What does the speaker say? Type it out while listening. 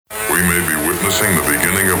may be witnessing the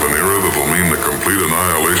beginning of an era that will mean the complete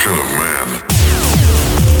annihilation of man.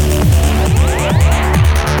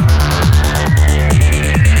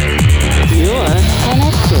 You're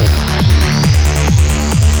connected.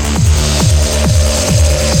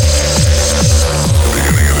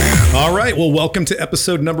 All right, well, welcome to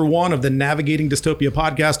episode number 1 of the Navigating Dystopia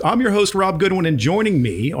podcast. I'm your host, Rob Goodwin, and joining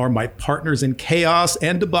me are my partners in chaos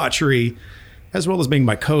and debauchery, as well as being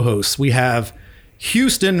my co-hosts. We have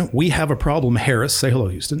Houston, we have a problem, Harris. Say hello,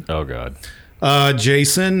 Houston. Oh, God.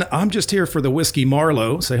 Jason, I'm just here for the whiskey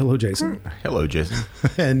Marlowe. Say hello, Jason. Hello, Jason.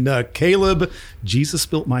 And Caleb, Jesus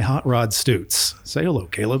built my hot rod Stoots. Say hello,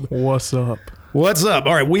 Caleb. What's up? What's up?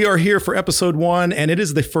 All right, we are here for episode 1, and it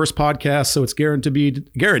is the first podcast, so it's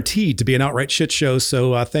guaranteed to be an outright shit show.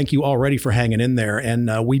 So thank you already for hanging in there.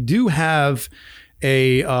 And we do have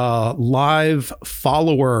a live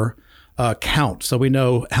follower count, so we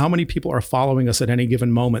know how many people are following us at any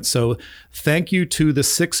given moment. So thank you to the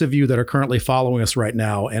 6 of you that are currently following us right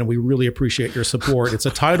now, and we really appreciate your support. It's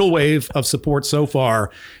a tidal wave of support so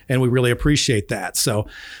far, and we really appreciate that. So,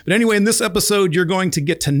 but anyway, in this episode, you're going to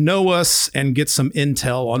get to know us and get some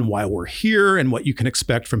intel on why we're here and what you can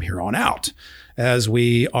expect from here on out, as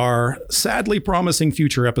we are sadly promising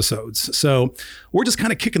future episodes. So we're just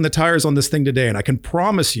kind of kicking the tires on this thing today, and I can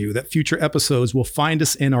promise you that future episodes will find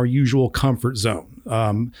us in our usual comfort zone.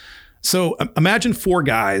 So imagine 4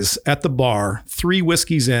 guys at the bar, 3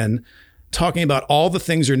 whiskeys in, talking about all the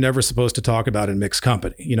things you're never supposed to talk about in mixed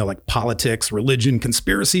company, you know, like politics, religion,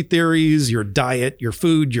 conspiracy theories, your diet, your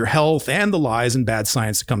food, your health, and the lies and bad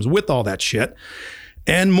science that comes with all that shit.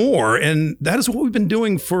 And more. And that is what we've been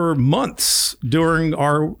doing for months during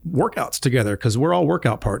our workouts together, because we're all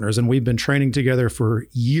workout partners and we've been training together for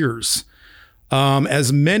years.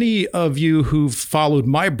 As many of you who've followed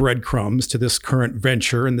my breadcrumbs to this current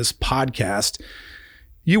venture and this podcast,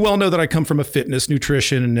 you well know that I come from a fitness,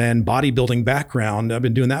 nutrition, and bodybuilding background. I've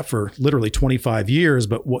been doing that for literally 25 years.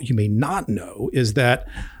 But what you may not know is that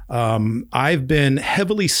I've been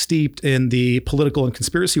heavily steeped in the political and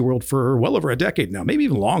conspiracy world for well over a decade now, maybe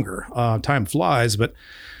even longer. Time flies, but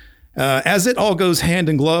as it all goes hand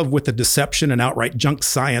in glove with the deception and outright junk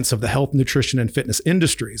science of the health, nutrition, and fitness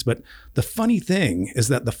industries. But the funny thing is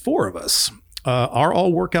that the 4 of us are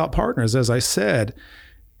all workout partners, as I said.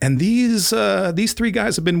 And these 3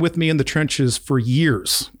 guys have been with me in the trenches for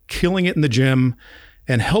years, killing it in the gym,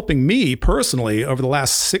 and helping me personally over the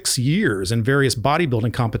last 6 years in various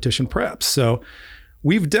bodybuilding competition preps. So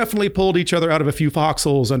we've definitely pulled each other out of a few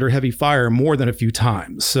foxholes under heavy fire more than a few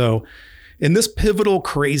times. So in this pivotal,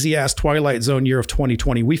 crazy-ass Twilight Zone year of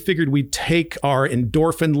 2020, we figured we'd take our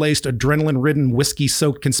endorphin-laced, adrenaline-ridden,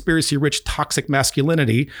 whiskey-soaked, conspiracy-rich, toxic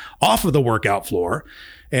masculinity off of the workout floor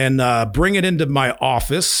and bring it into my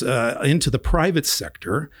office, into the private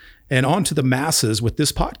sector, and onto the masses with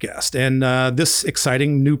this podcast and this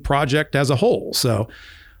exciting new project as a whole. So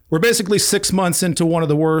we're basically 6 months into one of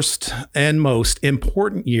the worst and most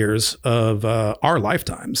important years of our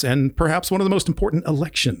lifetimes, and perhaps one of the most important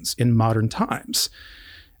elections in modern times.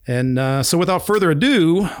 And so without further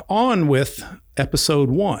ado, on with episode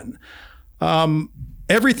 1.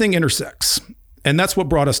 Everything intersects, and that's what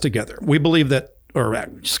brought us together. We believe that, or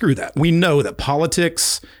screw that. We know that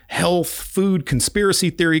politics, health, food, conspiracy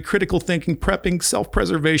theory, critical thinking, prepping,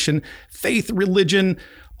 self-preservation, faith, religion,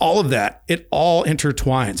 all of that, it all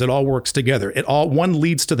intertwines. It all works together. One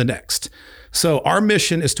leads to the next. So our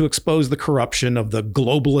mission is to expose the corruption of the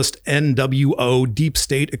globalist NWO, deep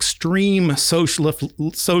state, extreme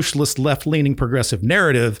socialist left-leaning progressive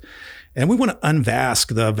narrative. And we want to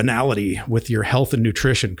unmask the venality with your health and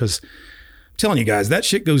nutrition, because I'm telling you guys, that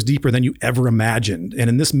shit goes deeper than you ever imagined. And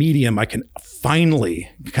in this medium, I can finally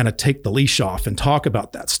kind of take the leash off and talk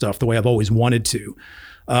about that stuff the way I've always wanted to.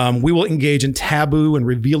 We will engage in taboo and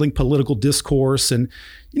revealing political discourse and,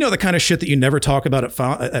 you know, the kind of shit that you never talk about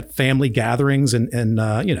at family gatherings and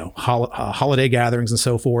holiday gatherings and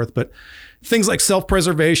so forth. But things like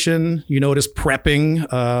self-preservation, you know it as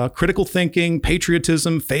prepping, critical thinking,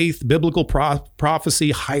 patriotism, faith, biblical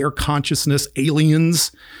prophecy, higher consciousness,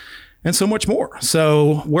 aliens, and so much more.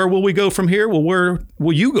 So where will we go from here? Well, where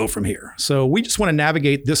will you go from here? So we just want to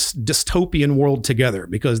navigate this dystopian world together,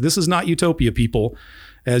 because this is not utopia, people,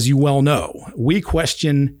 as you well know. We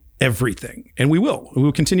question everything, and we will. We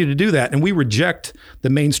will continue to do that. And we reject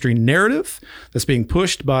the mainstream narrative that's being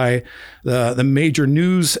pushed by the major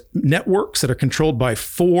news networks that are controlled by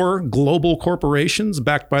 4 global corporations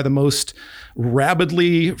backed by the most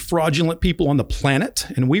rabidly fraudulent people on the planet.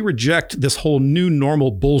 And we reject this whole new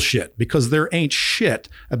normal bullshit, because there ain't shit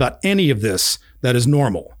about any of this that is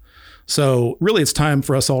normal. So really, it's time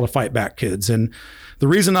for us all to fight back, kids. And the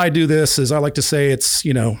reason I do this is I like to say it's,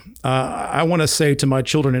 I want to say to my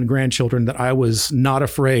children and grandchildren that I was not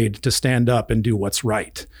afraid to stand up and do what's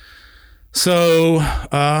right. So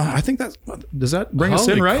I think does that bring us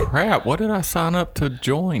in, right? Holy crap, what did I sign up to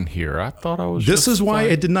join here? I thought I was This is why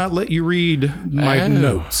it did not let you read my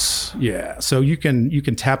notes. Yeah, so you can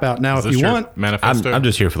tap out now if you want. Manifesto? I'm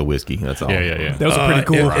just here for the whiskey. That's all. Yeah. That was a pretty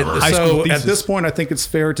cool high school So thesis. at this point, I think it's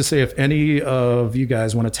fair to say if any of you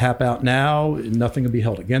guys want to tap out now, nothing will be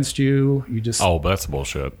held against you. You just Oh, but that's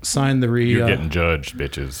bullshit. sign the You're getting judged,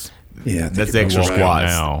 bitches. Yeah, That's extra walk out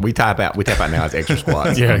squats. now. We tap out now. It's extra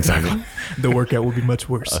squats. Yeah, exactly. The workout will be much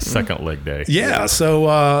worse. A second leg day. Yeah. So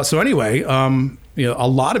anyway, a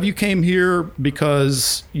lot of you came here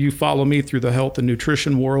because you follow me through the health and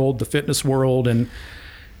nutrition world, the fitness world, and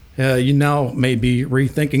you now may be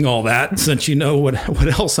rethinking all that since you know what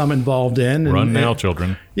else I'm involved in. Run now,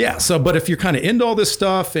 children. Yeah. So, but if you're kind of into all this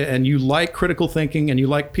stuff and you like critical thinking and you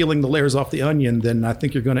like peeling the layers off the onion, then I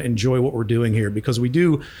think you're going to enjoy what we're doing here because we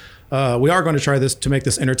are going to try this to make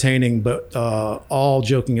this entertaining, but all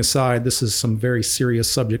joking aside, this is some very serious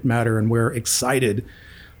subject matter, and we're excited,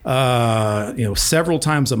 several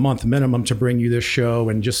times a month minimum to bring you this show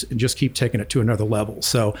and just keep taking it to another level.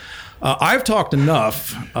 So I've talked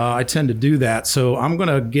enough. I tend to do that. So I'm going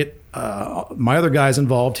to get my other guys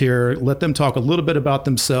involved here, let them talk a little bit about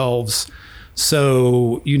themselves.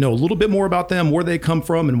 So you know a little bit more about them, where they come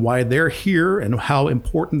from and why they're here and how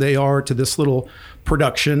important they are to this little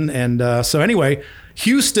production. And so anyway,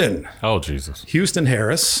 Houston. Oh, Jesus. Houston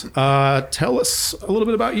Harris, tell us a little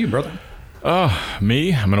bit about you, brother.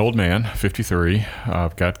 Me, I'm an old man, 53.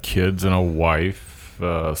 I've got kids and a wife,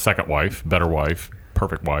 second wife, better wife,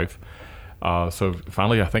 perfect wife. So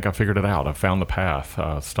finally, I think I figured it out. I found the path.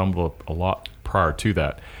 Stumbled a lot prior to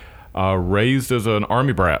that. Raised as an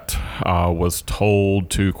Army brat, was told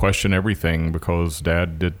to question everything because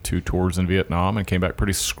Dad did 2 tours in Vietnam and came back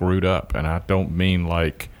pretty screwed up. And I don't mean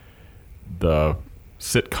like the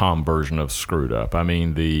sitcom version of screwed up. I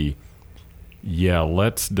mean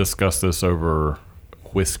let's discuss this over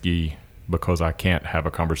whiskey because I can't have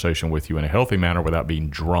a conversation with you in a healthy manner without being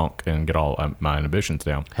drunk and get all my inhibitions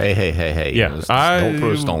down. Hey. Yeah, Don't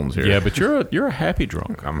throw stones here. Yeah, but you're a happy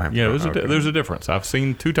drunk. I'm happy. Yeah, Okay. there's a difference. I've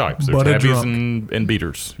seen 2 types. There's But a heavies drunk. and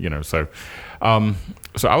beaters. So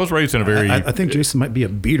I was raised in a very. I think Jason might be a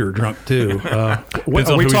beater drunk too. Depends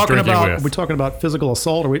Are on we who he's talking drinking about? with. Are we talking about physical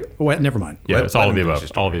assault? Or never mind. Yeah, it's all of the let him above. finish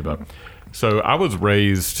his All of the above. So I was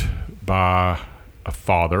raised by a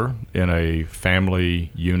father in a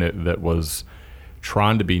family unit that was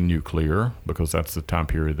trying to be nuclear because that's the time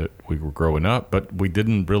period that we were growing up, but we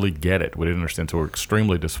didn't really get it. We didn't understand, so we're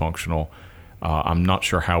extremely dysfunctional. I'm not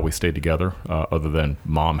sure how we stayed together other than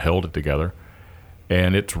Mom held it together.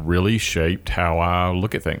 And it's really shaped how I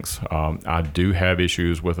look at things. I do have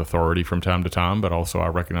issues with authority from time to time, but also I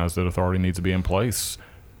recognize that authority needs to be in place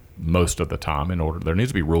most of the time there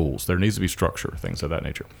needs to be rules, there needs to be structure, things of that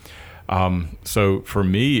nature. So for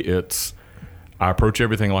me, I approach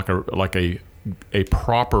everything like a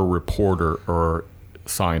proper reporter or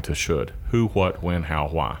scientist should. Who, what, when, how,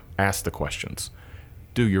 why. Ask the questions.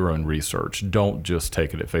 Do your own research. Don't just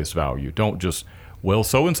take it at face value. Don't just, well,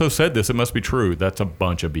 so-and-so said this, it must be true. That's a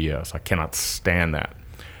bunch of BS. I cannot stand that.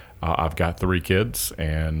 I've got 3 kids,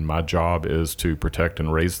 and my job is to protect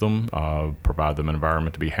and raise them, provide them an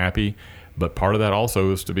environment to be happy. But part of that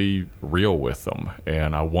also is to be real with them.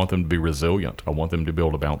 And I want them to be resilient. I want them to be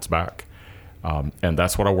able to bounce back. And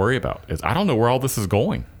that's what I worry about is I don't know where all this is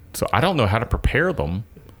going. So I don't know how to prepare them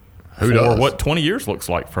for what 20 years looks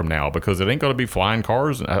like from now, because it ain't going to be flying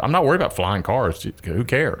cars. I'm not worried about flying cars. Who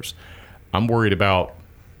cares? I'm worried about,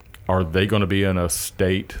 are they going to be in a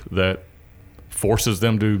state that forces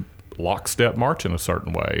them to lockstep march in a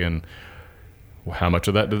certain way? And how much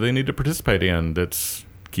of that do they need to participate in that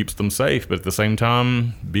keeps them safe, but at the same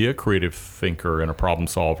time be a creative thinker and a problem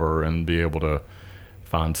solver and be able to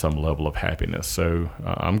find some level of happiness? So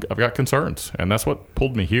I've got concerns, and that's what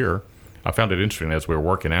pulled me here. I found it interesting as we were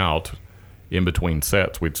working out in between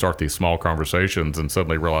sets, we'd start these small conversations and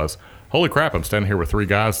suddenly realize, holy crap, I'm standing here with 3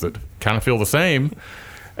 guys that kind of feel the same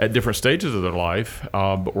at different stages of their life,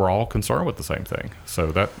 but we're all concerned with the same thing.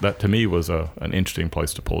 So that to me was an interesting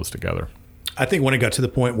place to pull us together. I think when it got to the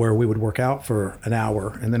point where we would work out for an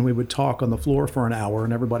hour and then we would talk on the floor for an hour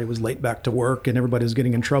and everybody was late back to work and everybody was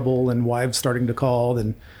getting in trouble and wives starting to call,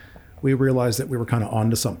 then we realized that we were kind of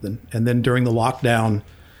onto something. And then during the lockdown,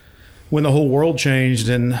 when the whole world changed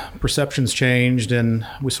and perceptions changed and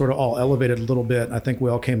we sort of all elevated a little bit, I think we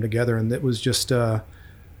all came together, and it was just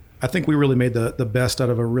I think we really made the best out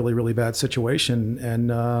of a really, really bad situation. And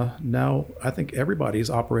now I think everybody's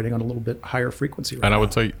operating on a little bit higher frequency. Right and now. I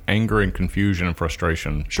would say anger and confusion and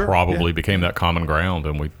frustration probably became that common ground.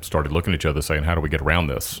 And we started looking at each other saying, how do we get around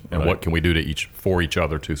this? And what can we do for each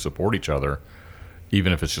other to support each other,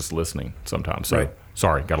 even if it's just listening sometimes. So,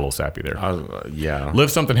 sorry, got a little sappy there. Yeah.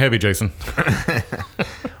 Lift something heavy, Jason.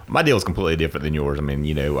 My deal is completely different than yours. I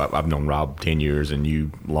mean, I've known Rob 10 years and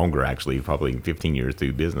you longer, actually, probably 15 years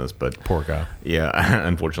through business. But Poor guy. Yeah,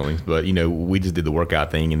 unfortunately. But, we just did the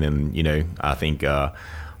workout thing. And then, I think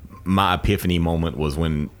my epiphany moment was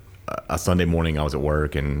when a Sunday morning I was at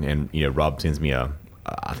work and Rob sends me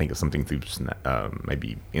I think it's something through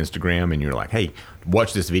maybe Instagram, and you're like, hey,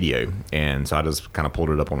 watch this video. And so I just kind of pulled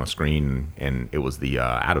it up on a screen, and it was the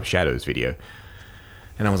Out of Shadows video.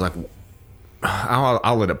 And I was like,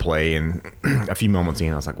 I'll let it play. And a few moments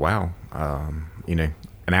in, I was like, wow,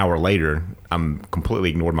 an hour later, I'm completely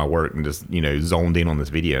ignored my work and just, zoned in on this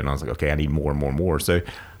video. And I was like, okay, I need more and more and more. So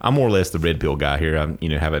I'm more or less the red pill guy here.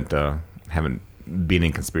 I, haven't been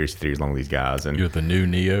in conspiracy theories along with these guys. And you're the new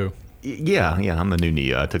Neo. Yeah, I'm the new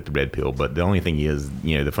Neo. I took the red pill, but the only thing is,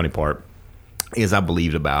 the funny part is I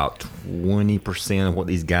believed about 20% of what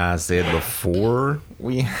these guys said before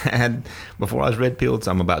I was red pilled.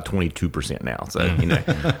 So I'm about 22% now. So,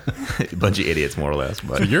 a bunch of idiots more or less.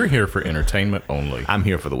 But So you're here for entertainment only. I'm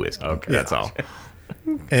here for the whiskey. Okay. That's all.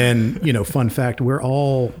 And, fun fact, we're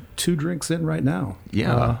all 2 drinks in right now.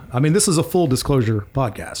 Yeah. This is a full disclosure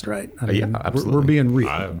podcast, right? Absolutely. We're being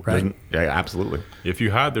real, right? Yeah, absolutely. If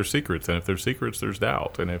you hide, there's secrets. And if there's secrets, there's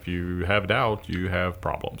doubt. And if you have doubt, you have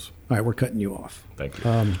problems. All right, we're cutting you off. Thank you.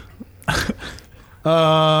 And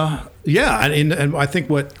I think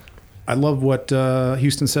I love what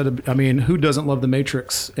Houston said. Who doesn't love The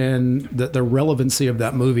Matrix? And the relevancy of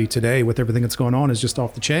that movie today with everything that's going on is just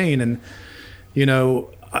off the chain. And,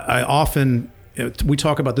 I often, we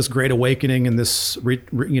talk about this great awakening and this,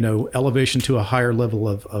 elevation to a higher level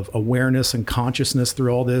of awareness and consciousness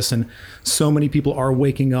through all this. And so many people are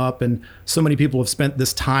waking up, and so many people have spent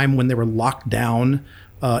this time when they were locked down,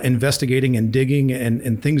 investigating and digging,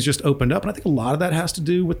 and things just opened up. And I think a lot of that has to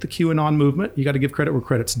do with the QAnon movement. You got to give credit where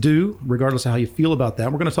credit's due, regardless of how you feel about that.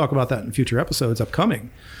 We're going to talk about that in future episodes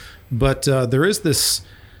upcoming. But there is this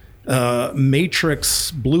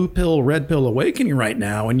Matrix blue pill, red pill awakening right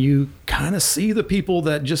now. And you kind of see the people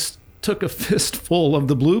that just took a fistful of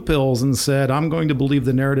the blue pills and said, I'm going to believe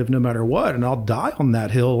the narrative no matter what, and I'll die on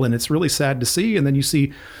that hill. And it's really sad to see. And then you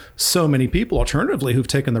see so many people alternatively who've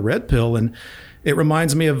taken the red pill. And it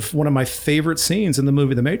reminds me of one of my favorite scenes in the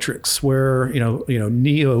movie The Matrix, where,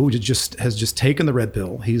 Neo has just taken the red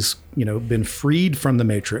pill. He's, been freed from the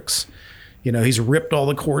Matrix. He's ripped all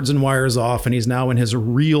the cords and wires off, and he's now in his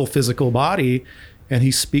real physical body, and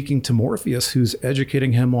he's speaking to Morpheus, who's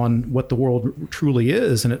educating him on what the world truly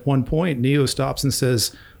is. And at one point, Neo stops and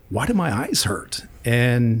says, why do my eyes hurt?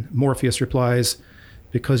 And Morpheus replies,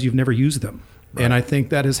 because you've never used them. Right. And I think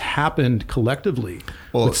that has happened collectively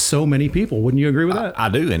with so many people. Wouldn't you agree with that? I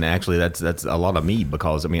do, and actually that's a lot of me,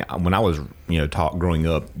 because when I was taught growing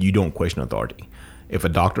up, you don't question authority. If a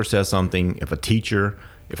doctor says something, if a teacher,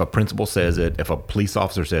 if a principal says it, if a police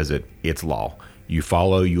officer says it, it's law. You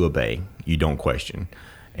follow, you obey, you don't question.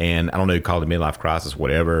 And I don't know, call it a midlife crisis,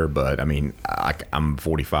 whatever, but I'm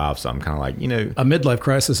 45, so I'm kind of like, A midlife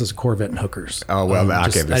crisis is a Corvette and hookers. Oh, well, I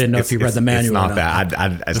didn't know if you read the manual. It's not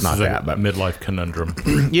that. It's not that. But midlife conundrum.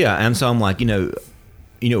 Yeah, and so I'm like,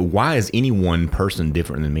 why is any one person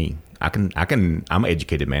different than me? I'm an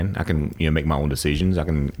educated man. I can, make my own decisions. I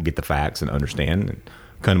can get the facts and understand and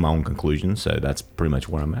come to my own conclusions. So that's pretty much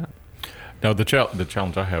where I'm at. Now, the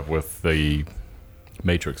challenge I have with the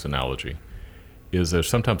Matrix analogy is that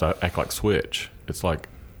sometimes I act like Switch. It's like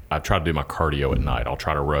I try to do my cardio at night. I'll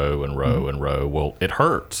try to row and row and row. Well, it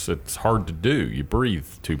hurts. It's hard to do. You breathe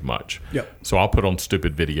too much. Yep. So I'll put on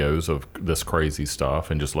stupid videos of this crazy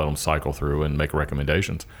stuff and just let them cycle through and make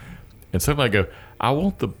recommendations. And suddenly I go, I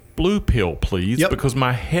want the blue pill, please, because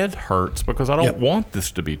my head hurts, because I don't want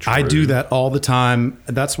this to be true. I do that all the time.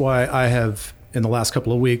 That's why I have, in the last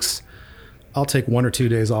couple of weeks, I'll take 1 or 2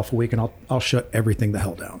 days off a week, and I'll shut everything the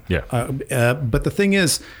hell down. Yeah. But the thing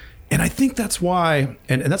is, and I think that's why,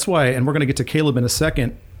 and that's why, and we're going to get to Caleb in a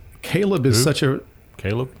second. Caleb is such a...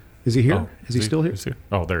 Caleb? Is he here? Oh, is he still here?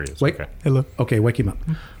 Oh, there he is. Wait. Okay. Hello. Okay, wake him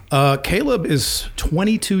up. Caleb is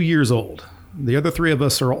 22 years old. The other 3 of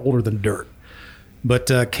us are older than dirt.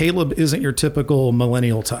 But Caleb isn't your typical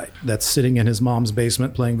millennial type that's sitting in his mom's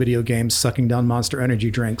basement playing video games, sucking down Monster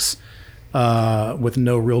Energy drinks with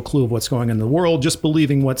no real clue of what's going on in the world, just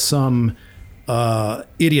believing what some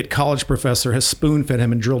idiot college professor has spoon-fed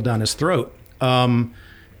him and drilled down his throat.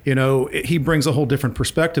 he brings a whole different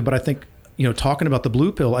perspective. But I think, talking about the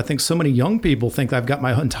blue pill, I think so many young people think I've got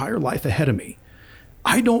my entire life ahead of me.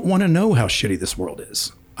 I don't want to know how shitty this world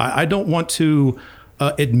is. I don't want to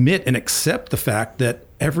admit and accept the fact that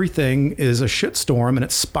everything is a shitstorm and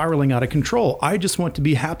it's spiraling out of control. I just want to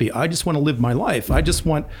be happy. I just want to live my life. I just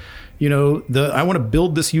want, I want to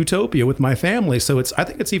build this utopia with my family. So I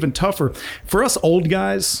think it's even tougher for us old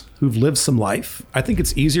guys who've lived some life. I think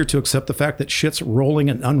it's easier to accept the fact that shit's rolling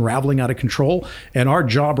and unraveling out of control. And our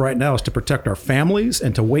job right now is to protect our families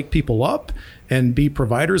and to wake people up and be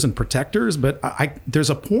providers and protectors. But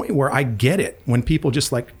there's a point where I get it when people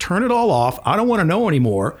just like turn it all off. I don't want to know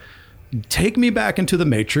anymore. Take me back into the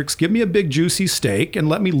matrix, give me a big juicy steak and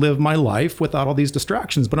let me live my life without all these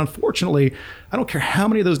distractions. But unfortunately, I don't care how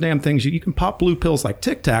many of those damn things you can pop blue pills like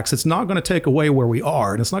Tic Tacs. It's not going to take away where we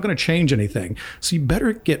are and it's not going to change anything. So you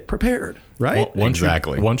better get prepared, right? Once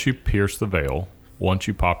Exactly. Once you pierce the veil, once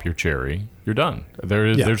you pop your cherry, you're done.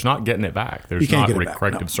 There's not getting it back. There's not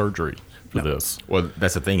corrective surgery for this. Well,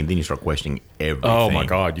 that's the thing. And then you start questioning everything. Oh my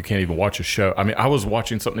God, you can't even watch a show. I mean, I was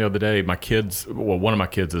watching something the other day. One of my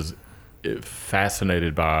kids is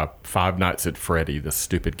fascinated by Five Nights at Freddy, the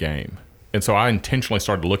stupid game. And so I intentionally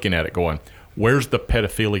started looking at it going, where's the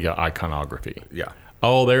pedophilia iconography? Yeah.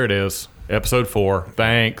 Oh, there it is. Episode 4.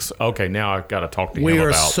 Thanks. Okay, now I've got to talk to him about We are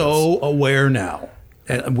this. so aware now.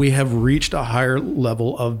 And we have reached a higher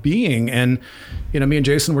level of being. And, me and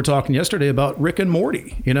Jason were talking yesterday about Rick and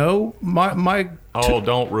Morty. My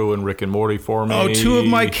don't ruin Rick and Morty for me. two of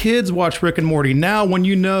my kids watch Rick and Morty. Now, when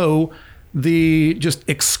you know the just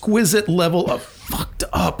exquisite level of fucked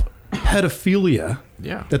up pedophilia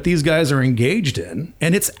that these guys are engaged in,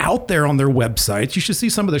 and it's out there on their websites. You should see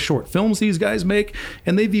some of the short films these guys make,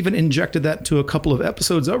 and they've even injected that into a couple of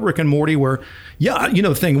episodes of Rick and Morty where,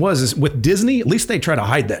 the thing is with Disney, at least they try to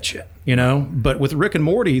hide that shit, But with Rick and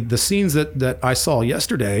Morty, the scenes that I saw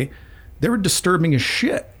yesterday, they were disturbing as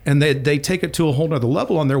shit. And they take it to a whole nother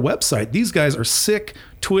level on their website. These guys are sick,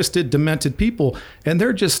 twisted, demented people. And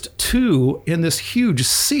they're just two in this huge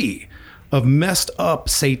sea of messed up,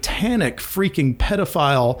 satanic, freaking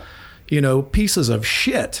pedophile, pieces of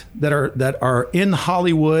shit that are in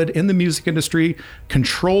Hollywood, in the music industry,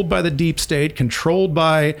 controlled by the deep state, controlled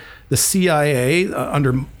by the CIA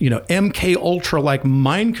under, MK Ultra like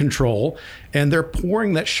mind control. And they're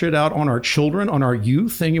pouring that shit out on our children, on our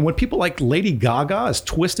youth. And when people like Lady Gaga, as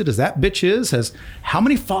twisted as that bitch is, how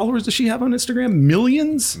many followers does she have on Instagram?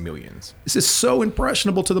 Millions? Millions. This is so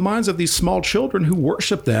impressionable to the minds of these small children who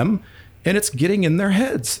worship them. And it's getting in their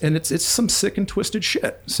heads, and it's some sick and twisted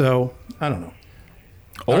shit. So I don't know.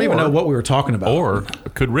 I don't even know what we were talking about. Or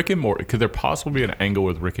could there possibly be an angle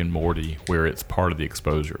with Rick and Morty where it's part of the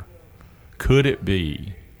exposure? Could it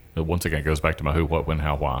be? Once again, it goes back to my who, what, when,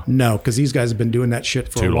 how, why. No, because these guys have been doing that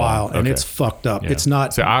shit for a while, and it's fucked up. Yeah. It's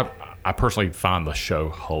not. See, I personally find the show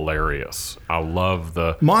hilarious. I love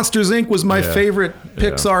the Monsters Inc. was my favorite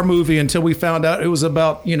Pixar movie until we found out it was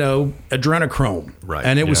about adrenochrome, right?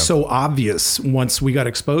 And it was so obvious once we got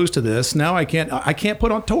exposed to this. Now I can't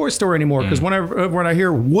put on Toy Story anymore because when I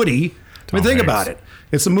hear Woody, think about it.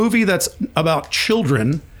 It's a movie that's about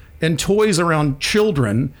children and toys around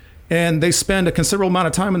children, and they spend a considerable amount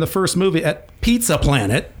of time in the first movie at Pizza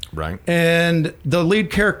Planet, right? And the lead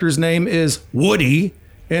character's name is Woody.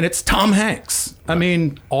 And it's Tom Hanks. I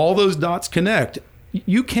mean, all those dots connect.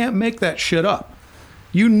 You can't make that shit up.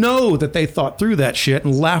 You know that they thought through that shit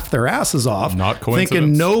and laughed their asses off. Not coincidence.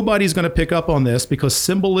 Thinking nobody's going to pick up on this because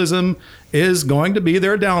symbolism is going to be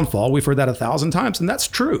their downfall. We've heard that 1,000 times, and that's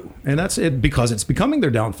true. And that's it because it's becoming their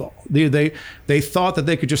downfall. They thought that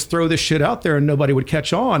they could just throw this shit out there and nobody would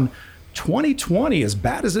catch on. 2020, as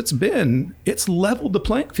bad as it's been, it's leveled the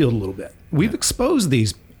playing field a little bit. We've exposed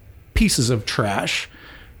these pieces of trash.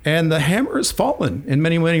 And the hammer has fallen in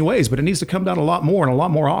many, many ways, but it needs to come down a lot more and a lot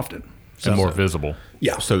more often. And more visible.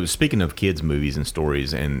 Yeah. So speaking of kids' movies and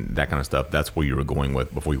stories and that kind of stuff, that's where you were going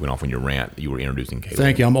with before you went off on your rant. You were introducing Caleb.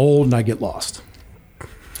 Thank you. I'm old and I get lost.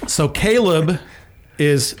 So Caleb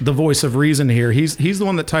is the voice of reason here. He's the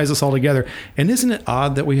one that ties us all together. And isn't it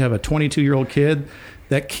odd that we have a 22-year-old kid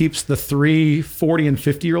that keeps the 3 40 and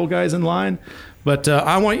 50-year-old guys in line? But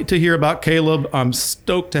I want you to hear about Caleb. I'm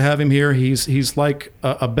stoked to have him here. He's like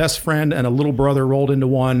a best friend and a little brother rolled into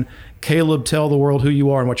one. Caleb, tell the world who you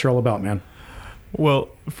are and what you're all about, man. Well,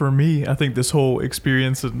 for me, I think this whole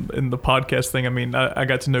experience in the podcast thing, I mean, I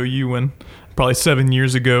got to know you when probably 7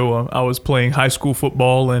 years ago I was playing high school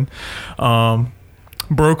football, and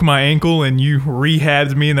broke my ankle and you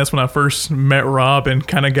rehabbed me, and that's when I first met Rob and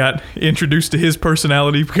kind of got introduced to his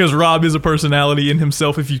personality, because Rob is a personality in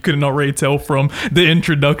himself, if you couldn't already tell from the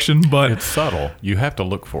introduction. But it's subtle. You have to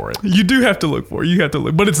look for it. You do have to look for it. You have to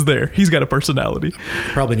look, but it's there. He's got a personality.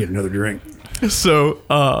 Probably need another drink. So,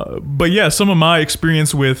 but yeah, some of my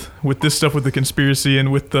experience with this stuff, with the conspiracy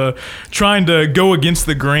and with the trying to go against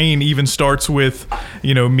the grain, even starts with,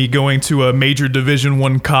 me going to a major Division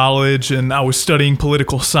I college, and I was studying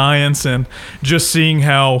political science, and just seeing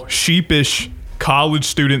how sheepish college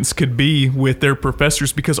students could be with their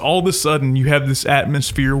professors, because all of a sudden you have this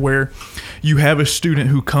atmosphere where you have a student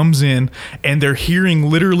who comes in and they're hearing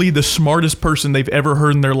literally the smartest person they've ever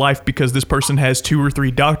heard in their life, because this person has 2 or 3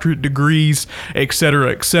 doctorate degrees, et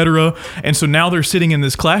cetera, et cetera. And so now they're sitting in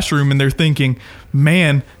this classroom and they're thinking,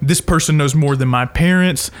 man, this person knows more than my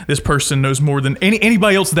parents. This person knows more than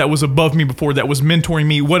anybody else that was above me before, that was mentoring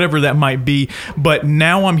me, whatever that might be. But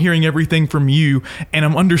now I'm hearing everything from you, and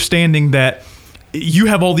I'm understanding that you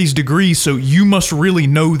have all these degrees, so you must really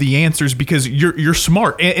know the answers, because you're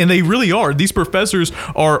smart, and they really are. These professors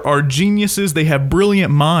are geniuses. They have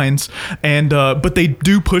brilliant minds, and but they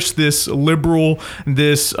do push this liberal,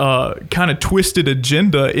 this kind of twisted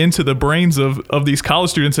agenda into the brains of these college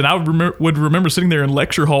students. And I would remember sitting there in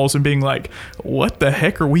lecture halls and being like, "What the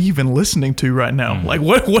heck are we even listening to right now? Mm-hmm. Like,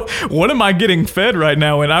 what am I getting fed right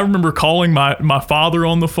now?" And I remember calling my father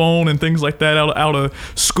on the phone and things like that out of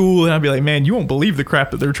school, and I'd be like, "Man, you won't believe the crap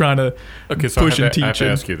that they're trying to push and teach." I have to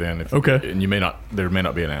ask you then, and there may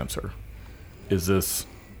not be an answer. Is this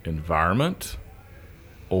environment,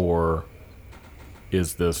 or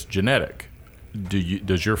is this genetic?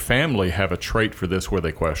 Does your family have a trait for this where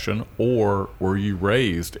they question, or were you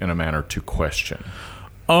raised in a manner to question?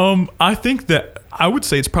 I think that I would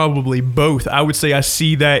say it's probably both. I would say I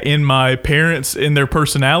see that in my parents, in their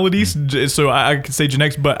personalities. Mm-hmm. So I could say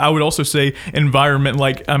genetics, but I would also say environment.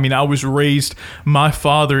 I was raised, my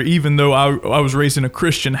father, even though I was raised in a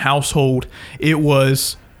Christian household, it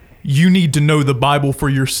was, you need to know the Bible for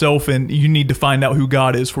yourself, and you need to find out who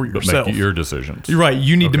God is for yourself. Make your decisions. You're right.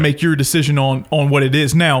 You need to make your decision on what it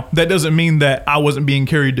is. Now, that doesn't mean that I wasn't being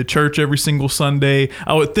carried to church every single Sunday,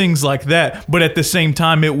 things like that. But at the same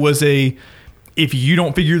time, it was if you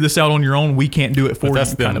don't figure this out on your own, we can't do it for you.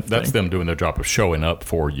 That's them doing their job of showing up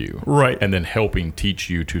for you. Right. And then helping teach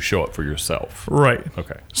you to show up for yourself. Right.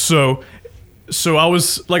 Okay. So I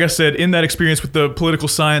was, like I said, in that experience with the political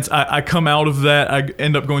science, I come out of that. I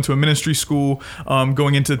end up going to a ministry school,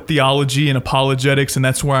 going into theology and apologetics, and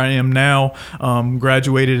that's where I am now,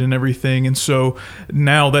 graduated and everything. And so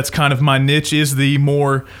now that's kind of my niche, is the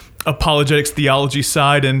more apologetics theology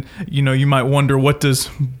side. And, you might wonder, what does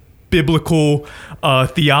biblical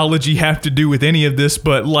theology have to do with any of this?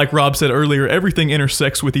 But like Rob said earlier, everything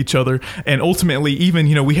intersects with each other. And ultimately,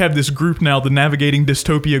 even, we have this group now, the Navigating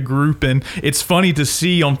Dystopia group, and it's funny to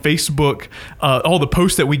see on Facebook all the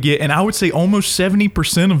posts that we get, and I would say almost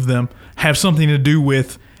 70% of them have something to do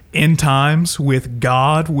with end times, with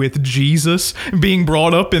God, with Jesus being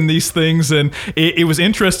brought up in these things. And it was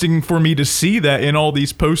interesting for me to see that in all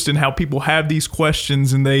these posts, and how people have these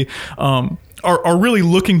questions, and they are really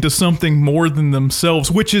looking to something more than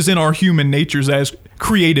themselves, which is in our human natures as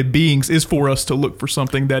created beings, is for us to look for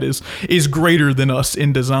something that is greater than us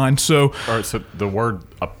in design. So, all right. So the word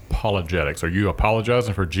apologetics, are you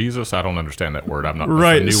apologizing for Jesus? I don't understand that word. I'm not.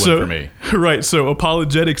 Right. It's a new one for me. Right. So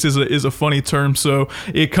apologetics is a funny term. So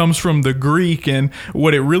it comes from the Greek, and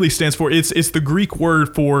what it really stands for, it's the Greek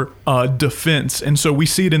word for defense. And so we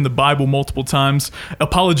see it in the Bible multiple times.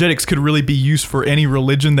 Apologetics could really be used for any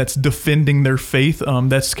religion that's defending their faith.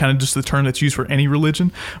 That's kind of just the term that's used for any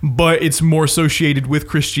religion, but it's more associated with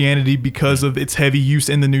Christianity because of its heavy use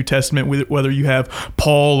in the New Testament, with whether you have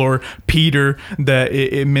Paul or Peter, that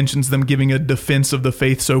it mentions them giving a defense of the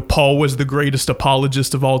faith. So Paul was the greatest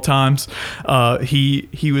apologist of all times.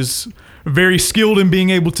 He was very skilled in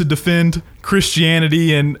being able to defend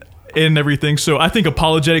Christianity and everything. So I think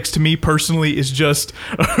apologetics, to me personally, is just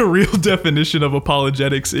a real definition of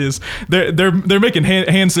apologetics is they're making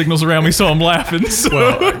hand signals around me, so I'm laughing. So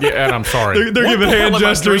well, yeah, and I'm sorry. They're giving hand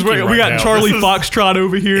gestures. We got Charlie Foxtrot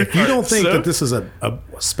over here. If you don't think that this is a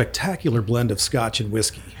spectacular blend of scotch and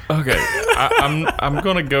whiskey. Okay, I'm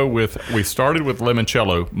going to go with, we started with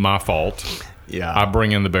limoncello, my fault. Yeah. I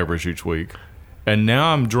bring in the beverage each week. And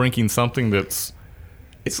now I'm drinking something that's,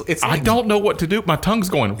 It's I don't know what to do. My tongue's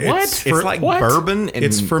going, what? It's like what? Bourbon and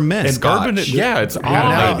it's for men. And bourbon, it's odd.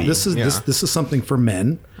 Now, this is something for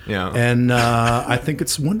men. Yeah. And I think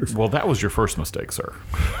it's wonderful. Well, that was your first mistake, sir.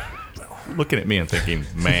 Looking at me and thinking,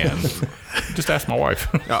 man. Just ask my wife.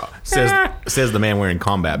 Says the man wearing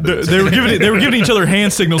combat boots. They were giving each other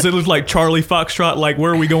hand signals. It looked like Charlie Foxtrot. Like,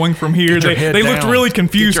 where are we going from here? They looked really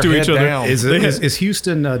confused to each other. Is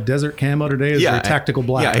Houston desert camo today? Is there tactical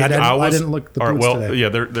black? Yeah, I didn't look at the boots today. Yeah,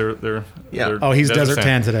 they're Oh, he's desert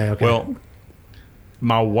tan today. Okay. Well,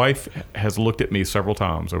 my wife has looked at me several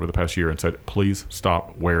times over the past year and said, "Please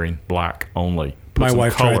stop wearing black only." Put my some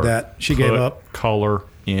wife color. tried that. She gave up. Color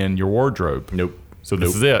in your wardrobe. Nope. So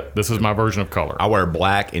this is it. This is my version of color. I wear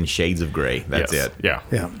black and shades of gray. That's Yes. it. Yeah.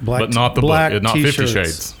 Yeah, black, But not the black book. Not 50 t-shirts.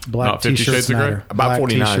 shades. Black Not 50 t-shirts shades of gray? matter. About Black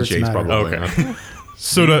 49 t-shirts shades, matter. probably. Okay.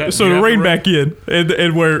 So to rein back in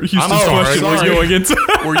and where Houston's sorry, question was sorry. going into.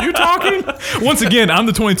 Were you talking? Once again, I'm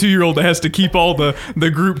the 22-year-old that has to keep all the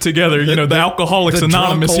group together. You know, the Alcoholics the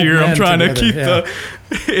Anonymous drunk old here. I'm men trying to together,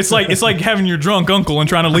 keep yeah. It's like having your drunk uncle and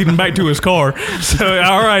trying to lead him back to his car. So,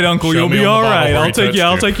 all right, uncle, Show you'll me be on the all Bible right. where he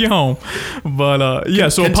I'll touched take you home. But yeah,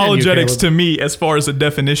 so Continue, apologetics Caleb. to me, as far as a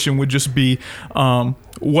definition, would just be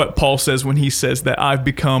what Paul says when he says that I've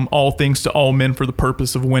become all things to all men for the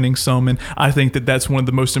purpose of winning some. And I think that that's one of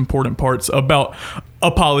the most important parts about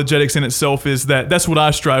apologetics in itself, is that that's what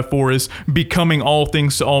I strive for, is becoming all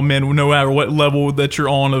things to all men, no matter what level that you're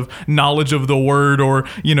on of knowledge of the word, or,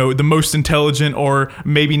 you know, the most intelligent or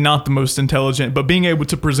maybe not the most intelligent, but being able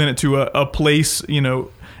to present it to a place, you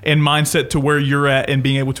know, and mindset to where you're at, and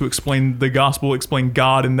being able to explain the gospel, explain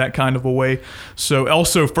God in that kind of a way. So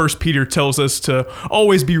also 1 Peter tells us to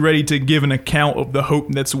always be ready to give an account of the hope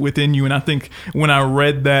that's within you. And I think when I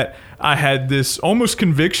read that, I had this almost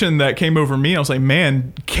conviction that came over me. I was like,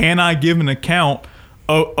 man, can I give an account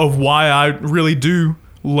of why I really do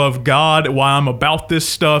love God, why I'm about this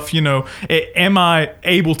stuff? You know, am I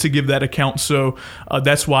able to give that account? So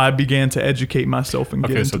that's why I began to educate myself and get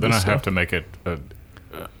into Okay, so then I this have stuff. to make it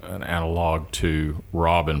an analog to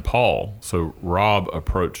Rob and Paul. So Rob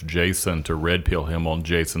approached Jason to red pill him on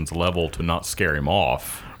Jason's level to not scare him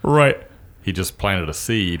off. Right. He just planted a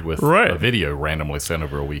seed with Right. a video randomly sent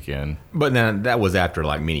over a weekend. But then that was after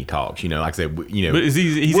like many talks, you know, like I said, you know. But he's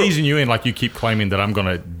easing you in, like you keep claiming that I'm going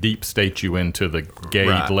to deep state you into the gay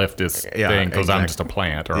Right. leftist Yeah, thing because I'm exactly. just a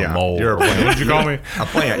plant or Yeah, a mole. you're a plant. What did you call me? A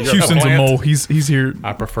plant. You're Houston's a plant. mole. He's here.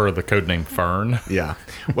 I prefer the codename Fern. Yeah.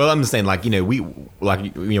 Well, I'm just saying, like, you know,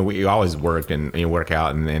 we always worked and work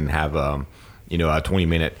out and then have a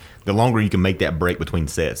 20-minute. The longer you can make that break between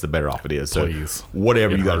sets, the better off it is. So Please.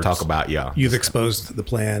 whatever It you got to hurts. talk about, yeah. You've exposed the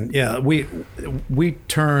plan. Yeah, we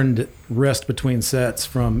turned rest between sets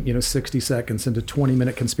from 60 seconds into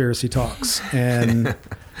 20-minute conspiracy talks, and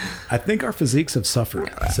I think our physiques have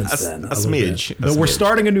suffered since then. A little bit. smidge. But we're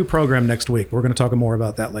starting a new program next week. We're going to talk more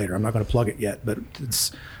about that later. I'm not going to plug it yet, but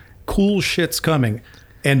it's cool shit's coming.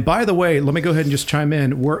 And by the way, let me go ahead and just chime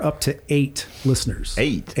in. We're up to 8 listeners.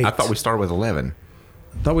 8. I thought we started with 11.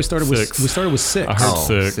 I thought we started with 6. 6. I heard Oh,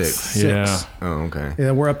 6. 6. Yeah. Oh, okay.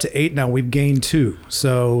 Yeah, we're up to 8 now. We've gained 2.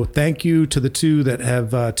 So thank you to the 2 that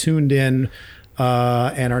have tuned in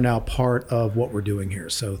and are now part of what we're doing here.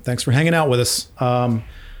 So thanks for hanging out with us.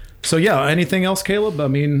 So yeah, anything else, Caleb? I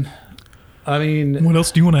mean, What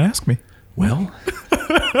else do you want to ask me? well,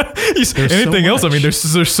 Anything else? I much. mean,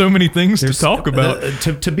 there's so many things to talk about.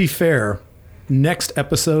 To be fair, next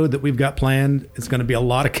episode that we've got planned is going to be a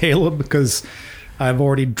lot of Caleb, because I've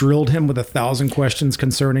already drilled him with 1,000 questions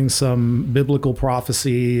concerning some biblical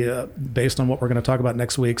prophecy based on what we're going to talk about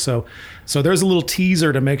next week. So there's a little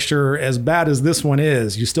teaser to make sure, as bad as this one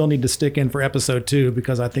is, you still need to stick in for episode 2,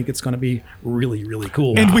 because I think it's going to be really, really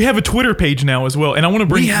cool. And we have a Twitter page now as well. And I want to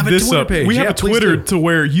bring have a this Twitter up. page. We have Yeah, a please Twitter do. to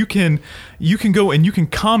where you can go and you can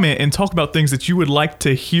comment and talk about things that you would like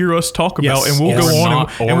to hear us talk about, Yes. and we'll Yes. go on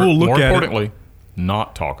Not- and we'll look more at importantly,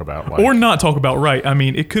 not talk about it. like, Or not talk about, right. I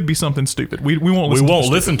mean, it could be something stupid. We won't we listen won't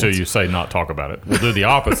to listen to stupid you say not talk about it. We'll do the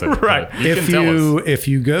opposite. Right. But you if can tell us.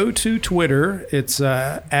 you go to Twitter, it's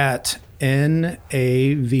at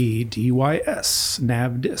NAVDYS,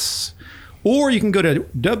 NAVDIS. Or you can go to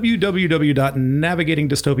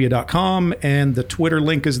www.navigatingdystopia.com, and the Twitter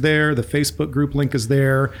link is there, the Facebook group link is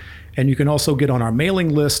there, and you can also get on our mailing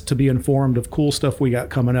list to be informed of cool stuff we got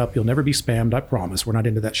coming up. You'll never be spammed, I promise. We're not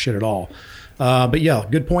into that shit at all. But yeah,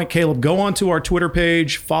 good point, Caleb. Go on to our Twitter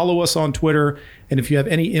page, follow us on Twitter, and if you have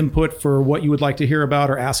any input for what you would like to hear about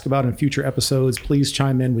or ask about in future episodes, please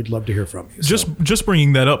chime in. We'd love to hear from you. So, Just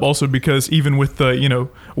bringing that up also, because even with the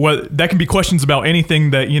what that can be questions about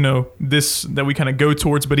anything that that we kind of go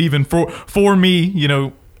towards, but even for me,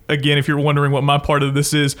 again, if you're wondering what my part of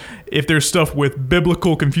this is, if there's stuff with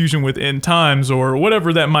biblical confusion with end times or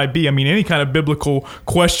whatever that might be, I mean, any kind of biblical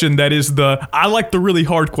question that is I like the really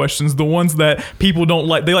hard questions, the ones that people don't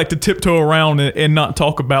like, they like to tiptoe around and not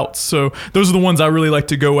talk about. So those are the ones I really like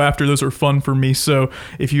to go after. Those are fun for me. So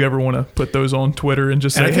if you ever want to put those on Twitter and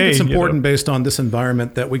just say, I think hey, it's important based on this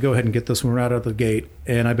environment that we go ahead and get this one right out of the gate.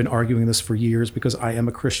 And I've been arguing this for years because I am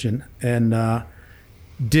a Christian. And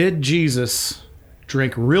did Jesus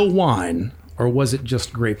drink real wine, or was it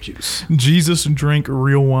just grape juice? Jesus drank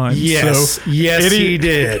real wine. Yes, so he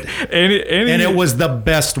did. And it was the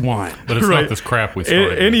best wine. But it's not this crap we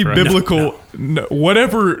started Any with, right? biblical,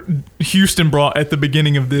 whatever Houston brought at the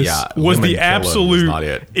beginning of this was the absolute. Was not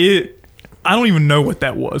it. I don't even know what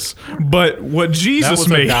that was, but what Jesus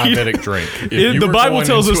made. That was a diabetic drink. If the Bible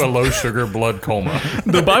tells us a low sugar blood coma.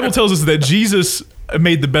 The Bible tells us that Jesus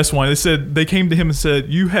made the best wine. They came to him and said,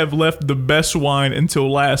 "You have left the best wine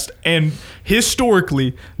until last." And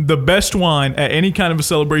historically, the best wine at any kind of a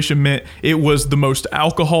celebration meant it was the most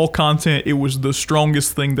alcohol content. It was the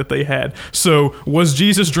strongest thing that they had. So, was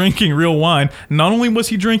Jesus drinking real wine? Not only was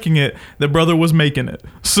he drinking it, the brother was making it.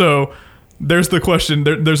 So, there's the question.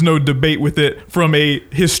 There's no debate with it from a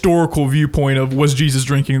historical viewpoint of was Jesus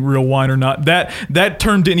drinking real wine or not. That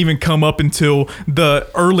term didn't even come up until the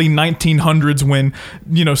early 1900s when,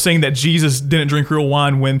 saying that Jesus didn't drink real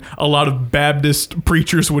wine, when a lot of Baptist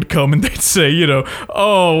preachers would come and they'd say,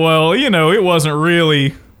 oh, well, it wasn't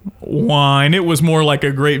really wine. It was more like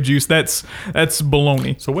a grape juice. That's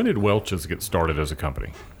baloney. So when did Welch's get started as a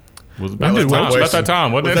company? Was About that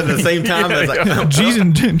time, wasn't was it? that the same time? Like,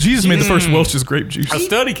 Jesus made the first Welch's grape juice. A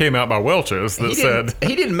study came out by Welch's that said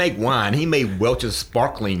he didn't make wine. He made Welch's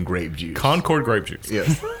sparkling grape juice. Concord grape juice.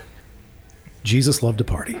 Yes. Jesus loved a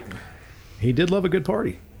party. He did love a good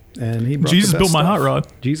party, and he brought Jesus the best built my stuff. hot rod.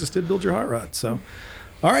 Jesus did build your hot rod. So,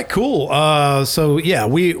 all right, cool. So yeah,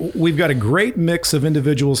 we've got a great mix of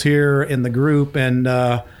individuals here in the group,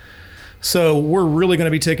 and so we're really going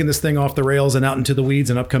to be taking this thing off the rails and out into the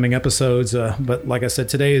weeds in upcoming episodes. But like I said,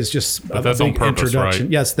 today is just a that's big on purpose, introduction.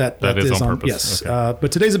 right? Yes, that is on purpose. Yes, Okay.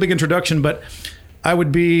 but today's a big introduction. But I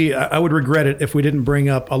would regret it if we didn't bring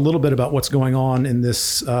up a little bit about what's going on in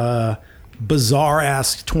this bizarre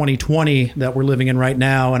ass 2020 that we're living in right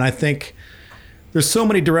now. And I think there's so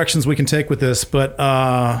many directions we can take with this, but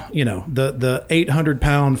the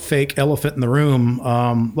 800-pound fake elephant in the room.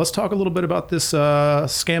 Let's talk a little bit about this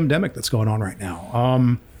scamdemic that's going on right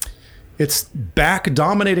now. It's back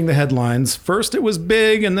dominating the headlines. First it was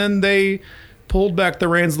big, and then they pulled back the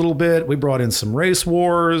reins a little bit. We brought in some race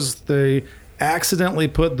wars. They accidentally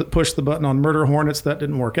pushed the button on murder hornets. That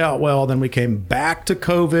didn't work out well. Then we came back to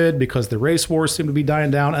COVID because the race wars seem to be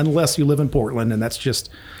dying down, unless you live in Portland, and that's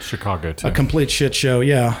just Chicago too. a complete shit show.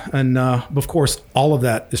 Yeah. And of course, all of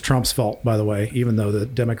that is Trump's fault, by the way, even though the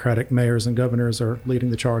Democratic mayors and governors are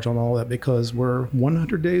leading the charge on all that, because we're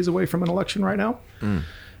 100 days away from an election right now.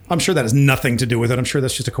 I'm sure that has nothing to do with it. I'm sure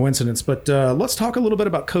that's just a coincidence. But let's talk a little bit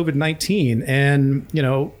about COVID-19. And,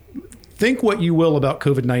 think what you will about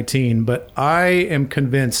COVID-19, but I am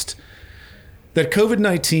convinced that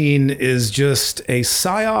COVID-19 is just a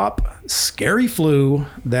psyop, scary flu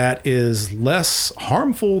that is less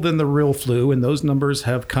harmful than the real flu. And those numbers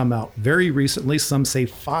have come out very recently. Some say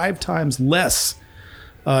 5 times less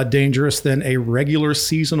dangerous than a regular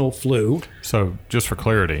seasonal flu. So just for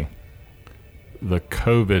clarity, the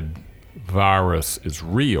COVID virus is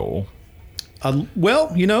real, but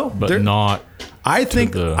not. I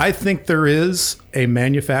think there is a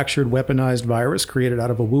manufactured weaponized virus created out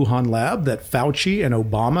of a Wuhan lab that Fauci and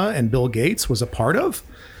Obama and Bill Gates was a part of.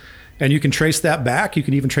 And you can trace that back. You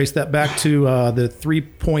can even trace that back to the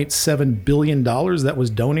 $3.7 billion that was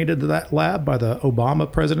donated to that lab by the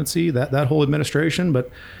Obama presidency, that whole administration. But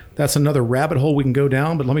that's another rabbit hole we can go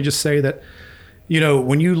down. But let me just say that,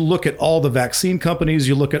 when you look at all the vaccine companies,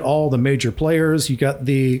 you look at all the major players, you got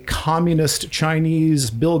the communist Chinese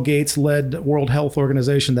Bill Gates led World Health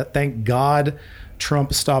Organization that, thank God,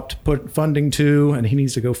 Trump stopped put funding to, and he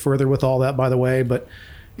needs to go further with all that, by the way. But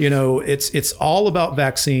it's all about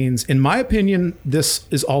vaccines. In my opinion, this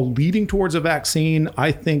is all leading towards a vaccine.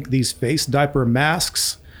 I think these face diaper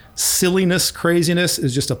masks, silliness, craziness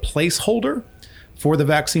is just a placeholder for the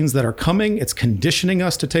vaccines that are coming. It's conditioning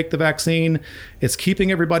us to take the vaccine. It's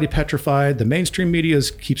keeping everybody petrified. The mainstream media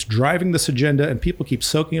keeps driving this agenda, and people keep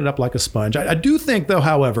soaking it up like a sponge. I do think, though,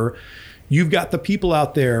 however, you've got the people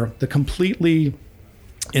out there, the completely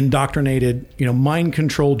indoctrinated,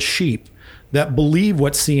 mind-controlled sheep that believe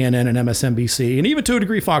what CNN and MSNBC, and even to a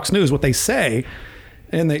degree Fox News, what they say.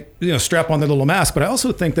 and they strap on their little mask. But I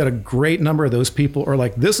also think that a great number of those people are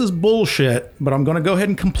like, this is bullshit, but I'm going to go ahead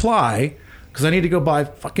and comply because I need to go buy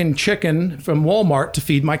fucking chicken from Walmart to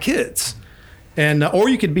feed my kids. And or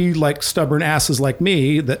you could be like stubborn asses like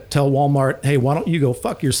me that tell Walmart, hey, why don't you go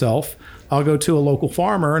fuck yourself? I'll go to a local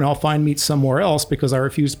farmer and I'll find meat somewhere else because I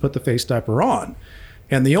refuse to put the face diaper on.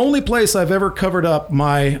 And the only place I've ever covered up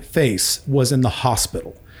my face was in the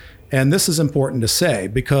hospital. And this is important to say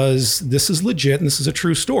because this is legit and this is a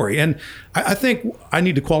true story. And I think I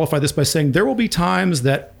need to qualify this by saying there will be times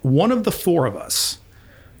that one of the four of us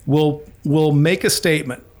will make a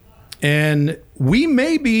statement and we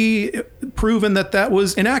may be proven that that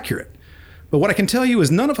was inaccurate. But what I can tell you is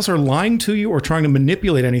none of us are lying to you or trying to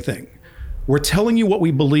manipulate anything. We're telling you what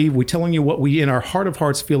we believe. We're telling you what we in our heart of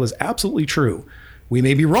hearts feel is absolutely true. We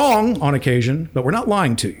may be wrong on occasion, but we're not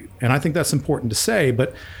lying to you. And I think that's important to say.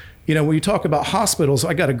 But when you talk about hospitals,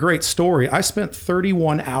 I got a great story. I spent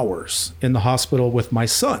 31 hours in the hospital with my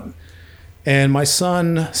son. And my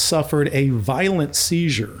son suffered a violent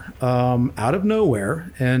seizure out of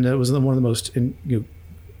nowhere. And it was one of the most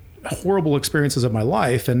horrible experiences of my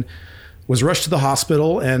life. And was rushed to the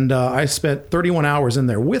hospital. And I spent 31 hours in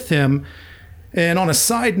there with him. And on a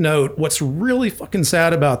side note, what's really fucking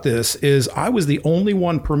sad about this is I was the only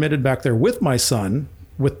one permitted back there with my son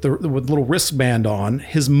with little wristband on.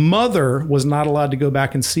 His mother was not allowed to go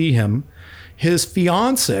back and see him. His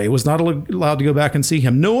fiance was not allowed to go back and see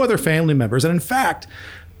him. No other family members. And in fact,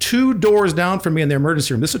 2 doors down from me in the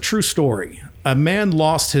emergency room, this is a true story. A man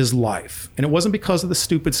lost his life. And it wasn't because of the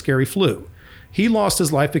stupid, scary flu. He lost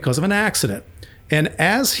his life because of an accident. And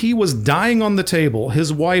as he was dying on the table,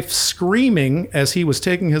 his wife screaming as he was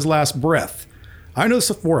taking his last breath. I know this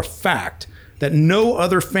for a fact that no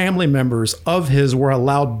other family members of his were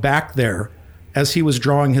allowed back there as he was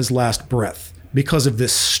drawing his last breath because of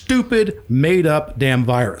this stupid, made-up damn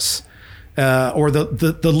virus, or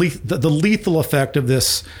the lethal effect of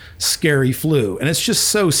this scary flu. And it's just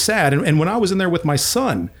so sad. And when I was in there with my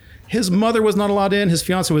son, his mother was not allowed in, his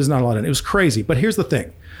fiance was not allowed in. It was crazy. But here's the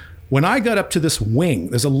thing. When I got up to this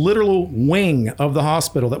wing, there's a literal wing of the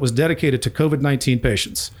hospital that was dedicated to COVID-19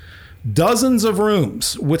 patients. Dozens of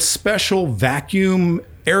rooms with special vacuum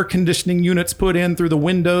air conditioning units put in through the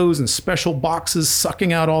windows and special boxes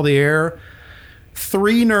sucking out all the air.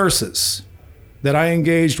 3 nurses that I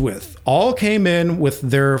engaged with all came in with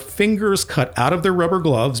their fingers cut out of their rubber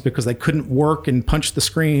gloves because they couldn't work and punch the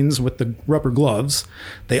screens with the rubber gloves.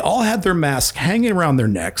 They all had their masks hanging around their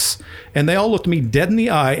necks, and they all looked me dead in the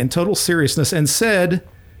eye in total seriousness and said,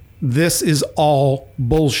 "This is all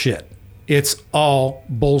bullshit. It's all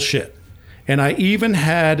bullshit." And I even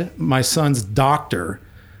had my son's doctor,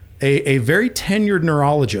 a very tenured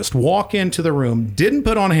neurologist, walk into the room, didn't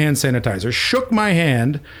put on hand sanitizer, shook my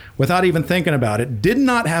hand without even thinking about it, did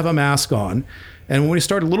not have a mask on. And when we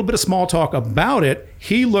started a little bit of small talk about it,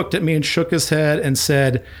 he looked at me and shook his head and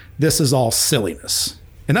said, "This is all silliness."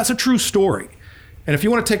 And that's a true story. And if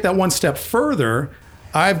you want to take that one step further,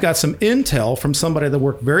 I've got some intel from somebody that I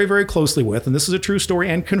work very, very closely with, and this is a true story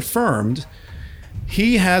and confirmed.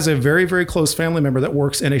 He has a very, very close family member that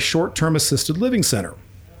works in a short-term assisted living center.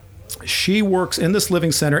 She works in this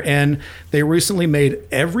living center, and they recently made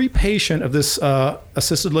every patient of this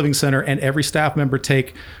assisted living center and every staff member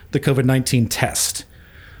take the COVID-19 test.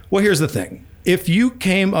 Well, here's the thing. If you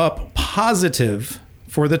came up positive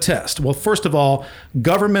for the test, well, first of all,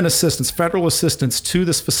 government assistance, federal assistance to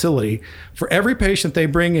this facility, for every patient they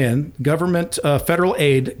bring in, government federal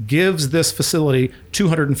aid gives this facility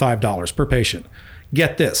 $205 per patient.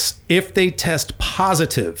 Get this, if they test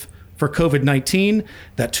positive for COVID-19,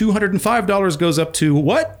 that $205 goes up to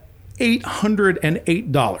what?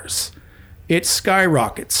 $808. It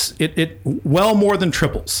skyrockets. It well more than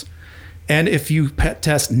triples. And if you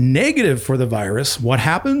test negative for the virus, what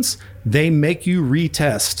happens? They make you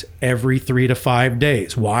retest every 3 to 5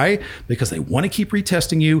 days. Why? Because they want to keep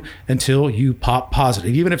retesting you until you pop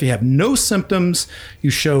positive. Even if you have no symptoms, you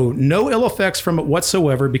show no ill effects from it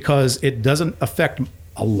whatsoever, because it doesn't affect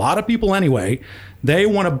a lot of people anyway. They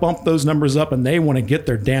want to bump those numbers up, and they want to get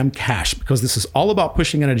their damn cash, because this is all about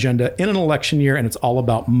pushing an agenda in an election year, and it's all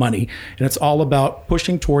about money, and it's all about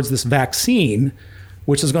pushing towards this vaccine,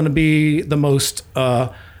 which is going to be the most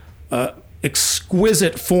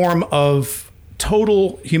exquisite form of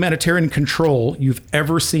total humanitarian control you've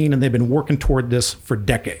ever seen, and they've been working toward this for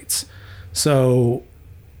decades. So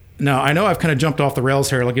now I know I've kind of jumped off the rails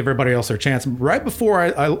here. I'll give everybody else their chance. Right before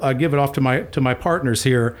I give it off to my partners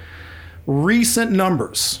here, recent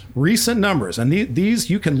numbers, and these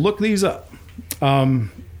you can look these up.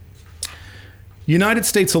 United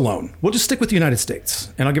States alone, we'll just stick with the United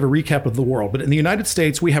States, and I'll give a recap of the world. But in the United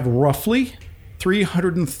States, we have roughly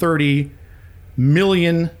 330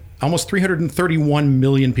 million, almost 331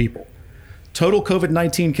 million people. Total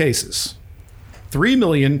COVID-19 cases,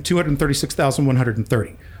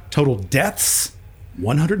 3,236,130. Total deaths,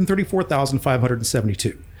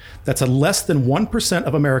 134,572. That's a less than 1%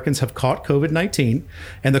 of Americans have caught COVID-19,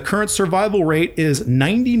 and the current survival rate is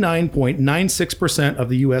 99.96% of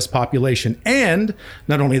the U.S. population. And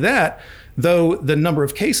not only that, though the number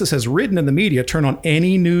of cases has risen in the media, turn on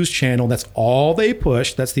any news channel, that's all they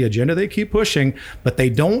push, that's the agenda they keep pushing, but they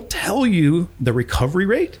don't tell you the recovery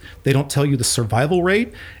rate, they don't tell you the survival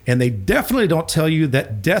rate, and they definitely don't tell you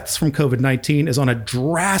that deaths from COVID-19 is on a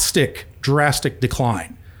drastic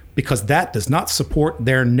decline, because that does not support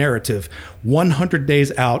their narrative 100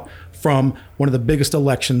 days out from one of the biggest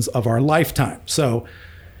elections of our lifetime. So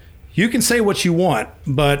you can say what you want,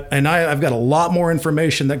 and I've got a lot more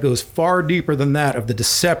information that goes far deeper than that, of the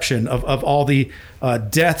deception of all the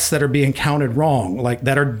deaths that are being counted wrong, like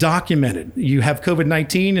that are documented. You have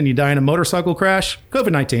COVID-19 and you die in a motorcycle crash,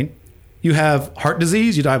 COVID-19. You have heart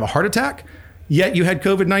disease, you die of a heart attack, yet you had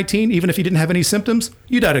COVID-19. Even if you didn't have any symptoms,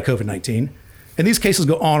 you died of COVID-19. And these cases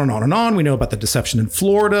go on and on and on. We know about the deception in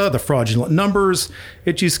Florida, the fraudulent numbers.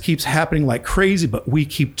 It just keeps happening like crazy, but we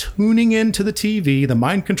keep tuning into the TV, the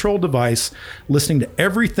mind control device, listening to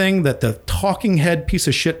everything that the talking head piece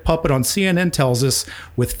of shit puppet on CNN tells us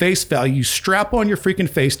with face value. You strap on your freaking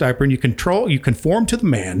face diaper and you conform to the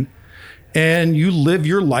man, and you live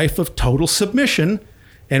your life of total submission.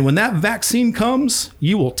 And when that vaccine comes,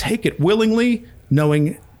 you will take it willingly,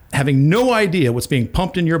 having no idea what's being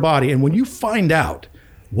pumped in your body. And when you find out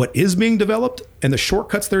what is being developed and the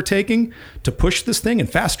shortcuts they're taking to push this thing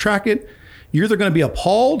and fast track it, you're either going to be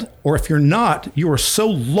appalled, or if you're not, you are so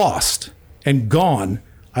lost and gone,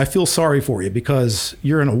 I feel sorry for you, because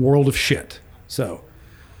you're in a world of shit. So,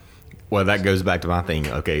 well, that goes back to my thing.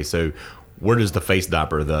 Okay, so where does the face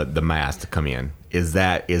diaper, the mask, come in? Is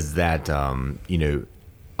that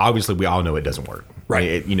obviously we all know it doesn't work.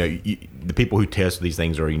 Right. The people who test these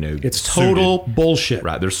things are, it's total bullshit.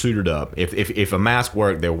 Right. They're suited up. If a mask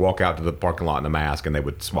worked, they'll walk out to the parking lot in a mask and they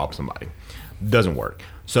would swap somebody. Doesn't work.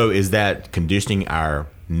 So is that conditioning our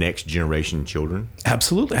next generation children?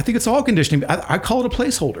 Absolutely. I think it's all conditioning. I call it a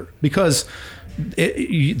placeholder, because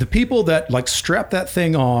the people that like strap that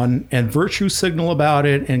thing on and virtue signal about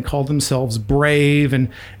it and call themselves brave, and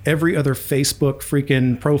every other Facebook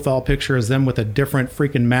freaking profile picture is them with a different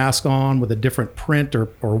freaking mask on with a different print or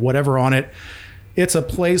whatever on it. It's a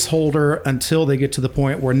placeholder until they get to the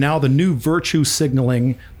point where now the new virtue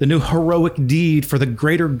signaling, the new heroic deed for the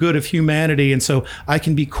greater good of humanity, and so I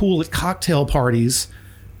can be cool at cocktail parties,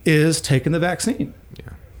 is taking the vaccine.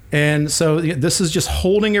 Yeah. And so this is just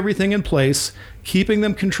holding everything in place, keeping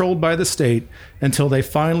them controlled by the state until they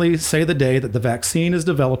finally say the day that the vaccine is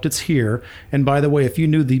developed, it's here. And by the way, if you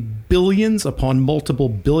knew the billions upon multiple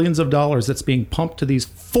billions of dollars that's being pumped to these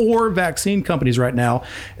 4 vaccine companies right now,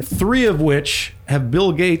 3 of which have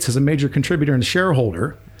Bill Gates as a major contributor and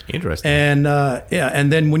shareholder. Interesting. And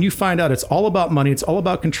and then when you find out it's all about money, it's all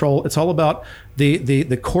about control, it's all about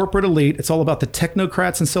the corporate elite, it's all about the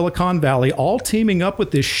technocrats in Silicon Valley all teaming up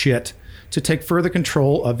with this shit to take further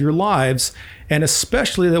control of your lives. And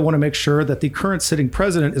especially they want to make sure that the current sitting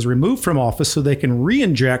president is removed from office so they can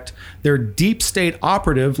re-inject their deep state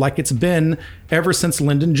operative like it's been ever since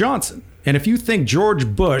Lyndon Johnson. And if you think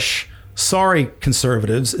George Bush, sorry,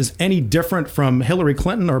 conservatives, is any different from Hillary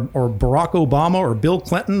Clinton or Barack Obama or Bill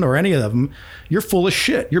Clinton or any of them, you're full of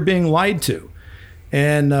shit. You're being lied to.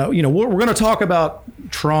 And, we're going to talk about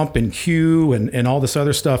Trump and Q and all this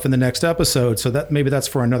other stuff in the next episode. So that maybe that's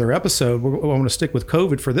for another episode. I want to stick with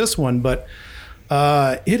COVID for this one. But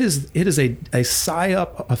it is a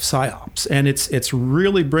psyop of psyops. And it's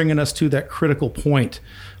really bringing us to that critical point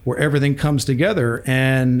where everything comes together,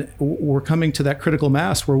 and we're coming to that critical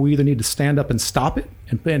mass where we either need to stand up and stop it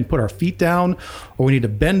and put our feet down, or we need to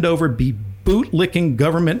bend over, be boot-licking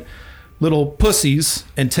government little pussies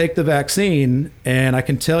and take the vaccine. And I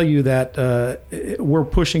can tell you that we're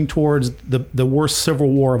pushing towards the worst civil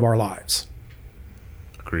war of our lives.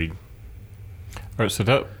 Agreed. All right, so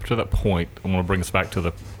to that point, I want to bring us back to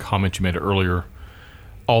the comment you made earlier.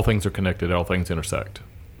 All things are connected, all things intersect.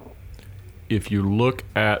 If you look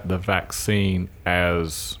at the vaccine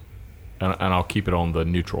as, and I'll keep it on the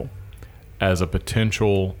neutral, as a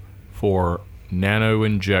potential for nano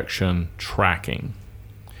injection tracking.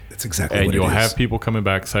 That's exactly what it is. And you'll have people coming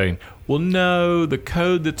back saying, well, no, the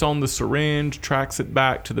code that's on the syringe tracks it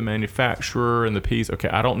back to the manufacturer and the piece. Okay,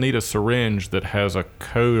 I don't need a syringe that has a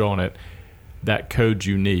code on it. that code's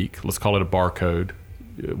unique. Let's call it a barcode,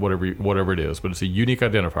 whatever it is, but it's a unique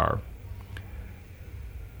identifier.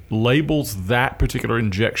 Labels that particular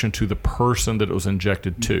injection to the person that it was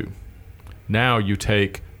injected to. Now you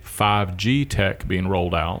take 5G tech being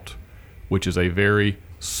rolled out, which is a very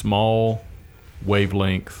small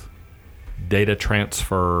wavelength data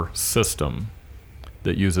transfer system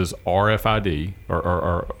that uses RFID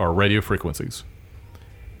or radio frequencies.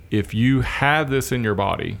 If you have this in your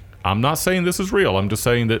body, I'm not saying this is real, I'm just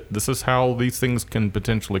saying that this is how these things can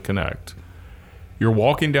potentially connect. You're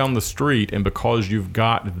walking down the street, and because you've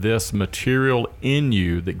got this material in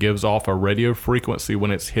you that gives off a radio frequency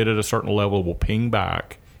when it's hit at a certain level, will ping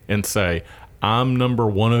back and say, I'm number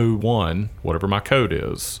 101, whatever my code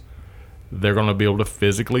is. They're going to be able to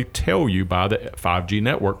physically tell you by the 5G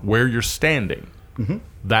network where you're standing. Mm-hmm.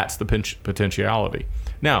 That's the potentiality.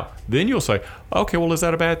 Now, then you'll say, okay, well, is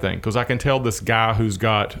that a bad thing? Because I can tell this guy who's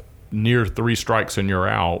got near 3 strikes and you're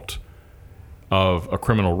out of a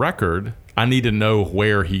criminal record, I need to know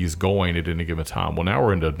where he's going at any given time. Well, now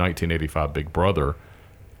we're into 1985 Big Brother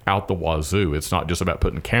out the wazoo. It's not just about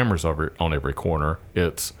putting cameras on every corner.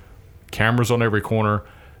 It's cameras on every corner.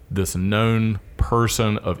 This known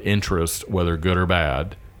person of interest, whether good or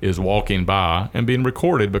bad, is walking by and being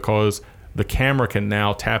recorded because the camera can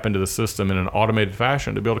now tap into the system in an automated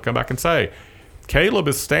fashion to be able to come back and say, Caleb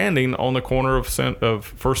is standing on the corner of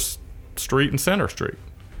First Street and Center Street.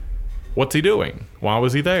 What's he doing? Why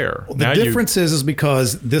was he there? Well, the difference is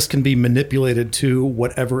because this can be manipulated to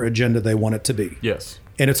whatever agenda they want it to be. Yes.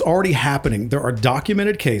 And it's already happening. There are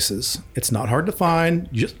documented cases. It's not hard to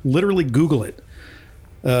find. Just literally Google it.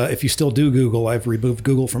 If you still do Google, I've removed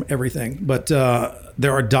Google from everything. But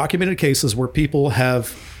there are documented cases where people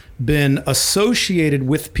have been associated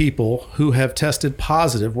with people who have tested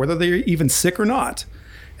positive, whether they're even sick or not,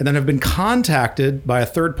 and then have been contacted by a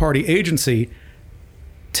third-party agency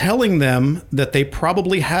telling them that they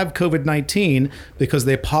probably have COVID-19 because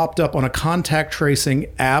they popped up on a contact tracing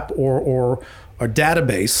app or a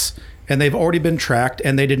database, and they've already been tracked,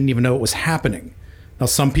 and they didn't even know it was happening. Now,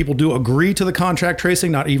 some people do agree to the contact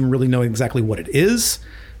tracing, not even really knowing exactly what it is,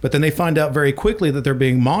 but then they find out very quickly that they're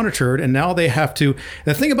being monitored, and now they have to.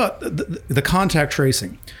 The thing about the contact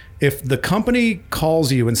tracing, if the company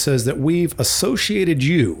calls you and says that we've associated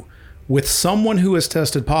you with someone who has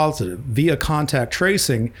tested positive via contact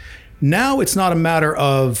tracing, now it's not a matter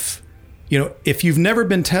of, if you've never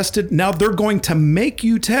been tested, now they're going to make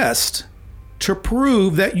you test to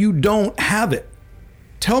prove that you don't have it.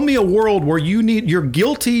 Tell me a world where you're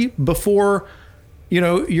guilty before,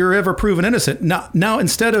 you're ever proven innocent. Now I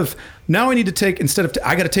got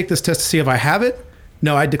to take this test to see if I have it.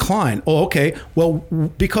 No, I decline. Oh, okay. Well,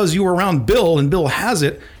 because you were around Bill and Bill has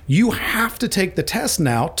it, you have to take the test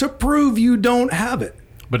now to prove you don't have it.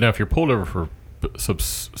 But now if you're pulled over for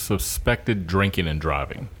suspected drinking and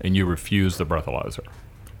driving and you refuse the breathalyzer,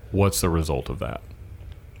 what's the result of that?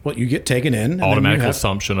 Well, you get taken in. Automatic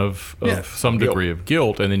assumption of some degree of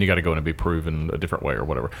guilt, and then you got to go in and be proven a different way or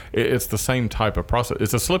whatever. It's the same type of process.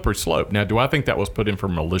 It's a slippery slope. Now, do I think that was put in for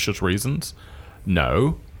malicious reasons?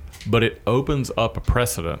 No. But it opens up a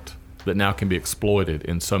precedent that now can be exploited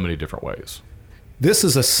in so many different ways. This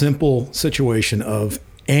is a simple situation of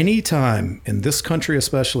any time in this country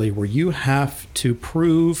especially where you have to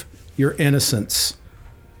prove your innocence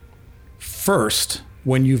first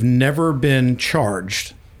when you've never been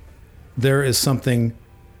charged. There is something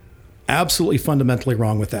absolutely fundamentally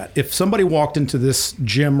wrong with that. If somebody walked into this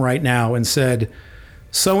gym right now and said,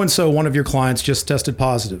 so-and-so, one of your clients just tested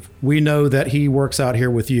positive. We know that he works out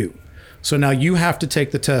here with you. So now you have to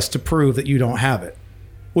take the test to prove that you don't have it.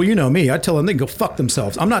 Well, you know me. I tell them they can go fuck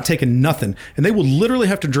themselves. I'm not taking nothing. And they will literally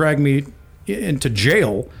have to drag me into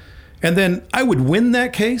jail. And then I would win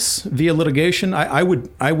that case via litigation. I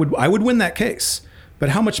would win that case. But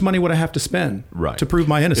how much money would I have to spend to prove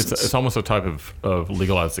my innocence? It's almost a type of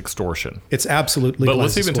legalized extortion. It's absolute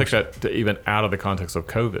legalized extortion. But let's even take that to even out of the context of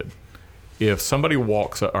COVID. If somebody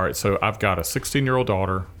walks, all right, so I've got a 16-year-old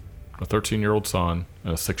daughter, a 13-year-old son,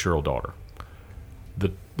 and a 6-year-old daughter.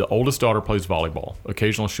 The oldest daughter plays volleyball.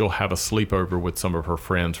 Occasionally she'll have a sleepover with some of her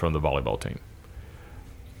friends from the volleyball team.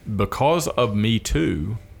 Because of Me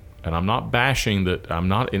Too, and I'm not bashing that, I'm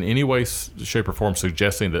not in any way, shape, or form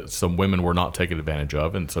suggesting that some women were not taken advantage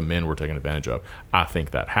of and some men were taken advantage of. I think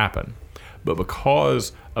that happened. But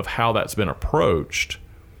because of how that's been approached,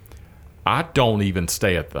 I don't even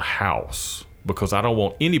stay at the house because I don't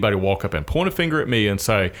want anybody to walk up and point a finger at me and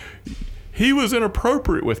say, he was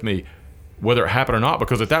inappropriate with me, whether it happened or not,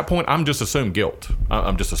 because at that point, I'm just assumed guilt.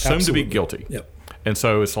 I'm just assumed to be guilty. Yep. And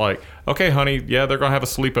so it's like, okay, honey, yeah, they're going to have a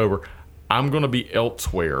sleepover. I'm going to be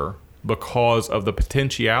elsewhere. because of the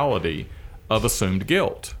potentiality of assumed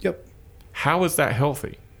guilt. Yep. How is that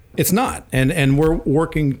healthy? It's not. And we're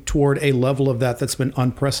working toward a level of that's been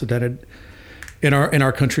unprecedented in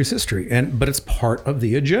our country's history. But it's part of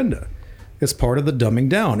the agenda. It's part of the dumbing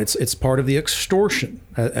down. It's part of the extortion,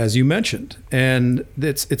 as you mentioned. And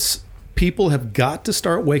it's people have got to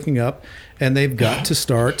start waking up, and they've got to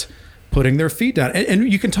start putting their feet down.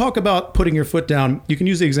 And you can talk about putting your foot down. You can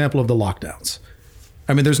use the example of the lockdowns.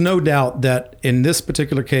 I mean, there's no doubt that in this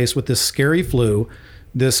particular case with this scary flu,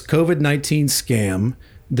 this COVID-19 scam,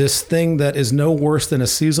 this thing that is no worse than a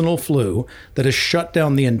seasonal flu that has shut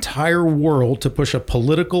down the entire world to push a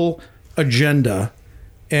political agenda.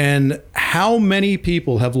 And how many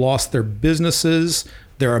people have lost their businesses,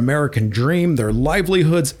 their American dream, their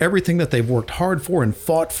livelihoods, everything that they've worked hard for and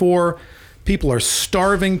fought for. People are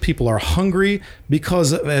starving. People are hungry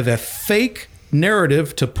because of a fake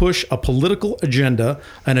narrative to push a political agenda,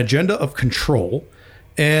 an agenda of control.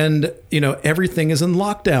 And, everything is in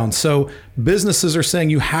lockdown. So businesses are saying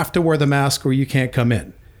you have to wear the mask or you can't come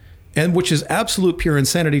in. And which is absolute pure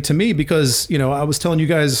insanity to me because, I was telling you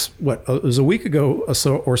guys, it was a week ago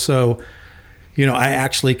or so, I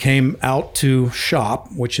actually came out to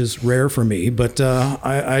shop, which is rare for me, but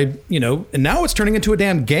and now it's turning into a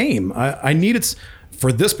damn game. I needed,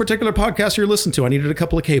 for this particular podcast you're listening to, I needed a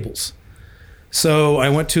couple of cables. So I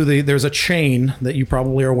went to there's a chain that you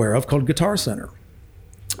probably are aware of called Guitar Center.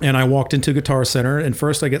 And I walked into Guitar Center, and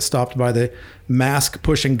first I get stopped by the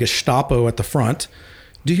mask-pushing Gestapo at the front.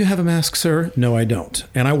 Do you have a mask, sir? No, I don't.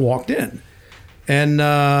 And I walked in. And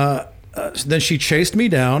then she chased me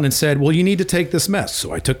down and said, well, you need to take this mask.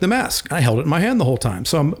 So I took the mask. I held it in my hand the whole time.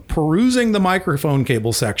 So I'm perusing the microphone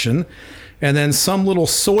cable section. And then some little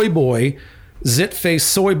soy boy, zit-faced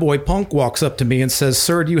soy boy punk walks up to me and says,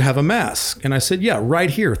 sir, do you have a mask? And I said, yeah, right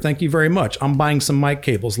here. Thank you very much. I'm buying some mic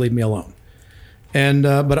cables. Leave me alone. And,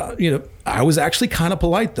 I was actually kind of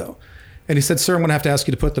polite though. And he said, sir, I'm going to have to ask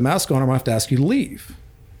you to put the mask on, or I'm going to have to ask you to leave.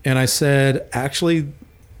 And I said, actually,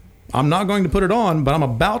 I'm not going to put it on, but I'm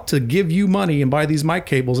about to give you money and buy these mic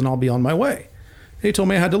cables and I'll be on my way. And he told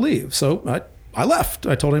me I had to leave. So I left.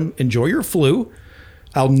 I told him, enjoy your flu.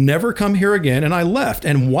 I'll never come here again. And I left.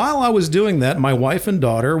 And while I was doing that, my wife and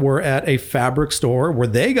daughter were at a fabric store where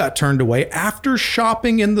they got turned away after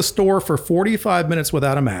shopping in the store for 45 minutes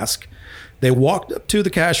without a mask. They walked up to the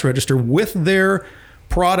cash register with their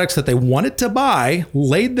products that they wanted to buy,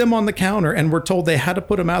 laid them on the counter, and were told they had to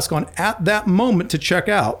put a mask on at that moment to check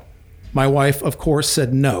out. My wife, of course,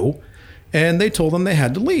 said no, and they told them they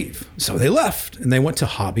had to leave. So they left, and they went to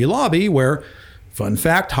Hobby Lobby where, fun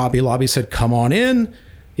fact, Hobby Lobby said, come on in.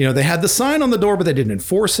 They had the sign on the door, but they didn't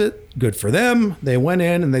enforce it. Good for them. They went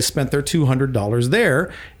in and they spent their $200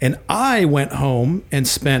 there. And I went home and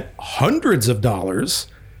spent hundreds of dollars.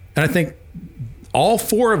 And I think all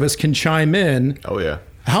four of us can chime in. Oh, yeah.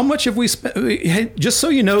 How much have we spent? Hey, just so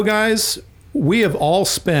you know, guys, we have all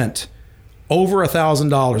spent over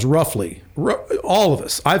 $1,000, roughly. All of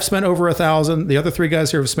us. I've spent over $1,000. The other three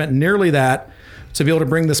guys here have spent nearly that to be able to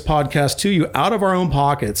bring this podcast to you out of our own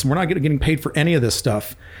pockets. We're not getting paid for any of this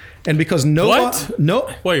stuff. And because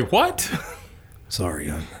Wait, what?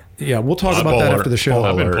 Sorry. Yeah, we'll talk about that after the show.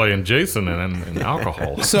 I've been playing Jason and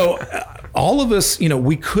alcohol. So all of us,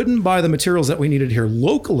 we couldn't buy the materials that we needed here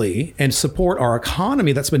locally and support our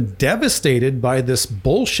economy that's been devastated by this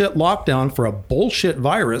bullshit lockdown for a bullshit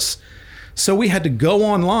virus. So we had to go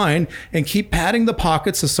online and keep padding the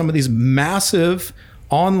pockets of some of these massive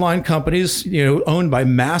online companies, owned by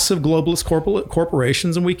massive globalist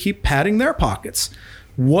corporations, and we keep padding their pockets.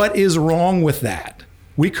 What is wrong with that?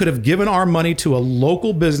 We could have given our money to a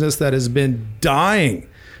local business that has been dying,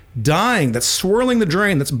 that's swirling the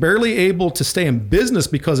drain, that's barely able to stay in business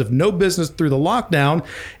because of no business through the lockdown.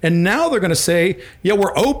 And now they're going to say, yeah,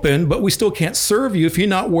 we're open, but we still can't serve you if you're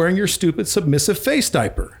not wearing your stupid submissive face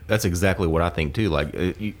diaper. That's exactly what I think too. Like,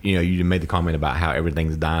 you made the comment about how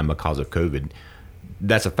everything's dying because of COVID.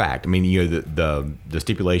 That's a fact. I mean, the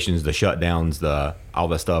stipulations, the shutdowns, all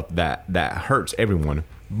that stuff that hurts everyone.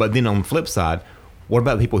 But then on the flip side, what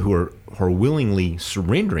about the people who are willingly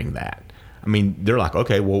surrendering that? I mean, they're like,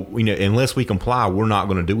 okay, well, unless we comply, we're not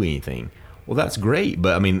going to do anything. Well, that's great.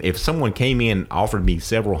 But I mean, if someone came in and offered me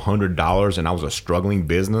several $100s and I was a struggling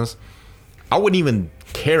business, I wouldn't even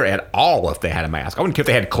care at all if they had a mask. I wouldn't care if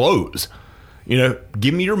they had clothes.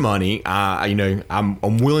 Give me your money.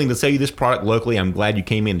 I'm willing to sell you this product locally. I'm glad you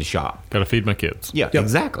came in to shop. Got to feed my kids. Yeah, yep.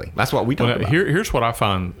 Exactly. That's what we talk about. Here's what I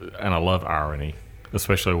find, and I love irony,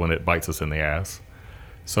 especially when it bites us in the ass.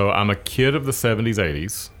 So I'm a kid of the 70s,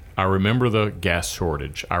 80s. I remember the gas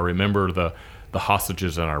shortage. I remember the the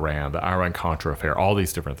hostages in Iran, the Iran-Contra affair, all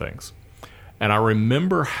these different things. And I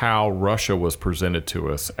remember how Russia was presented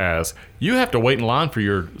to us as, you have to wait in line for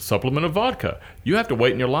your supplement of vodka. You have to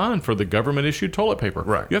wait in your line for the government-issued toilet paper.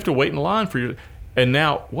 Right. You have to wait in line for your... And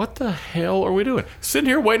now, what the hell are we doing? Sitting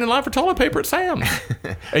here waiting in line for toilet paper at Sam's.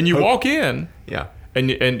 And you walk in, Yeah.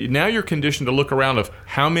 and now you're conditioned to look around of,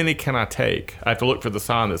 how many can I take? I have to look for the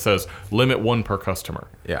sign that says, limit 1 per customer.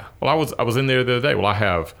 Yeah. Well, I was in there the other day. Well, I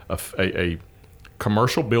have a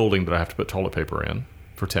commercial building that I have to put toilet paper in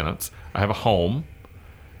for tenants. I have a home,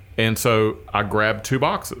 and so I grabbed 2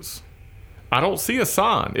 boxes. I don't see a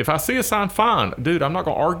sign. If I see a sign, fine. Dude, I'm not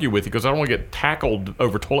going to argue with you because I don't want to get tackled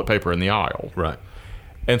over toilet paper in the aisle. Right.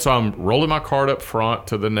 And so I'm rolling my cart up front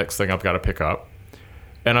to the next thing I've got to pick up.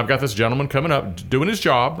 And I've got this gentleman coming up, doing his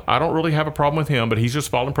job. I don't really have a problem with him, but he's just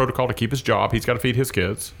following protocol to keep his job. He's got to feed his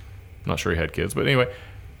kids. I'm not sure he had kids, but anyway,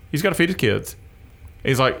 he's got to feed his kids.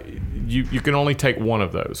 He's like, you can only take 1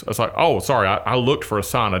 of those. I was like, oh, sorry, I looked for a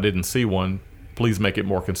sign. I didn't see one. Please make it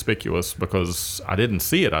more conspicuous because I didn't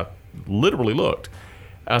see it. I literally looked.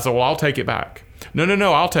 I said, well, I'll take it back.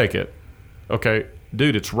 No, I'll take it. Okay,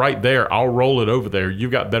 dude, it's right there. I'll roll it over there. You've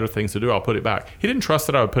got better things to do. I'll put it back. He didn't trust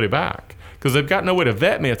that I would put it back because they've got no way to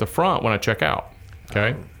vet me at the front when I check out.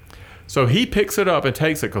 Okay, so he picks it up and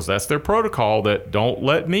takes it because that's their protocol, that don't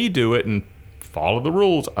let me do it and follow the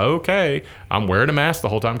rules. Okay, I'm wearing a mask the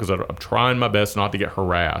whole time because I'm trying my best not to get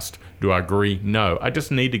harassed. Do I agree? No. I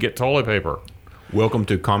just need to get toilet paper. Welcome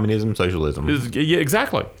to communism, socialism. Yeah,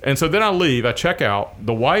 exactly. And so then I leave. I check out.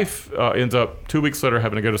 The wife ends up 2 weeks later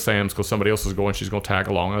having to go to Sam's because somebody else is going. She's going to tag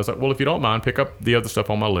along. I was like, well, if you don't mind, pick up the other stuff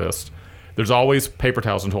on my list. There's always paper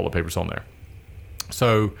towels and toilet papers on there.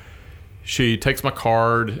 So she takes my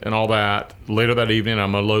card and all that. Later that evening,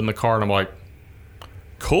 I'm unloading the card. And I'm like,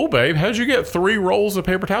 cool, babe. How'd you get 3 rolls of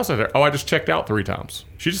paper towels out there? Oh, I just checked out 3 times.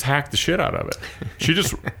 She just hacked the shit out of it. She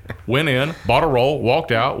just went in, bought a roll,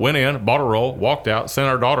 walked out, went in, bought a roll, walked out, sent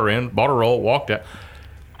our daughter in, bought a roll, walked out.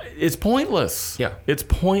 It's pointless. Yeah. It's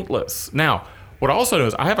pointless. Now, what I also know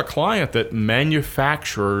is I have a client that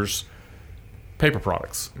manufactures paper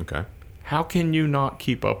products. Okay. How can you not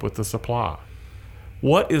keep up with the supply?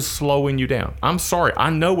 What is slowing you down? I'm sorry.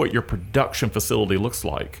 I know what your production facility looks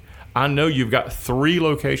like. I know you've got 3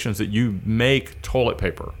 locations that you make toilet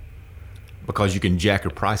paper. Because you can jack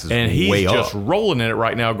your prices And he's way just up. rolling in it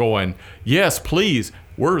right now going, yes, please.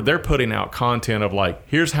 They're putting out content of like,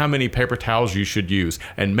 here's how many paper towels you should use.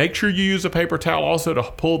 And make sure you use a paper towel also to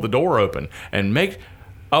pull the door open. And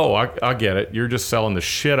I get it. You're just selling the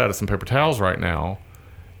shit out of some paper towels right now.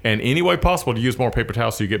 And any way possible to use more paper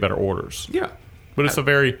towels so you get better orders. Yeah. But it's a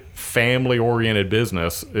very family-oriented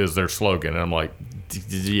business is their slogan. And I'm like,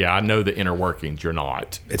 yeah, I know the inner workings. You're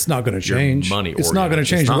not. It's not going to change. Money it's not going to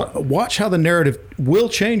change. not. Watch how the narrative will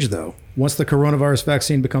change, though, once the coronavirus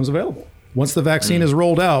vaccine becomes available. Once the vaccine is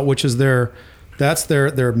rolled out, which is that's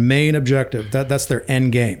their main objective. That's their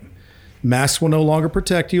end game. Masks will no longer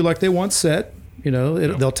protect you like they once said.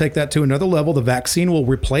 They'll take that to another level. The vaccine will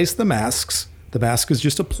replace the masks. The mask is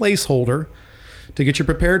just a placeholder to get you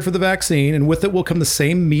prepared for the vaccine, and with it will come the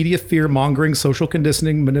same media fear-mongering, social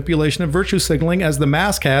conditioning, manipulation, and virtue signaling as the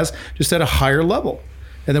mask has, just at a higher level.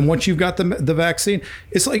 And then once you've got the vaccine,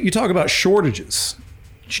 it's like you talk about shortages,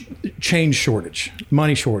 change shortage,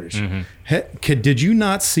 money shortage. Mm-hmm. Did you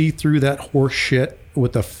not see through that horse shit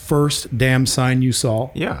with the first damn sign you saw?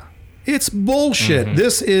 Yeah. It's bullshit. Mm-hmm.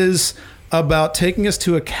 This is about taking us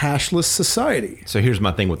to a cashless society. So here's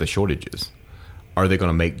my thing with the shortages. Are they going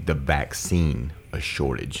to make the vaccine a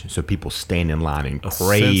shortage so people stand in line and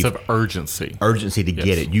crave sense of urgency to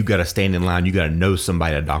get it? You got to stand in line. You got to know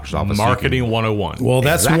somebody at a doctor's office. Marketing 101. Well,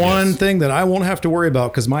 that's Exactly. one thing that I won't have to worry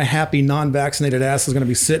about because my happy non-vaccinated ass is going to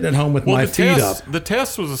be sitting at home with my feet up. The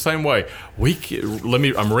test was the same way.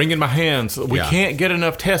 I'm wringing my hands. We can't get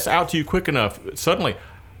enough tests out to you quick enough. Suddenly,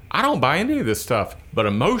 I don't buy any of this stuff. But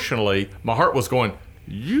emotionally, my heart was going,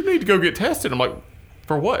 you need to go get tested. I'm like,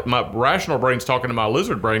 for what? My rational brain's talking to my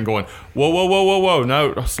lizard brain going, whoa.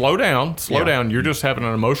 No, slow down. You're just having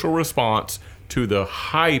an emotional response to the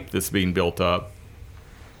hype that's being built up.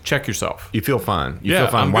 Check yourself. You feel fine. You feel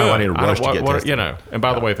fine. Why do I need to rush to get tested? And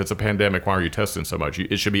by the way, if it's a pandemic, why are you testing so much?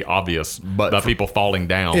 It should be obvious about people falling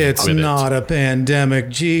down. It's not a pandemic.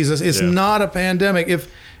 Jesus, it's not a pandemic.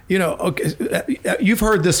 If, you've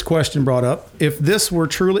heard this question brought up. If this were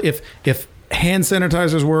truly, if hand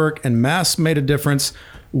sanitizers work and masks made a difference,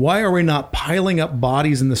 why are we not piling up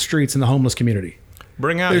bodies in the streets in the homeless community?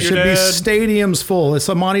 Bring out there your should dead. be stadiums full. It's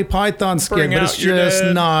a Monty Python skit, but it's just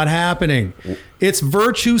not happening. It's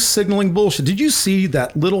virtue signaling bullshit. Did you see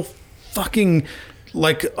that little fucking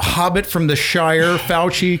like Hobbit from the Shire,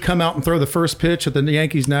 Fauci, come out and throw the first pitch at the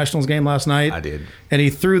Yankees Nationals game last night? I did. And he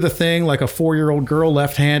threw the thing like a 4-year-old girl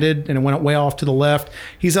left-handed, and it went way off to the left.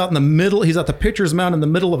 He's out in the middle. He's at the pitcher's mound in the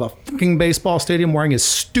middle of a fucking baseball stadium wearing his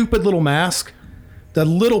stupid little mask. That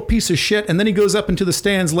little piece of shit. And then he goes up into the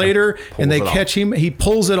stands later and they catch him. He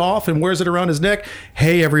pulls it off and wears it around his neck.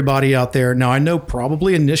 Hey, everybody out there. Now, I know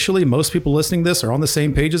probably initially most people listening to this are on the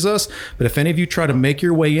same page as us. But if any of you try to make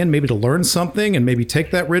your way in, maybe to learn something and maybe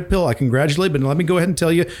take that red pill, I congratulate. But let me go ahead and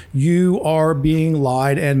tell you, you are being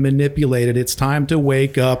lied and manipulated. It's time to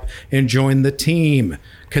wake up and join the team.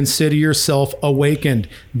 Consider yourself awakened.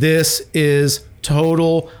 This is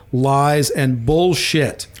total lies and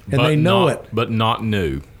bullshit. And but they know not, it. But not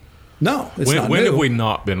new. No, it's not when new. have we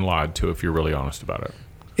not been lied to, if you're really honest about it?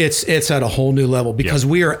 It's at a whole new level because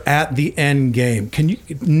we are at the end game. Can you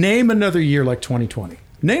name another year like 2020?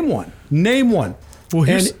 Name one. Name one. Well,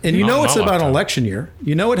 and you know it's about an lifetime. election year.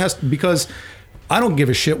 You know it has because I don't give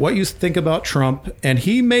a shit what you think about Trump, and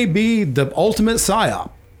he may be the ultimate psyop.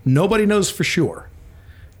 Nobody knows for sure.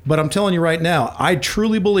 But I'm telling you right now, I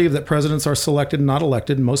truly believe that presidents are selected and not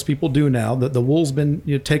elected. And most people do now. That the wool's been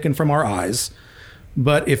taken from our eyes.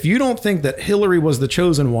 But if you don't think that Hillary was the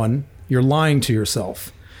chosen one, you're lying to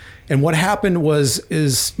yourself. And what happened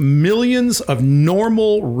is millions of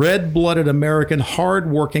normal, red-blooded American,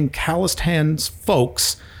 hard-working, calloused hands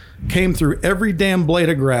folks came through every damn blade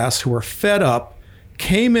of grass who were fed up,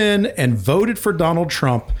 came in and voted for Donald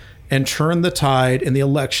Trump and turned the tide in the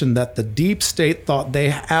election that the deep state thought they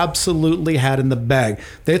absolutely had in the bag.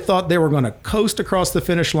 They thought they were going to coast across the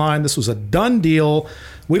finish line. This was a done deal.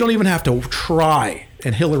 We don't even have to try,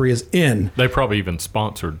 and Hillary is in. They probably even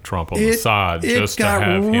sponsored Trump on the side just to got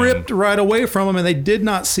have ripped him. right away from him, and they did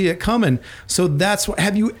not see it coming. So that's what.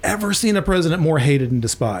 Have you ever seen a president more hated and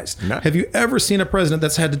despised? No. Have you ever seen a president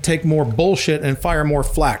that's had to take more bullshit and fire more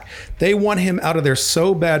flack? They want him out of there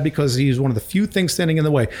so bad because he's one of the few things standing in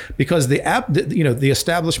the way. Because the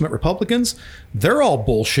establishment Republicans, they're all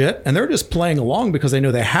bullshit, and they're just playing along because they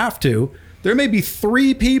know they have to. There may be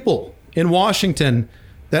 3 people in Washington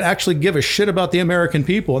that actually give a shit about the American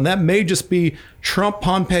people. And that may just be Trump,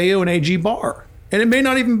 Pompeo, and A.G. Barr. And it may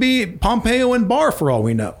not even be Pompeo and Barr for all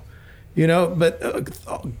we know.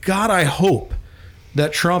 But God, I hope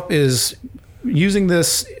that Trump is using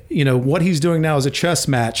this, what he's doing now as a chess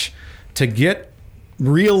match to get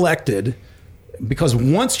reelected. Because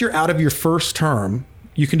once you're out of your first term,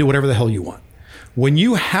 you can do whatever the hell you want. When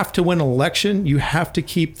you have to win an election, you have to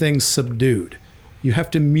keep things subdued. You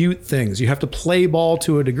have to mute things. You have to play ball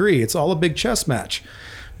to a degree. It's all a big chess match.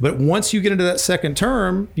 But once you get into that second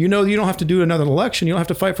term, you don't have to do another election. You don't have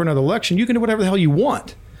to fight for another election. You can do whatever the hell you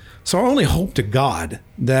want. So I only hope to God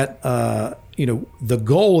that, the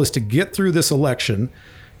goal is to get through this election,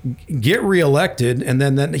 get reelected, and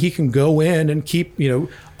then he can go in and keep,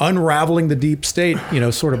 unraveling the deep state,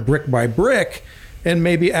 sort of brick by brick, and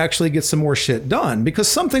maybe actually get some more shit done, because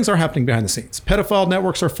some things are happening behind the scenes. Pedophile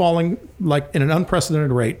networks are falling like in an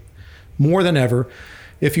unprecedented rate, more than ever.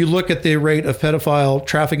 If you look at the rate of pedophile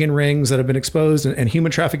trafficking rings that have been exposed and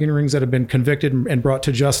human trafficking rings that have been convicted and brought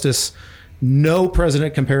to justice, no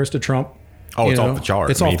president compares to Trump. Oh, it's off the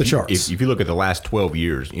charts. It's off the charts. If you look at the last 12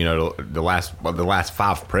 years, the last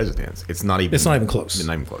 5 presidents, it's not even close. It's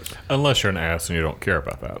not even close. Unless you're an ass and you don't care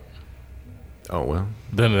about that. Oh, well.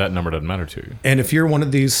 Then that number doesn't matter to you. And if you're one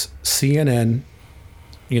of these CNN,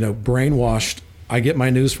 brainwashed, I get my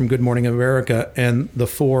news from Good Morning America and the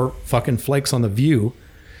 4 fucking flakes on The View,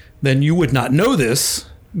 then you would not know this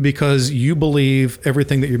because you believe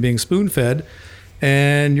everything that you're being spoon-fed,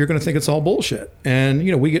 and you're going to think it's all bullshit. And,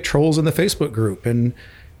 we get trolls in the Facebook group, and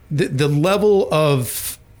the level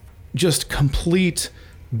of just complete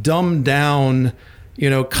dumbed down,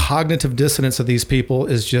 cognitive dissonance of these people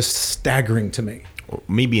is just staggering to me.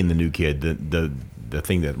 Me being the new kid, the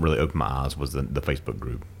thing that really opened my eyes was the Facebook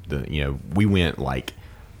group. We went like,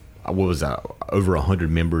 what was that, over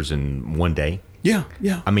 100 members in one day? Yeah.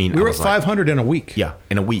 I mean, we were at 500 in a week. Yeah,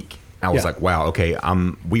 in a week. I was like, wow, okay,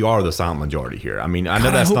 we are the silent majority here. I mean, I know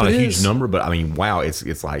God, that's not a huge is. number, but I mean, wow,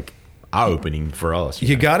 it's like eye-opening for us.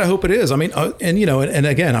 You gotta hope it is. I mean, and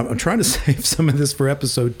again, I'm trying to save some of this for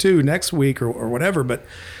episode 2 next week or whatever. But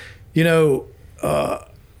if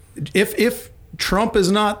Trump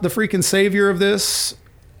is not the freaking savior of this,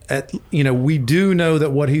 we do know that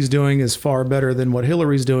what he's doing is far better than what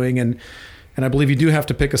Hillary's doing, and I believe you do have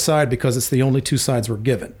to pick a side because it's the only 2 sides we're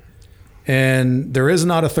given. And there is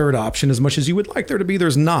not a third option. As much as you would like there to be,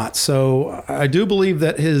 there's not. So I do believe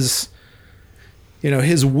that his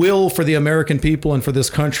will for the American people and for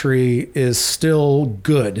this country is still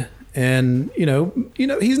good. And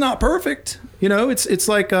he's not perfect. It's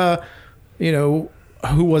like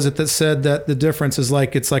who was it that said that the difference is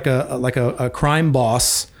like it's like a crime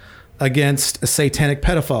boss against a satanic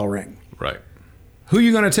pedophile ring. Right. Who are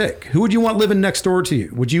you going to take? Who would you want living next door to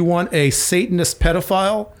you? Would you want a Satanist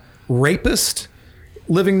pedophile rapist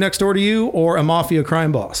living next door to you, or a mafia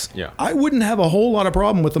crime boss? Yeah. I wouldn't have a whole lot of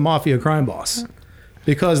problem with the mafia crime boss,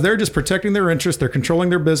 because they're just protecting their interests. They're controlling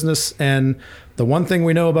their business. And the one thing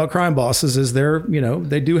we know about crime bosses is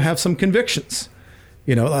they do have some convictions.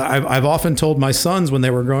 I've often told my sons when they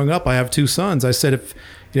were growing up, I have 2 sons. I said,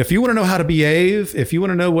 if you want to know how to behave, if you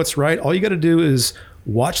want to know what's right, all you got to do is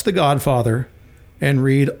watch The Godfather and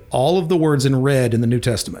read all of the words in red in the New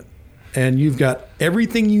Testament. And you've got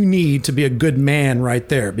everything you need to be a good man right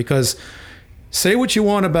there. Because say what you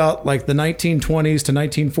want about like the 1920s to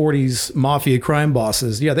 1940s mafia crime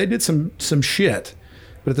bosses. Yeah, they did some shit.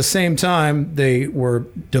 But at the same time, they were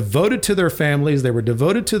devoted to their families. They were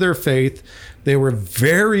devoted to their faith. They were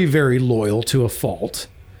very, very loyal to a fault.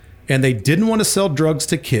 And they didn't want to sell drugs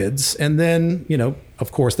to kids. And then,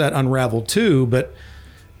 of course, that unraveled too. But,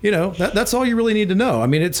 that's all you really need to know. I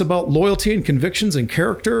mean, it's about loyalty and convictions and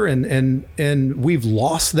character. And we've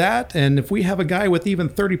lost that. And if we have a guy with even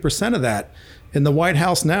 30% of that in the White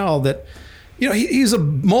House now, that, he's a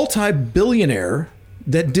multi-billionaire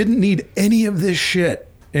that didn't need any of this shit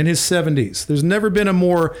in his 70s. There's never been a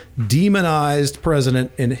more demonized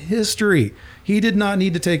president in history. He did not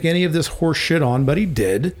need to take any of this horse shit on, but he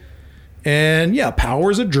did. And yeah, power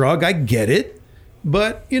is a drug. I get it.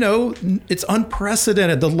 But, it's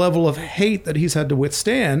unprecedented, the level of hate that he's had to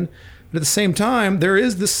withstand. But at the same time, there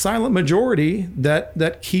is this silent majority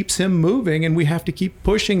that keeps him moving, and we have to keep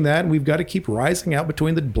pushing that, and we've got to keep rising out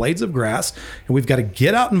between the blades of grass, and we've got to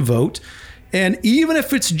get out and vote. And even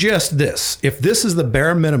if it's just this, if this is the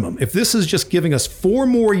bare minimum, if this is just giving us 4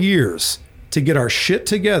 more years to get our shit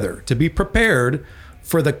together, to be prepared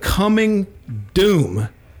for the coming doom,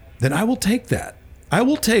 then I will take that. I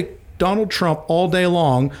will take Donald Trump all day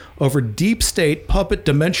long over deep state puppet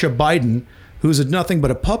dementia Biden, who's nothing but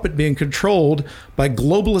a puppet being controlled by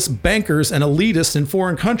globalist bankers and elitists in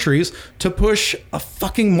foreign countries to push a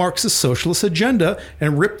fucking Marxist socialist agenda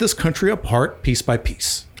and rip this country apart piece by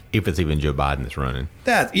piece. If it's even Joe Biden that's running.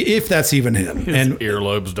 If that's even him. His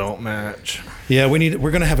earlobes don't match. Yeah, we're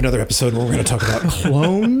going to have another episode where we're going to talk about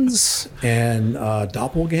clones and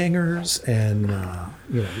doppelgangers and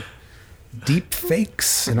deep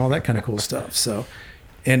fakes and all that kind of cool stuff. So,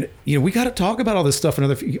 and we got to talk about all this stuff.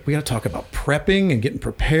 We got to talk about prepping and getting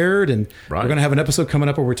prepared. And We're going to have an episode coming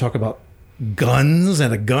up where we talk about guns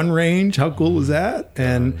and a gun range. How cool is that?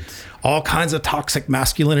 And all kinds of toxic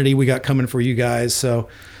masculinity we got coming for you guys. So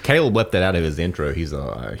Caleb left that out of his intro. He's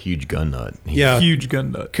a huge gun nut. Huge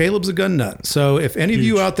gun nut. Caleb's a gun nut. So if any of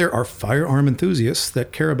you out there are firearm enthusiasts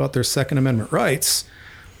that care about their Second Amendment rights,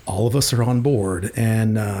 all of us are on board.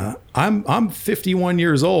 And I'm 51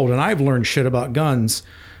 years old, and I've learned shit about guns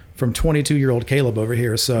from 22-year-old Caleb over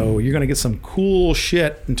here. So you're going to get some cool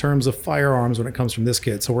shit in terms of firearms when it comes from this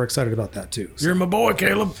kid. So we're excited about that too. So, You're my boy,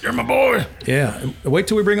 Caleb. You're my boy. yeah. Wait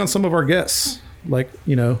till we bring on some of our guests, like,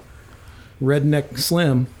 Redneck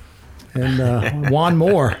Slim and Juan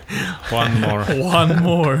Moore. One more. One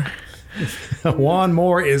more. Juan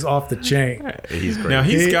Moore is off the chain. He's great. Now,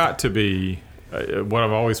 he's got to be, what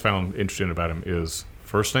I've always found interesting about him is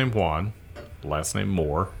first name Juan, last name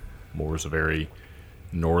Moore. Moore is a very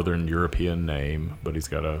Northern European name, but he's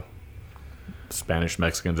got a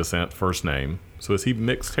Spanish-Mexican descent first name. So is he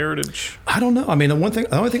mixed heritage? I don't know. I mean, the only thing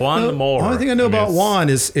I know about Juan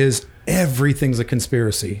is everything's a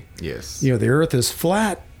conspiracy. Yes. The Earth is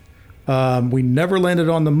flat. We never landed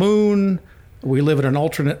on the moon. We live in an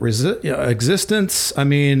alternate existence. I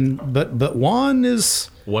mean, but Juan is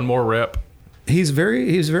One more rep. he's very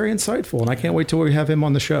insightful, and I can't wait till we have him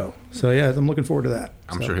on the show. So yeah, I'm looking forward to that.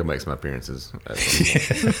 I'm sure he'll make some appearances.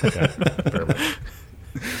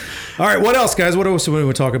 All right, what else, guys? What else do we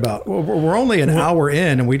want to talk about? We're only an hour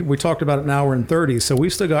in, and we talked about an hour and 30, so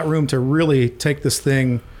we've still got room to really take this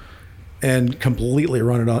thing and completely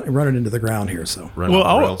run it into the ground here. So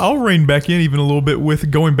I'll rein back in even a little bit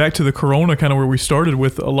with going back to the Corona, kind of where we started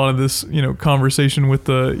with a lot of this, conversation with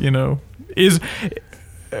the,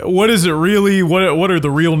 what is it really? What are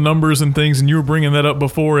the real numbers and things? And you were bringing that up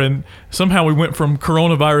before, and somehow we went from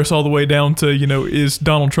coronavirus all the way down to, is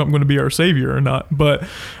Donald Trump going to be our savior or not? But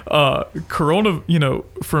Corona,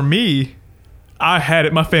 for me, I had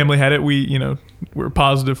it. My family had it. We, we're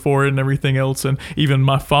positive for it and everything else. And even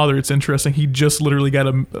my father, it's interesting, he just literally got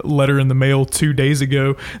a letter in the mail 2 days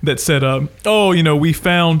ago that said, we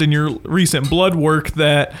found in your recent blood work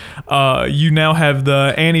that you now have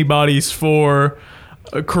the antibodies for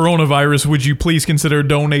coronavirus. Would you please consider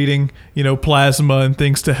donating, plasma and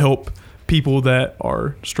things to help people that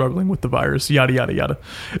are struggling with the virus, yada, yada, yada.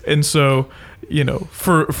 And so,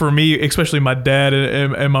 for me, especially my dad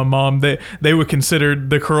and my mom, they would consider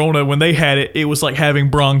the corona, when they had it, it was like having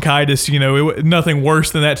bronchitis, nothing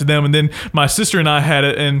worse than that to them. And then my sister and I had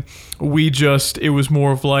it, and it was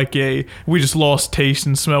more of like we just lost taste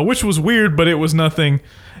and smell, which was weird, but it was nothing,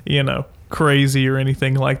 crazy or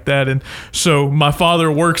anything like that. And so my father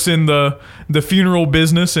works in the funeral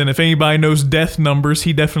business, and if anybody knows death numbers,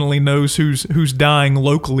 he definitely knows who's dying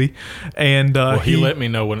locally. And he let me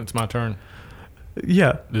know when it's my turn.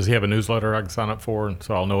 Yeah. Does he have a newsletter I can sign up for,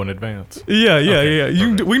 so I'll know in advance? Yeah.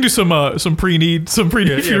 We can do some pre-need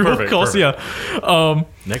funeral calls. Perfect. Yeah.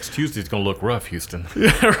 Next Tuesday's gonna look rough, Houston.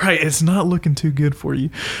 Yeah, right. It's not looking too good for you.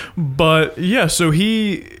 But yeah, so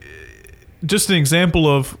just an example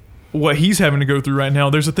of what he's having to go through right now.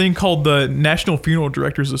 There's a thing called the National Funeral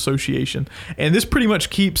Directors Association, and this pretty much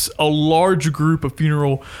keeps a large group of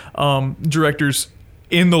funeral directors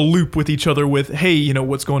in the loop with each other with, hey,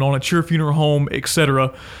 what's going on at your funeral home,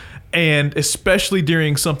 etc. And especially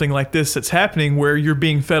during something like this that's happening, where you're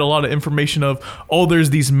being fed a lot of information of, there's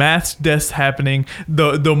these mass deaths happening,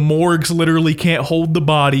 the morgues literally can't hold the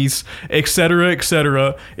bodies, etc.,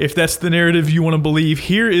 etc. If that's the narrative you want to believe,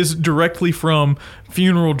 here is directly from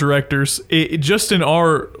funeral directors, just in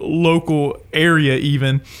our local area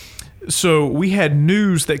even. So we had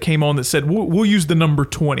news that came on that said, we'll use the number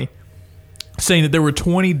 20, saying that there were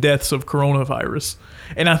 20 deaths of coronavirus.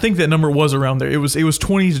 And I think that number was around there. It was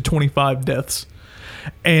 20 to 25 deaths.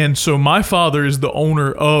 And so my father is the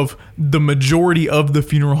owner of the majority of the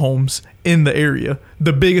funeral homes in the area,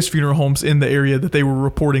 the biggest funeral homes in the area that they were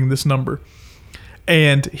reporting this number.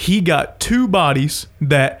 And he got 2 bodies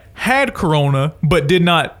that had corona but did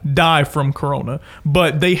not die from corona,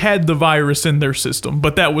 but they had the virus in their system,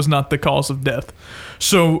 but that was not the cause of death.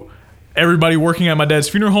 So everybody working at my dad's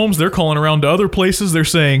funeral homes, they're calling around to other places. They're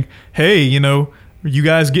saying, hey, you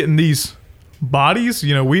guys getting these bodies?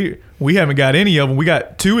 We haven't got any of them. We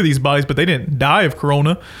got 2 of these bodies, but they didn't die of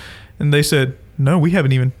corona. And they said, no, we've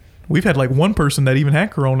had like 1 person that even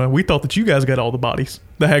had corona. We thought that you guys got all the bodies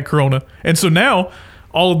that had corona. And so now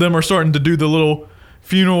all of them are starting to do the little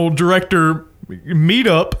funeral director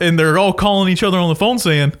meetup, and they're all calling each other on the phone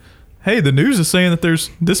saying, hey, the news is saying that there's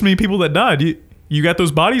this many people that died. You got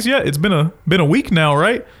those bodies yet? It's been a week now,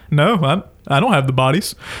 right? No, I don't have the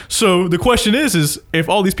bodies. So the question is if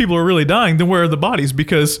all these people are really dying, then where are the bodies?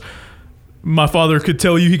 Because my father could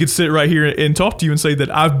tell you, he could sit right here and talk to you and say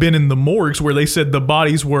that I've been in the morgues where they said the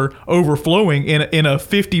bodies were overflowing in a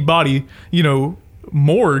 50 body,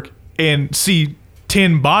 morgue, and see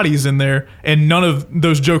 10 bodies in there, and none of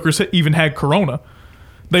those jokers even had corona.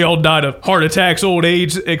 They all died of heart attacks, old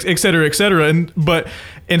age, et cetera, et cetera. But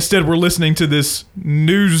instead, we're listening to this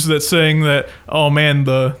news that's saying that, oh man,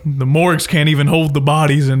 the morgues can't even hold the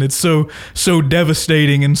bodies, and it's so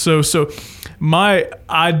devastating. And so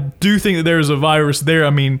I do think that there's a virus there.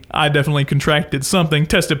 I mean, I definitely contracted something,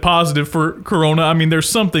 tested positive for corona. I mean, there's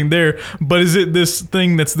something there, but is it this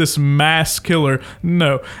thing that's this mass killer?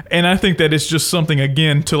 No. And I think that it's just something,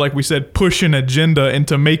 again, to, like we said, push an agenda and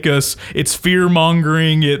to make us, it's fear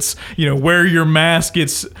mongering. It's, wear your mask.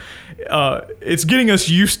 It's getting us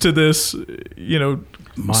used to this,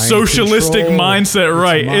 socialistic mindset,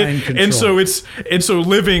 right? And so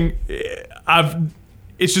living,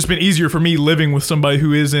 it's just been easier for me living with somebody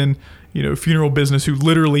who is in, funeral business, who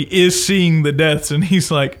literally is seeing the deaths, and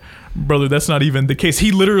he's like, brother, that's not even the case.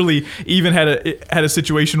 He literally even had a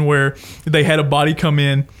situation where they had a body come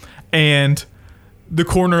in, and the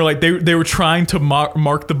coroner, like they were trying to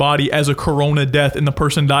mark the body as a corona death, and the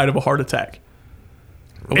person died of a heart attack.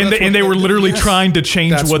 Well, and they were literally trying to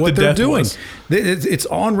change what the death doing. Was. It's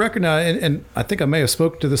on record now, and I think I may have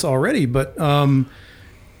spoken to this already, but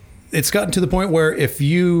it's gotten to the point where if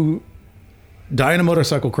you die in a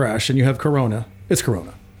motorcycle crash and you have corona, it's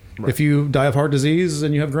corona. Right. If you die of heart disease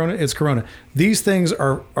and you have corona, it's corona. These things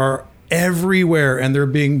are everywhere, and they're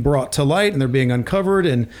being brought to light, and they're being uncovered,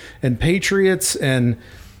 and patriots and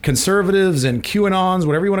conservatives and QAnons,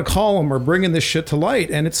 whatever you want to call them, are bringing this shit to light,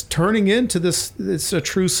 and it's turning into this. It's a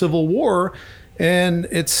true civil war, and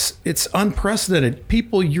it's unprecedented.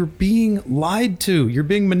 People, you're being lied to. You're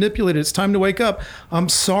being manipulated. It's time to wake up. I'm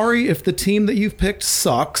sorry if the team that you've picked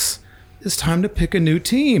sucks, it's time to pick a new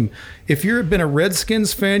team. If you've been a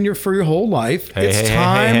Redskins fan for your whole life,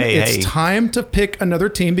 it's time to pick another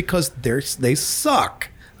team because they suck.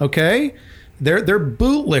 Okay? They're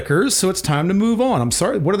bootlickers, so it's time to move on. I'm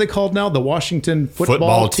sorry, what are they called now? The Washington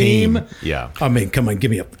football team? Yeah. I mean, come on,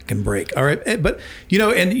 give me a fucking break. All right. But,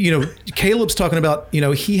 Caleb's talking about,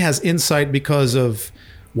 he has insight because of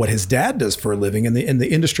what his dad does for a living in the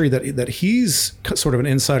industry that he's sort of an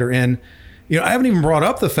insider in. I haven't even brought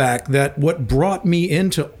up the fact that what brought me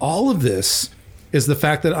into all of this is the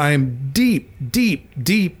fact that I am deep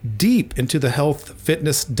into the health,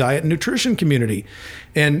 fitness, diet, and nutrition community.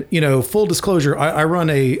 And, full disclosure, I run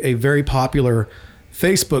a very popular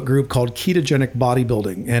Facebook group called Ketogenic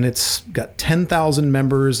Bodybuilding, and it's got 10,000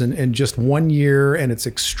 members in just 1 year, and it's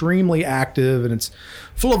extremely active, and it's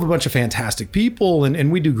full of a bunch of fantastic people,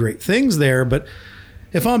 and we do great things there. But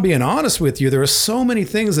if I'm being honest with you, there are so many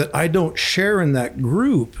things that I don't share in that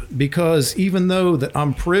group because even though that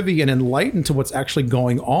I'm privy and enlightened to what's actually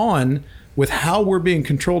going on with how we're being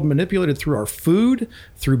controlled and manipulated through our food,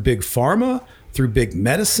 through big pharma, through big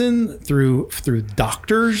medicine, through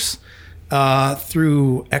doctors,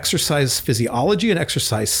 through exercise physiology and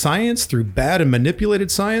exercise science, through bad and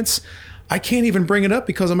manipulated science, I can't even bring it up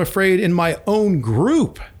because I'm afraid in my own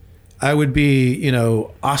group I would be,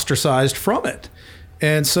 ostracized from it.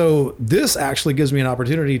 And so this actually gives me an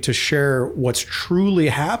opportunity to share what's truly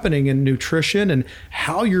happening in nutrition and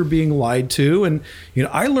how you're being lied to. And,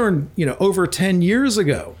 I learned, over 10 years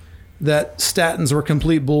ago that statins were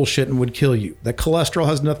complete bullshit and would kill you, that cholesterol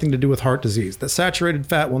has nothing to do with heart disease, that saturated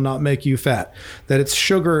fat will not make you fat, that it's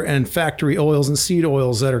sugar and factory oils and seed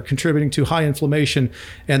oils that are contributing to high inflammation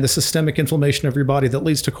and the systemic inflammation of your body that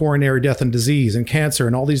leads to coronary death and disease and cancer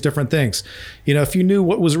and all these different things. If you knew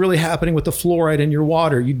what was really happening with the fluoride in your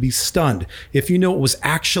water, you'd be stunned. If you knew what was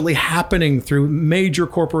actually happening through major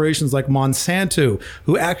corporations like Monsanto,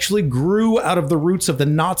 who actually grew out of the roots of the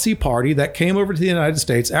Nazi Party that came over to the United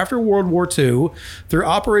States after World War II through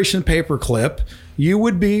Operation Paperclip, you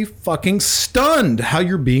would be fucking stunned how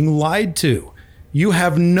you're being lied to. You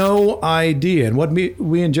have no idea. And what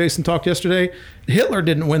we and Jason talked yesterday, Hitler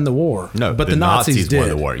didn't win the war. No, but the Nazis did. Won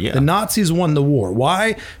the war, yeah. The Nazis won the war.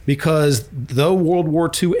 Why? Because though World War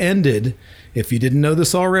II ended, if you didn't know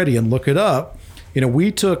this already and look it up,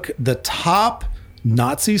 we took the top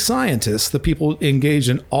Nazi scientists, the people engaged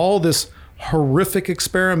in all this horrific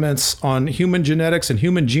experiments on human genetics and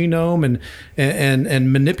human genome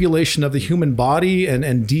and manipulation of the human body and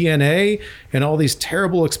DNA and all these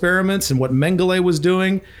terrible experiments and what Mengele was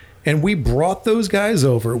doing. And we brought those guys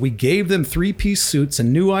over. We gave them 3-piece suits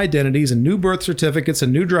and new identities and new birth certificates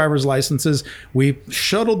and new driver's licenses. We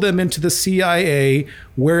shuttled them into the CIA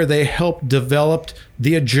where they helped develop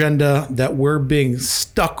the agenda that we're being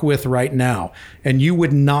stuck with right now. And you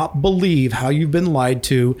would not believe how you've been lied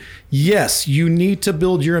to. Yes, you need to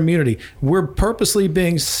build your immunity. We're purposely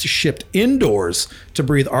being shipped indoors to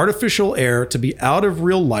breathe artificial air, to be out of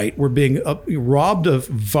real light. We're being robbed of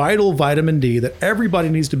vital vitamin D that everybody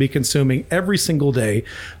needs to be consuming every single day,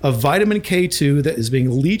 of vitamin K2 that is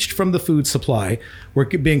being leached from the food supply. We're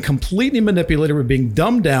being completely manipulated. We're being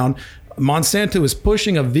dumbed down. Monsanto is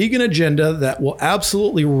pushing a vegan agenda that will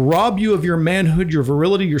absolutely rob you of your manhood, your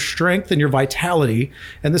virility, your strength, and your vitality.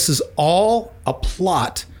 And this is all a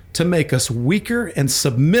plot to make us weaker and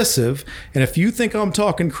submissive. And if you think I'm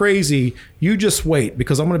talking crazy, you just wait,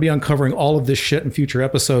 because I'm going to be uncovering all of this shit in future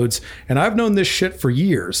episodes. And I've known this shit for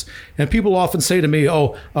years. And people often say to me,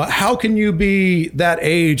 how can you be that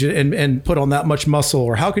age and put on that much muscle?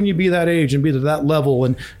 Or how can you be that age and be to that level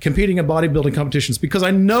and competing in bodybuilding competitions? Because I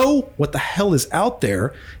know what the hell is out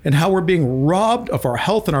there and how we're being robbed of our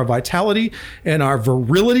health and our vitality and our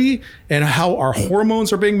virility and how our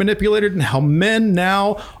hormones are being manipulated and how men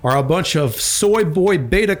now are a bunch of soy boy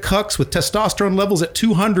beta cucks with testosterone levels at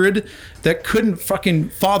 200 that couldn't fucking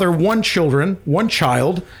father one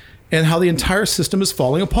child, and how the entire system is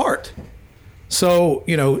falling apart. So,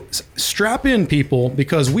 strap in, people,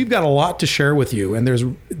 because we've got a lot to share with you, and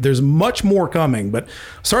there's much more coming. But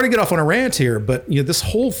sorry to get off on a rant here, but this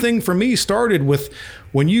whole thing for me started with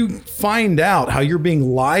when you find out how you're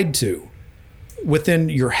being lied to within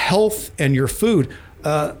your health and your food.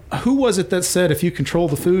 Who was it that said, if you control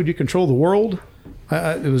the food, you control the world?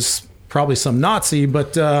 It was probably some Nazi,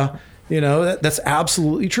 but that's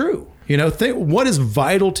absolutely true. What is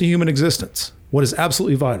vital to human existence? What is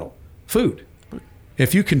absolutely vital? Food.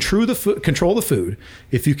 If you control the food,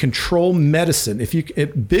 if you control medicine, if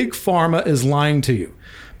big pharma is lying to you,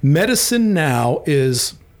 medicine now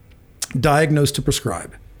is diagnosed to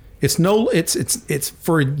prescribe. It's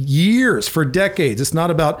for years, for decades. It's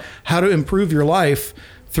not about how to improve your life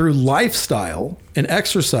through lifestyle and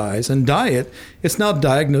exercise and diet, it's now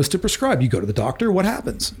diagnosed and prescribed. You go to the doctor, what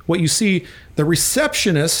happens? What you see the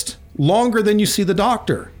receptionist longer than you see the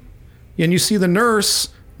doctor. And you see the nurse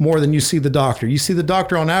more than you see the doctor. You see the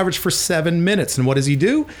doctor on average for 7 minutes. And what does he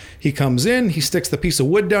do? He comes in, he sticks the piece of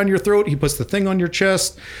wood down your throat, he puts the thing on your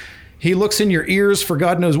chest, he looks in your ears for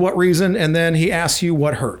God knows what reason, and then he asks you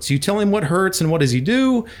what hurts. You tell him what hurts, and what does he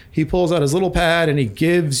do? He pulls out his little pad and he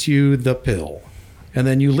gives you the pill. And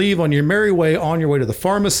then you leave on your merry way, on your way to the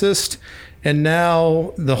pharmacist, and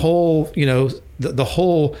now the whole, the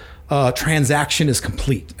whole transaction is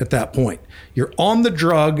complete at that point. You're on the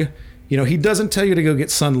drug. He doesn't tell you to go get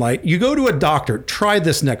sunlight. You go to a doctor. Try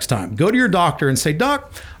this next time. Go to your doctor and say,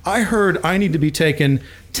 Doc, I heard I need to be taking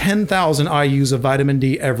 10,000 IUs of vitamin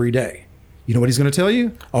D every day. You know what he's going to tell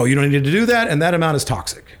you? Oh, you don't need to do that, and that amount is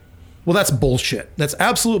toxic. Well, that's bullshit. That's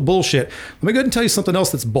absolute bullshit. Let me go ahead and tell you something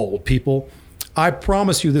else that's bold, people. I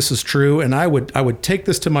promise you this is true, and I would take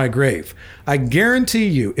this to my grave. I guarantee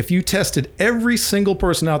you, if you tested every single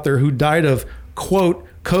person out there who died of, quote,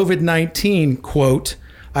 COVID-19, quote,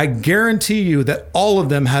 I guarantee you that all of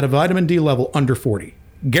them had a vitamin D level under 40.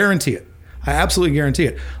 Guarantee it. I absolutely guarantee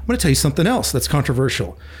it. I'm going to tell you something else that's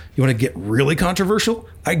controversial. You want to get really controversial?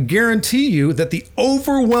 I guarantee you that the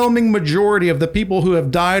overwhelming majority of the people who have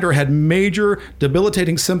died or had major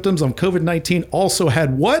debilitating symptoms on COVID-19 also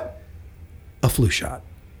had what? A flu shot.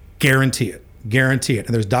 Guarantee it. Guarantee it.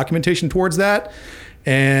 And there's documentation towards that.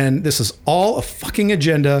 And this is all a fucking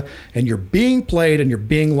agenda, and you're being played and you're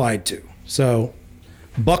being lied to. So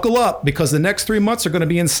buckle up, because the next 3 months are going to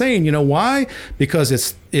be insane. You know why? Because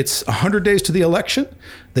it's 100 days to the election.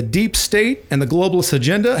 The deep state and the globalist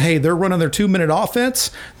agenda, hey, they're running their 2-minute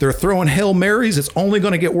offense. They're throwing Hail Marys. It's only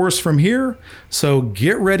going to get worse from here. So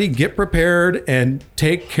get ready, get prepared, and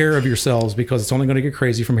take care of yourselves, because it's only going to get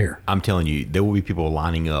crazy from here. I'm telling you, there will be people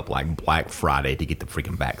lining up like Black Friday to get the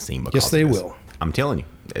freaking vaccine. Yes, they will. I'm telling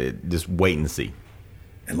you, just wait and see.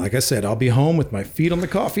 And like I said, I'll be home with my feet on the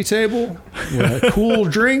coffee table, with a cool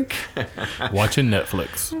drink. Watching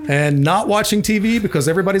Netflix. And not watching TV, because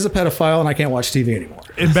everybody's a pedophile and I can't watch TV anymore.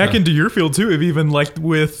 And back into your field too, if even like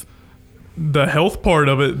with the health part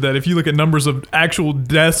of it, that if you look at numbers of actual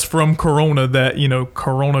deaths from corona, that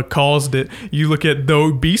corona caused it, you look at the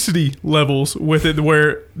obesity levels with it,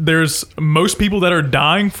 where there's most people that are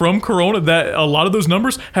dying from corona, that a lot of those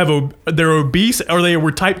numbers they're obese, or they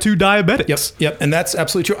were type 2 diabetics. Yep. And that's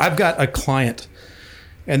absolutely true. I've got a client,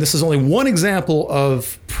 and this is only one example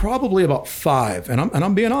of probably about 5. And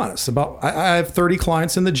I'm being honest. I have 30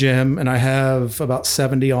 clients in the gym, and I have about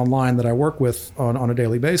 70 online that I work with on a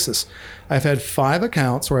daily basis. I've had 5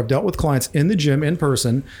 accounts where I've dealt with clients in the gym in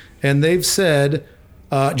person, and they've said,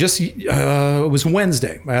 it was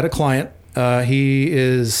Wednesday. I had a client. He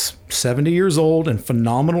is 70 years old, in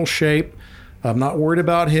phenomenal shape. I'm not worried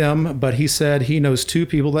about him, but he said he knows 2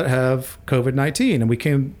 people that have COVID-19. And we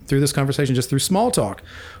came through this conversation just through small talk.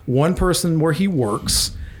 One person where he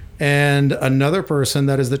works, and another person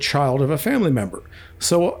that is the child of a family member.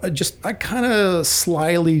 So I kind of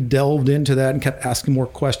slyly delved into that and kept asking more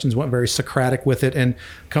questions, went very Socratic with it, and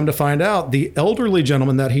come to find out the elderly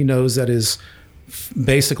gentleman that he knows that is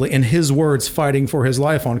basically, in his words, fighting for his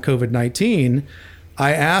life on COVID-19,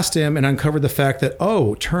 I asked him and uncovered the fact that,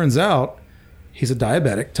 turns out he's a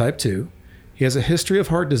diabetic, type 2. He has a history of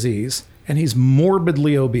heart disease, and he's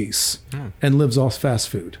morbidly obese and lives off fast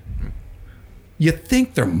food. You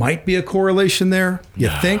think there might be a correlation there? You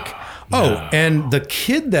think? And the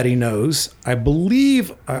kid that he knows, I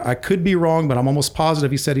believe, I could be wrong, but I'm almost positive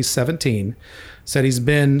he said he's 17, said he's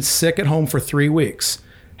been sick at home for 3 weeks,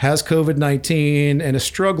 has COVID-19 and is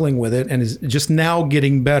struggling with it and is just now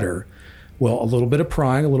getting better. Well, a little bit of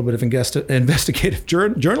prying, a little bit of investigative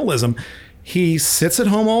journalism. He sits at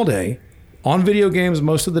home all day, on video games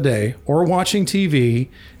most of the day, or watching TV,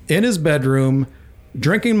 in his bedroom,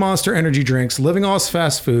 drinking Monster energy drinks, living off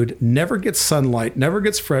fast food, never gets sunlight, never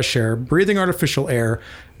gets fresh air, breathing artificial air,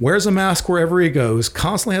 wears a mask wherever he goes,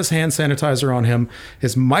 constantly has hand sanitizer on him.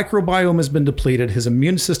 His microbiome has been depleted. His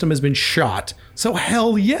immune system has been shot. So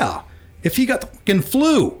hell yeah, if he got the fucking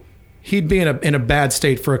flu, he'd be in a bad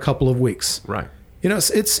state for a couple of weeks. Right.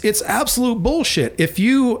 It's absolute bullshit. If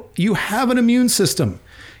you have an immune system,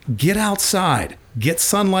 get outside, get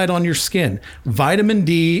sunlight on your skin. Vitamin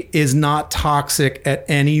D is not toxic at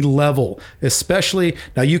any level, especially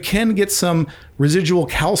now you can get some residual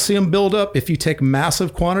calcium buildup if you take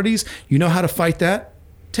massive quantities. You know how to fight that?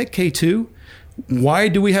 Take K2. Why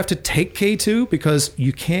do we have to take K2? Because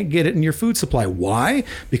you can't get it in your food supply. Why?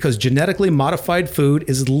 Because genetically modified food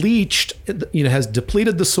is leached, has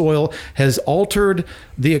depleted the soil, has altered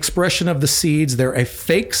the expression of the seeds. They're a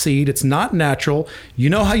fake seed. It's not natural. You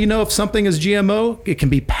know how you know if something is GMO? It can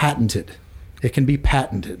be patented. It can be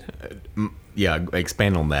patented. Yeah,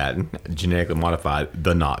 expand on that. Genetically modified,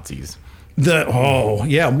 the Nazis. Well,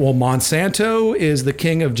 Monsanto is the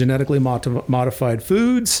king of genetically modified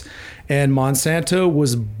foods, and Monsanto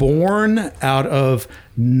was born out of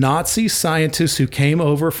Nazi scientists who came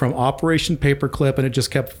over from Operation Paperclip, and it just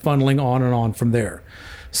kept funneling on and on from there.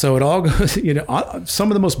 So it all goes, some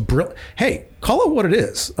of the most brilliant, hey, call it what it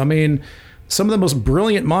is. I mean, some of the most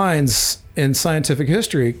brilliant minds in scientific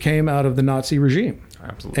history came out of the Nazi regime.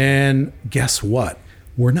 Absolutely. And guess what?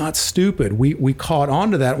 We're not stupid. We caught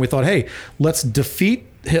on to that, and we thought, hey, let's defeat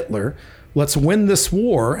Hitler. Let's win this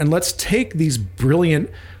war, and let's take these brilliant,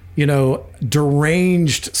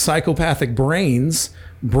 deranged psychopathic brains,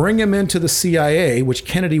 bring them into the CIA, which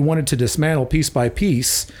Kennedy wanted to dismantle piece by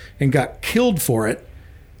piece and got killed for it,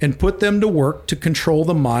 and put them to work to control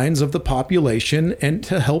the minds of the population and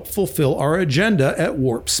to help fulfill our agenda at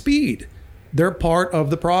warp speed. They're part of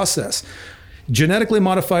the process. Genetically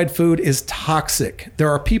modified food is toxic. There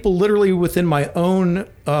are people literally within my own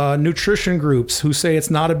nutrition groups who say it's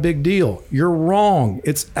not a big deal. You're wrong.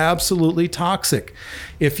 It's absolutely toxic.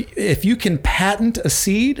 If you can patent a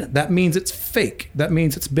seed, that means it's fake. That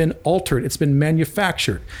means it's been altered. It's been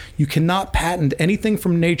manufactured. You cannot patent anything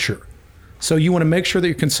from nature. So you want to make sure that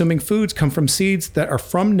you're consuming foods come from seeds that are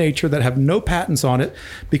from nature, that have no patents on it,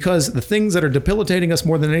 because the things that are debilitating us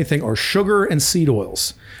more than anything are sugar and seed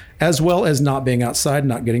oils, as well as not being outside,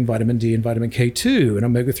 not getting vitamin D and vitamin K2 and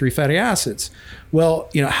omega-3 fatty acids. Well,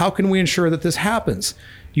 how can we ensure that this happens?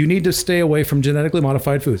 You need to stay away from genetically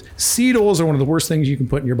modified foods. Seed oils are one of the worst things you can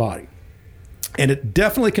put in your body. And it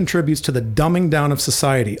definitely contributes to the dumbing down of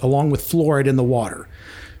society, along with fluoride in the water.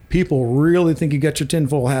 People really think you got your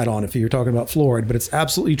tinfoil hat on if you're talking about fluoride, but it's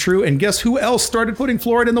absolutely true. And guess who else started putting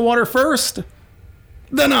fluoride in the water first?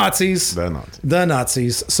 The Nazis.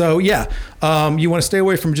 So you want to stay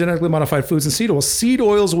away from genetically modified foods and seed oils. Seed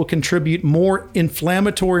oils will contribute more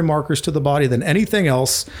inflammatory markers to the body than anything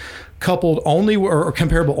else, coupled only or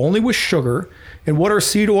comparable only with sugar. And what are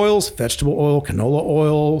seed oils? Vegetable oil, canola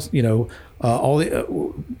oil,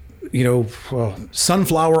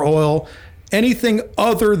 sunflower oil. Anything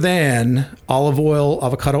other than olive oil,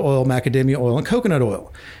 avocado oil, macadamia oil, and coconut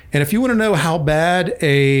oil. And if you want to know how bad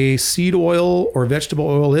a seed oil or vegetable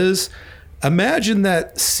oil is, imagine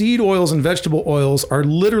that seed oils and vegetable oils are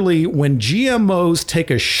literally when GMOs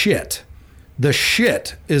take a shit. The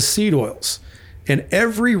shit is seed oils. And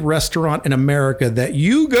every restaurant in America that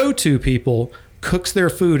you go to, people, cooks their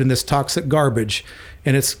food in this toxic garbage.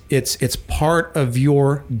 And it's part of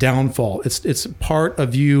your downfall. It's part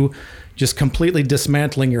of you just completely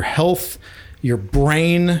dismantling your health, your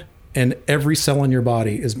brain, and every cell in your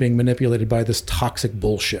body is being manipulated by this toxic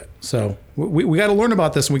bullshit. So we got to learn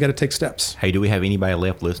about this, and we got to take steps. Hey, do we have anybody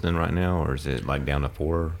left listening right now, or is it like down to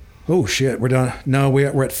 4? Oh shit, we're done. No,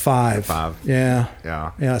 we're at 5. 5.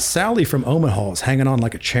 Yeah. Sally from Omaha is hanging on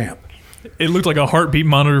like a champ. It looked like a heartbeat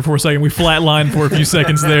monitor for a second. We flatlined for a few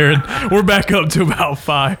seconds there, and we're back up to about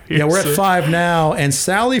 5. Yeah, we're at 5 now, and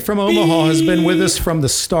Sally from Omaha has been with us from the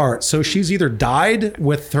start. So she's either died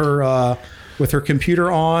with her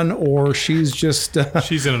computer on, or she's just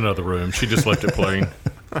she's in another room. She just left it playing.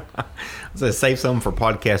 So save some for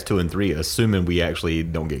podcast 2 and 3, assuming we actually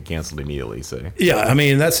don't get canceled immediately. So yeah, I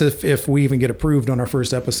mean that's if we even get approved on our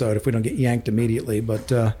first episode, if we don't get yanked immediately. But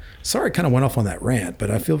sorry, I kind of went off on that rant, but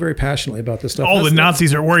I feel very passionately about this stuff. All the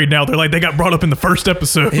Nazis are worried now. They're like, they got brought up in the first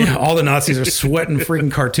episode. Yeah, all the Nazis are sweating freaking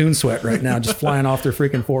cartoon sweat right now, just flying off their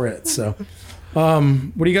freaking foreheads. So,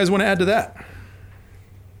 what do you guys want to add to that?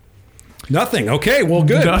 Nothing. Okay, well,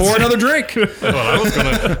 good. Nothing. Pour another drink.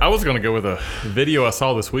 Well, I was gonna go with a video I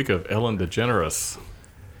saw this week of Ellen DeGeneres,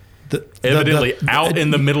 evidently out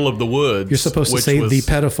in the middle of the woods. You're supposed to say the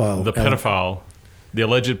pedophile. The pedophile, the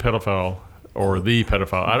alleged pedophile, or the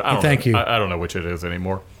pedophile. I don't Thank know. you. I don't know which it is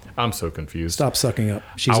anymore. I'm so confused. Stop sucking up.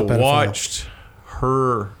 She's a pedophile. I watched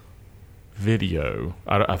her video.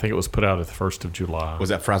 I think it was put out at the 1st of July. was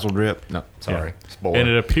that Frazzle Drip? No, sorry. Yeah. Spoiler. And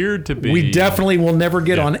it appeared to be... We definitely will never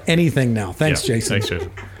get on anything now. Thanks, Jason. Thanks,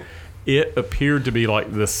 Jason. It appeared to be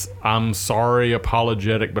like this, I'm sorry,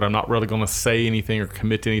 apologetic, but I'm not really going to say anything or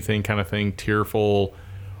commit to anything kind of thing, tearful,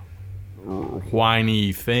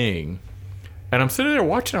 whiny thing. And I'm sitting there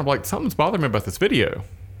watching, I'm like, something's bothering me about this video.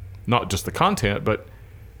 Not just the content, but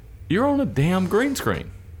you're on a damn green screen.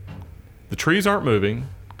 The trees aren't moving.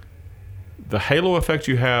 the halo effect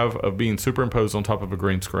you have of being superimposed on top of a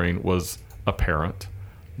green screen was apparent.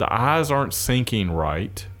 The eyes aren't syncing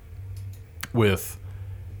right with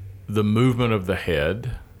the movement of the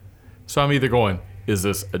head. So I'm either going, is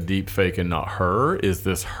this a deep fake and not her? Is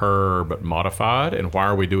this her but modified? And why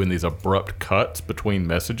are we doing these abrupt cuts between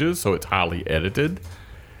messages so it's highly edited?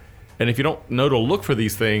 And if you don't know to look for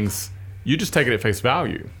these things, you just take it at face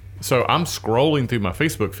value. So I'm scrolling through my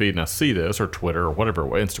Facebook feed and I see this, or Twitter, or whatever,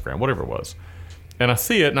 Instagram, whatever it was. And I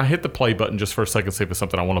see it and I hit the play button just for a second to see if it's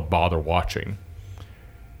something I want to bother watching.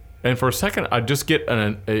 And for a second, I just get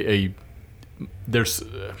I'm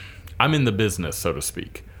in the business, so to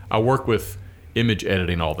speak. I work with image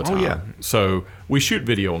editing all the time. Oh, yeah. So we shoot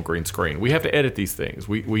video on green screen. We have to edit these things.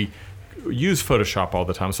 We use Photoshop all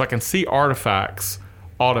the time. So I can see artifacts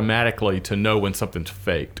automatically to know when something's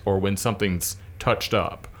faked or when something's touched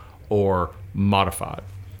up or modified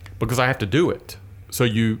because I have to do it. So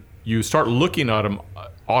you start looking at them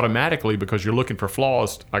automatically because you're looking for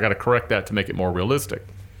flaws. I got to correct that to make it more realistic.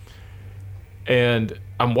 And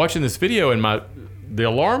I'm watching this video and the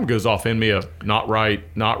alarm goes off in me of not right,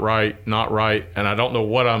 and I don't know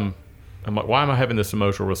what I'm like, why am I having this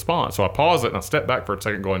emotional response? So I pause it and I step back for a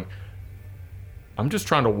second going, I'm just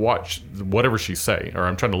trying to watch whatever she's saying, or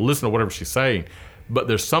I'm trying to listen to whatever she's saying, but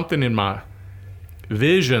there's something in my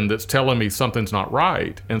vision that's telling me something's not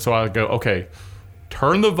right. And so I go, okay,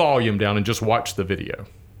 turn the volume down and just watch the video.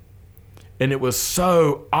 And it was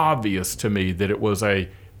so obvious to me that it was a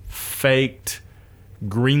faked,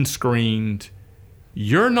 green screened.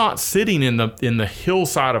 You're not sitting in the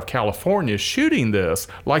hillside of California shooting this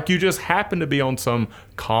like you just happen to be on some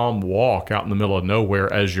calm walk out in the middle of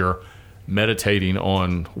nowhere as you're meditating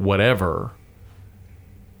on whatever.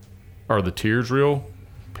 Are the tears real?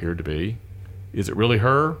 Appeared to be. Is it really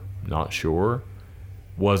her? Not sure.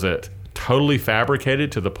 Was it totally fabricated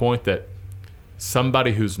to the point that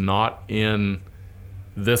somebody who's not in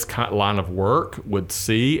this kind of line of work would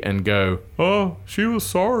see and go, oh, she was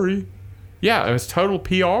sorry? Yeah, it was total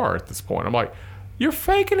PR at this point. I'm like, you're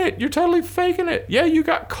faking it. You're totally faking it. Yeah, you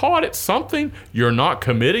got caught at something. You're not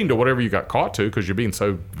committing to whatever you got caught to because you're being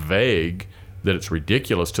so vague that it's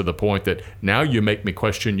ridiculous to the point that now you make me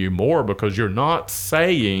question you more because you're not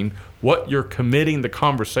saying what you're committing the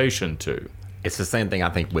conversation to. It's the same thing I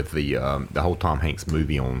think with the whole Tom Hanks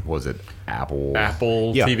movie on, was it Apple?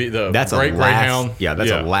 Apple Yeah. TV, the that's Great Greyhound. Yeah,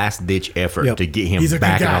 that's a last ditch effort to get him He's a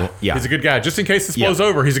back. good guy. Yeah, He's a good guy. Just in case this blows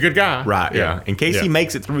over, he's a good guy. Right. Yeah. In case Yeah. he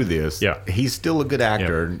makes it through this, Yeah. he's still a good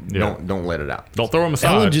actor. Yeah. Don't let it out. Don't throw him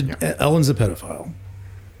aside. Ellen's a pedophile.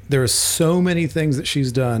 There are so many things that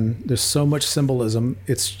she's done. There's so much symbolism.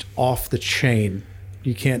 It's off the chain.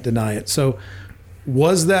 You can't deny it. So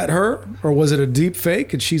was that her, or was it a deep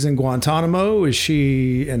fake? And she's in Guantanamo? Is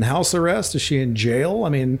she in house arrest? Is she in jail? I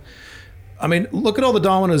mean, look at all the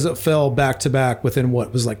dominoes that fell back to back within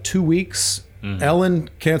what was like 2 weeks. Mm-hmm.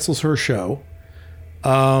 Ellen cancels her show.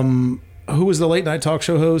 Who was the late night talk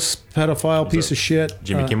show host? Pedophile piece of shit.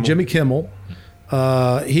 Jimmy Kimmel. Jimmy Kimmel.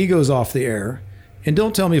 He goes off the air. And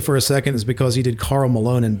don't tell me for a second it's because he did Karl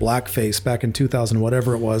Malone in blackface back in 2000,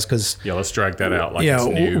 whatever it was. Because let's drag that out like it's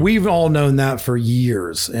new. We've all known that for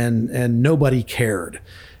years, and nobody cared.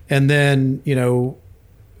 And then if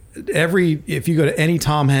you go to any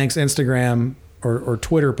Tom Hanks Instagram or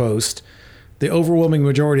Twitter post, the overwhelming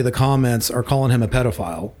majority of the comments are calling him a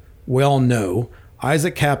pedophile. We all know.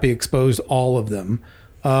 Isaac Cappy exposed all of them.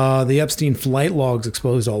 The Epstein flight logs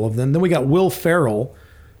exposed all of them. Then we got Will Ferrell,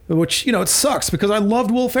 which, it sucks because I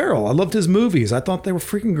loved Will Ferrell. I loved his movies. I thought they were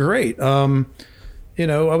freaking great. I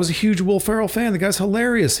was a huge Will Ferrell fan. The guy's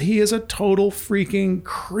hilarious. He is a total freaking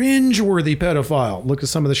cringeworthy pedophile. Look at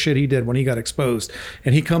some of the shit he did when he got exposed.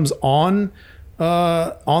 And he comes on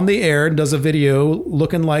the air and does a video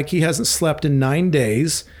looking like he hasn't slept in 9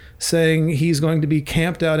 days, saying he's going to be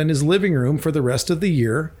camped out in his living room for the rest of the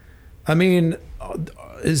year. I mean,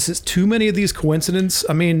 is this too many of these coincidences?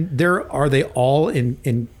 I mean, are they all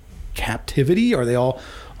in captivity? Are they all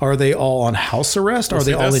on house arrest? Are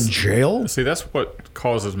they all in jail? See, that's what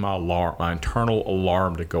causes my internal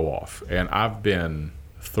alarm to go off. And I've been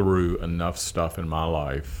through enough stuff in my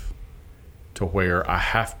life to where I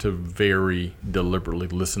have to very deliberately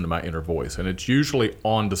listen to my inner voice. And it's usually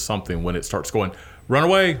on to something when it starts going, run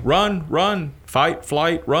away, run, fight,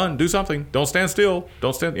 flight, run, do something. Don't stand still.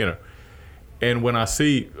 Don't stand, And when I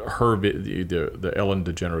see her, the Ellen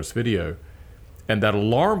DeGeneres video, and that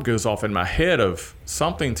alarm goes off in my head of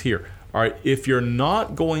something's here. All right, if you're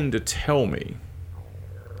not going to tell me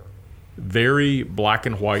very black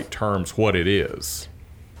and white terms what it is,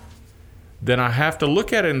 then I have to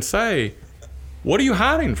look at it and say, what are you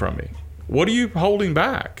hiding from me? What are you holding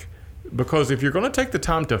back? Because if you're going to take the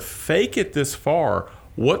time to fake it this far,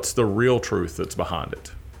 what's the real truth that's behind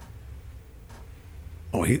it?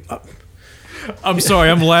 Oh, I'm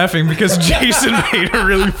sorry, I'm laughing because Jason made a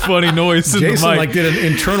really funny noise in Jason the mic. did an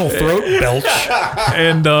internal throat belch.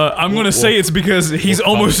 And I'm going to say it's because he's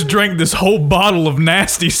almost drank this whole bottle of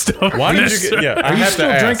nasty stuff. Why did you get? Yeah, I you have still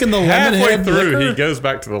to ask. drinking the Halfway Lemonhead through, liquor? he goes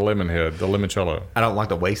back to the Lemonhead, the limoncello. I don't like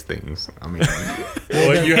to waste things. I mean,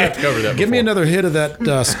 Well, you have to cover that. Give me before. another hit of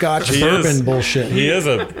that Scotch He bourbon is- bullshit. He is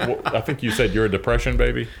I think you said you're a depression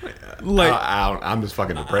baby. Like, I'm just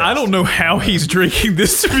fucking depressed. I don't know how he's drinking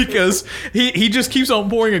this because he just keeps on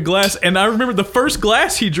pouring a glass. And I remember the first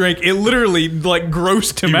glass he drank, it literally like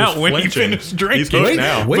grossed him He was out when flinching. he finished drinking. He's hooked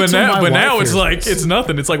now. Wait But till my now wife it's hears like this. it's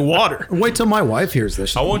nothing. It's like water. Wait till my wife hears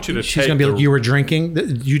this. I want you to She's take gonna be like, the- you were drinking.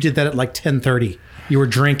 You did that at like 10:30. You were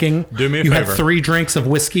drinking. Do me a you favor. had 3 drinks of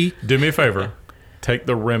whiskey. Do me a favor. Take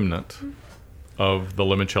the remnant of the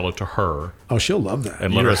limoncello to her Oh, she'll love that.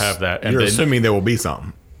 and let her have that. And You're then, assuming there will be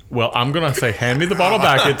something. well, I'm gonna say, hand me the bottle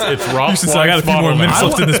back. It's Rob's Since I got a few more bottle now. minutes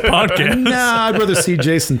left in this podcast. Nah, I'd rather see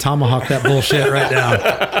Jason tomahawk that bullshit right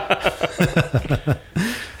now.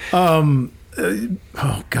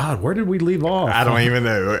 Oh God, where did we leave off? I don't even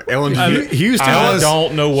know. Ellen, Houston I was,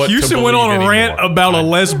 don't know what Houston to went on a believe rant anymore. about a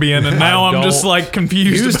lesbian, and now I'm just don't- like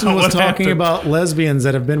confused. Houston about was what talking happened. about lesbians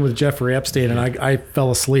that have been with Jeffrey Epstein, and I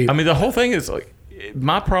fell asleep. I mean, the whole thing is like,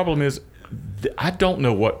 my problem is, I don't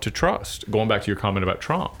know what to trust. Going back to your comment about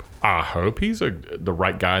Trump, I hope he's the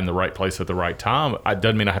right guy in the right place at the right time. It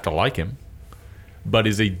doesn't mean I have to like him, but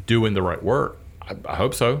is he doing the right work? I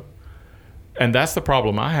hope so. And that's the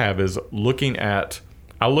problem I have is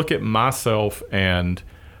I look at myself and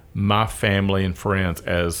my family and friends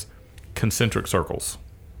as concentric circles.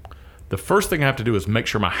 The first thing I have to do is make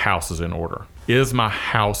sure my house is in order. Is my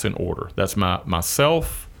house in order? That's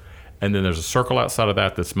myself, and then there's a circle outside of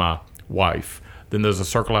that that's my wife. Then there's a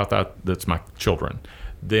circle out that's my children.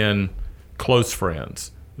 Then close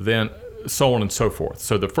friends. Then so on and so forth.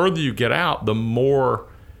 So the further you get out, the more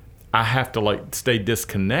I have to like stay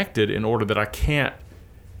disconnected in order that I can't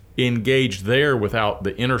engage there without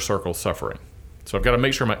the inner circle suffering. So I've got to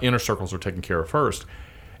make sure my inner circles are taken care of first.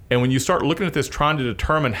 And when you start looking at this, trying to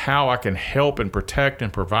determine how I can help and protect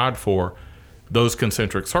and provide for those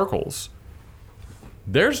concentric circles,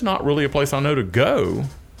 there's not really a place I know to go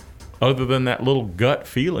other than that little gut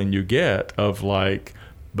feeling you get of like,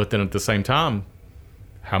 but then at the same time,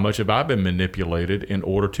 how much have I been manipulated in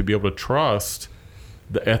order to be able to trust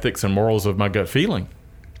the ethics and morals of my gut feeling?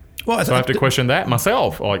 well, So I have to question that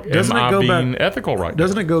myself. Like, Doesn't am it I go being back- ethical right now?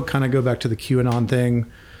 Doesn't it go back to the QAnon thing?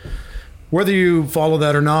 Whether you follow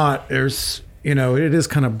that or not, there's it is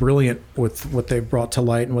kind of brilliant with what they've brought to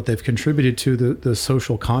light and what they've contributed to the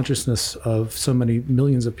social consciousness of so many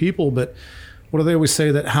millions of people. But what do they always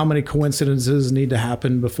say, that how many coincidences need to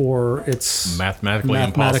happen before it's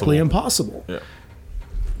Mathematically impossible? Yeah.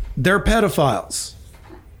 They're pedophiles.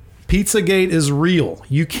 Pizzagate is real.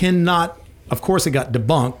 You cannot, of course it got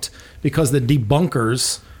debunked because the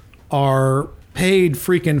debunkers are paid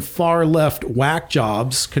freaking far left whack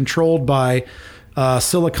jobs controlled by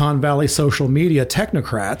Silicon Valley social media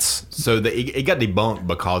technocrats. so it got debunked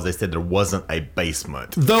because they said there wasn't a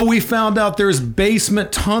basement. Though we found out there's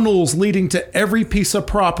basement tunnels leading to every piece of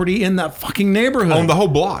property in that fucking neighborhood. On the whole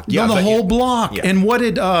block. on the but- whole block. Yeah. And what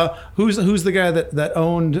did who's the guy that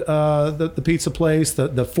owned the pizza place, the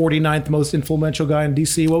 49th most influential guy in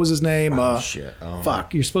DC? What was his name? shit.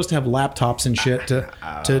 Fuck, you're supposed to have laptops and shit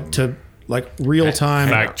to like real time.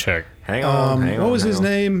 Fact check. Hang on. hang What on, was hang his on.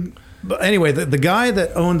 name? But anyway, the guy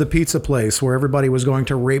that owned the pizza place where everybody was going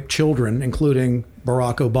to rape children, including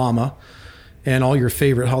Barack Obama and all your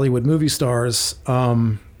favorite Hollywood movie stars,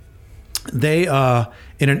 they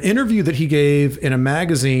in an interview that he gave in a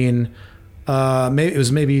magazine, it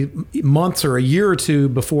was maybe months or a year or two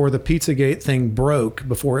before the Pizzagate thing broke,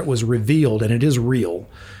 before it was revealed, and it is real.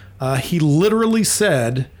 He literally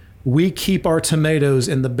said, "We keep our tomatoes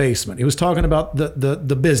in the basement." He was talking about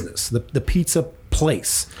the business, the pizza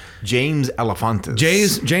place. James Elefantis.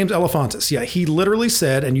 James Elefantis. Yeah, he literally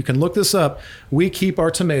said, and you can look this up, "We keep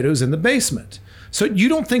our tomatoes in the basement." So you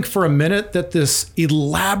don't think for a minute that this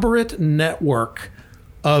elaborate network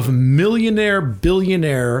of millionaire,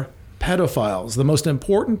 billionaire pedophiles, the most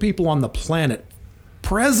important people on the planet,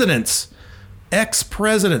 presidents,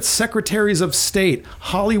 ex-presidents, secretaries of state,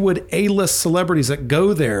 Hollywood A-list celebrities that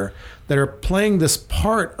go there, that are playing this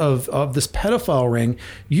part of this pedophile ring,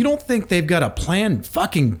 you don't think they've got a plan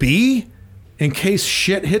fucking B in case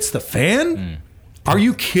shit hits the fan? Are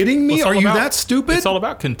you kidding me? Well, it's Are all you about- that stupid? It's all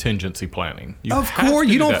about contingency planning. You Of have course,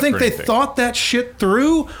 to you do don't that think for they anything. thought that shit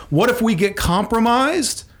through? What if we get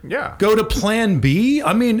compromised? Yeah. Go to plan B?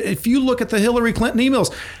 I mean, if you look at the Hillary Clinton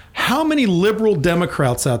emails, how many liberal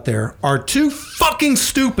Democrats out there are too fucking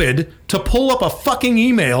stupid to pull up a fucking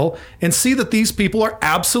email and see that these people are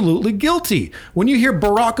absolutely guilty? When you hear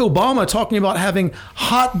Barack Obama talking about having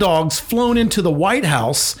hot dogs flown into the White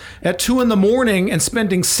House at 2 a.m. and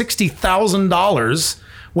spending $60,000,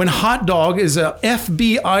 when hot dog is a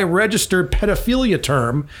FBI registered pedophilia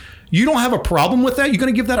term, you don't have a problem with that? You're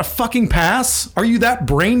going to give that a fucking pass? Are you that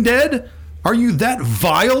brain dead? Are you that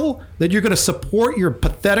vile that you're going to support your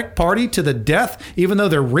pathetic party to the death, even though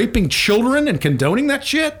they're raping children and condoning that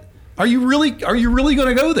shit? Are you really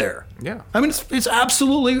going to go there? Yeah. I mean, it's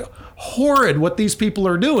absolutely horrid what these people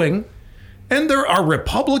are doing. And there are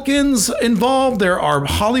Republicans involved. There are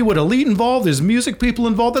Hollywood elite involved. There's music people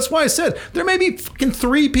involved. That's why I said there may be fucking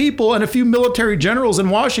 3 people and a few military generals in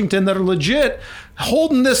Washington that are legit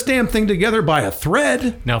holding this damn thing together by a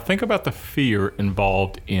thread. Now think about the fear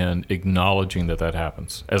involved in acknowledging that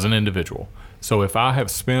happens as an individual. So if I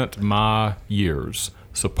have spent my years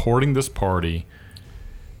supporting this party,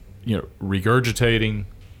 regurgitating,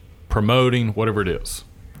 promoting, whatever it is,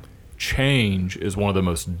 change is one of the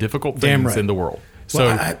most difficult things in the world.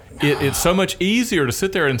 So it's so much easier to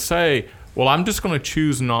sit there and say, well, I'm just going to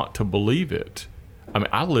choose not to believe it. I mean,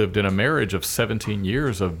 I lived in a marriage of 17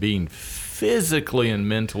 years of being physically and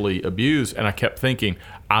mentally abused, and I kept thinking,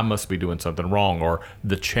 I must be doing something wrong, or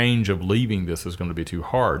the change of leaving this is going to be too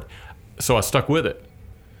hard. So I stuck with it,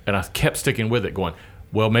 and I kept sticking with it, going,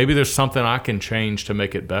 well, maybe there's something I can change to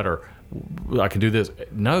make it better. I can do this.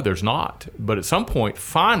 No, there's not. But at some point,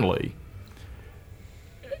 finally,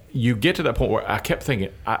 you get to that point where I kept thinking,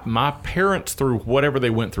 my parents, through whatever they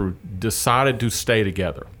went through, decided to stay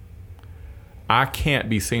together. I can't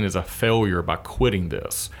be seen as a failure by quitting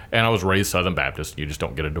this. And I was raised Southern Baptist. You just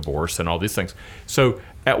don't get a divorce and all these things. So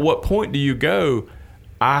at what point do you go,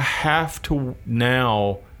 I have to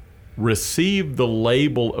now receive the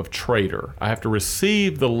label of traitor. I have to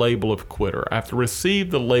receive the label of quitter. I have to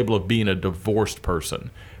receive the label of being a divorced person,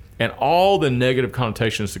 and all the negative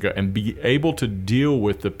connotations to go, and be able to deal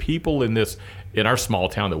with the people in our small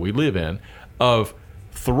town that we live in, of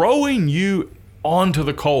throwing you onto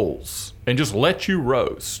the coals and just let you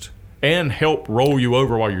roast and help roll you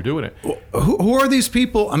over while you're doing it. Who are these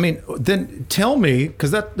people? I mean, then tell me,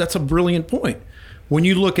 because that's a brilliant point. When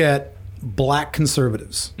you look at black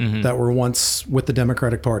conservatives that were once with the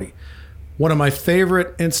Democratic Party, one of my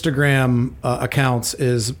favorite Instagram accounts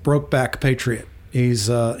is Brokeback Patriot. He's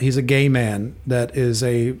a gay man that is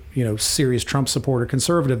a serious Trump supporter,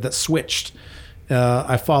 conservative that switched.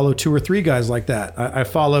 I follow 2 or 3 guys like that. I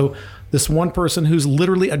follow this one person who's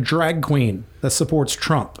literally a drag queen that supports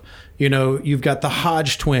Trump. You've got the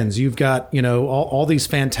Hodge twins. You've got all these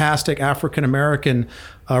fantastic African American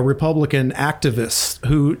Republican activists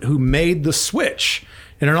who made the switch.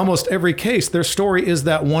 And in almost every case, their story is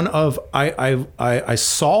that one of I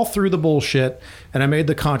saw through the bullshit and I made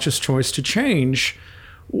the conscious choice to change.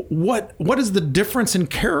 What is the difference in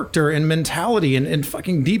character and mentality and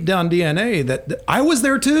fucking deep down DNA that I was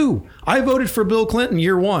there too? I voted for Bill Clinton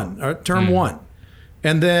year 1, or term 1.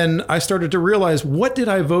 And then I started to realize, what did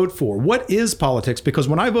I vote for? What is politics? Because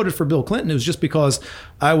when I voted for Bill Clinton, it was just because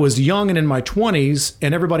I was young and in my 20s,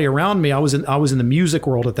 and everybody around me, I was in the music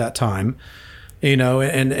world at that time,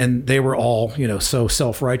 and they were all, so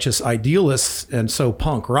self-righteous idealists and so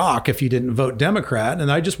punk rock if you didn't vote Democrat.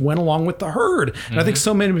 And I just went along with the herd. And I think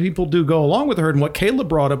so many people do go along with the herd. And what Caleb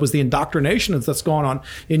brought up was the indoctrination that's going on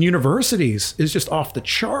in universities is just off the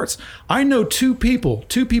charts. I know two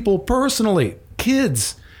people personally,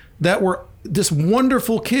 kids that were just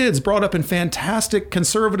wonderful kids brought up in fantastic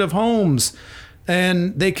conservative homes,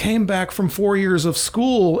 and they came back from 4 years of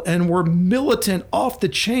school and were militant, off the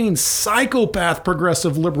chain, psychopath,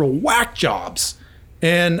 progressive liberal whack jobs.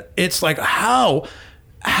 And it's like, how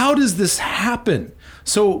does this happen?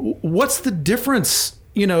 So what's the difference,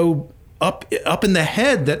 up in the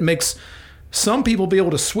head that makes some people be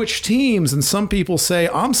able to switch teams and some people say,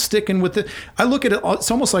 I'm sticking with it? I look at it, it's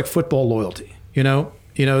almost like football loyalty.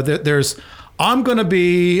 There's, I'm going to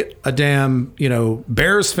be a damn,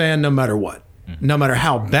 Bears fan no matter what. No matter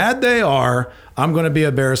how bad they are, I'm going to be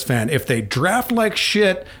a Bears fan. If they draft like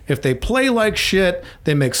shit, if they play like shit,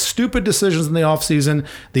 they make stupid decisions in the offseason,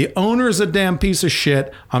 the owner's a damn piece of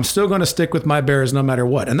shit, I'm still going to stick with my Bears no matter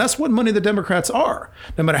what. And that's what money the Democrats are.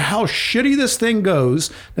 No matter how shitty this thing goes,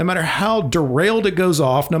 no matter how derailed it goes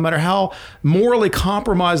off, no matter how morally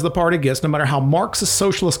compromised the party gets, no matter how Marxist,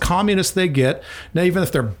 socialist, communist they get, now even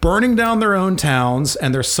if they're burning down their own towns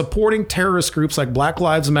and they're supporting terrorist groups like Black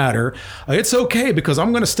Lives Matter, it's okay because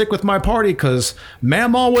I'm going to stick with my party because because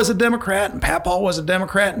Mamaw was a Democrat and Papaw was a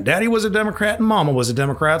Democrat and Daddy was a Democrat and Mama was a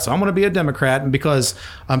Democrat, so I'm going to be a Democrat. And because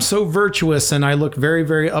I'm so virtuous and I look very,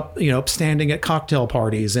 very upstanding at cocktail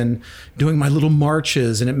parties and doing my little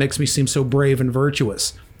marches, and it makes me seem so brave and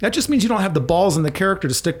virtuous. That just means you don't have the balls and the character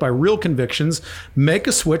to stick by real convictions, make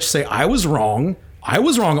a switch, say, I was wrong. I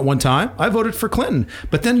was wrong at one time. I voted for Clinton.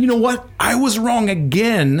 But then you know what? I was wrong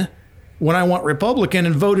again when I went Republican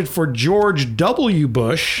and voted for George W.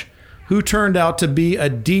 Bush, who turned out to be a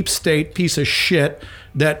deep state piece of shit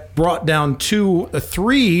that brought down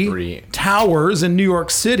three towers in New York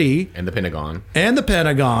City. And the Pentagon.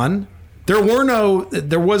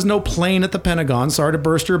 There was no plane at the Pentagon. Sorry to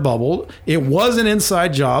burst your bubble. It was an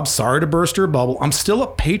inside job. Sorry to burst your bubble. I'm still a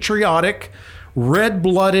patriotic,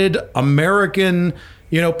 red-blooded American,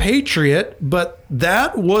 patriot, but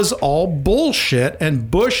that was all bullshit.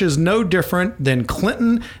 And Bush is no different than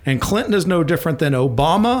Clinton, and Clinton is no different than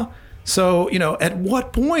Obama. So, at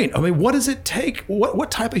what point? I mean, what does it take?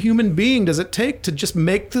 What type of human being does it take to just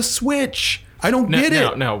make the switch? I don't get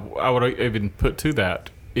it. Now, I would even put to that,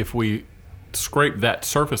 if we scrape that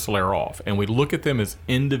surface layer off and we look at them as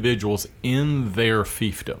individuals in their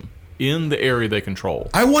fiefdom, in the area they control.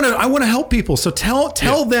 I want to help people. So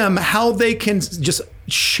tell them how they can just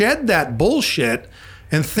shed that bullshit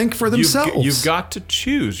and think for themselves. You've got to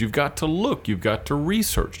choose. You've got to look. You've got to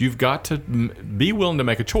research. You've got to be willing to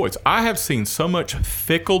make a choice. I have seen so much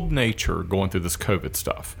fickle nature going through this COVID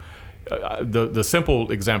stuff. The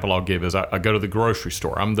simple example I'll give is I go to the grocery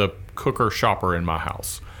store. I'm the cooker shopper in my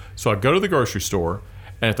house. So I go to the grocery store,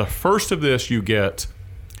 and at the first of this, you get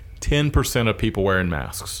 10% of people wearing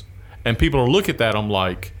masks. And people look at that, I'm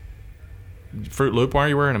like, Fruit Loop, why are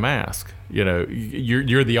you wearing a mask? You're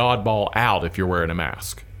the oddball out if you're wearing a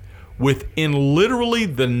mask. Within literally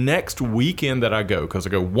the next weekend that I go, because I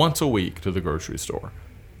go once a week to the grocery store,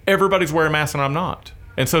 everybody's wearing masks and I'm not.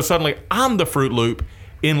 And so suddenly I'm the Fruit Loop.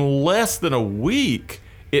 In less than a week,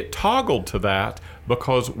 it toggled to that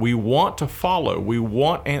because we want to follow. We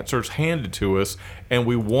want answers handed to us, and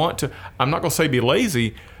we want to, I'm not going to say be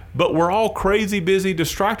lazy, but we're all crazy, busy,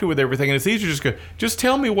 distracted with everything. And it's easier to just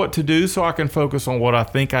tell me what to do so I can focus on what I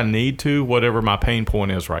think I need to, whatever my pain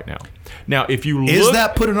point is right now. Now, if you look... Is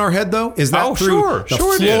that put in our head, though? Is that through the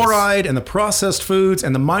fluoride and the processed foods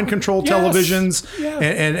and the mind-controlled televisions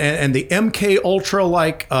and the MK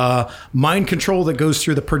Ultra-like mind control that goes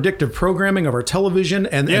through the predictive programming of our television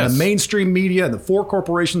and the mainstream media and the four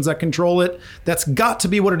corporations that control it? That's got to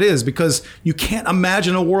be what it is, because you can't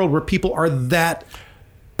imagine a world where people are that...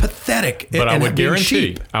 pathetic. But I would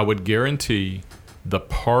guarantee the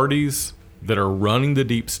parties that are running the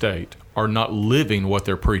deep state are not living what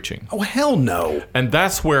they're preaching. Oh, hell no. And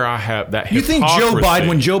that's where I have that You hypocrisy. think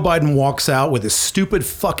when Joe Biden walks out with his stupid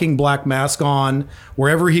fucking black mask on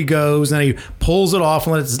wherever he goes, and he pulls it off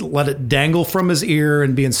and let it dangle from his ear,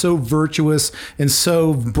 and being so virtuous and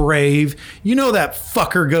so brave, that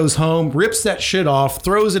fucker goes home, rips that shit off,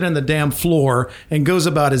 throws it in the damn floor, and goes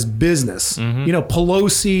about his business. Mm-hmm.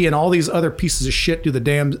 Pelosi and all these other pieces of shit do the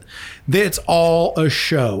damn... It's all a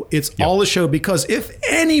show. It's all a show, because if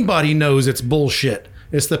anybody knows it's bullshit,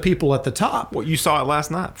 it's the people at the top. Well, you saw it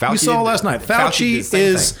last night. Fauci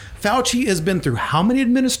has been through how many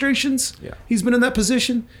administrations? Yeah. He's been in that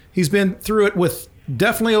position. He's been through it with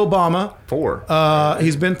definitely Obama. 4.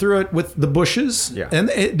 He's been through it with the Bushes. Yeah. And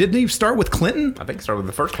didn't he start with Clinton? I think he started with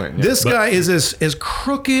the first Clinton. Yeah. This guy is as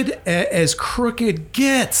crooked as crooked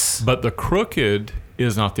gets. But the crooked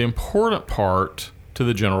is not the important part to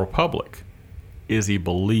the general public. Is he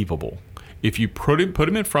believable? If you put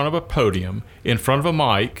him in front of a podium, in front of a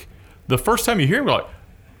mic, the first time you hear him, you're like,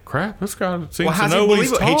 crap, this guy seems to know what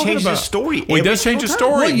he's talking about. He changes his story. Well, he does change his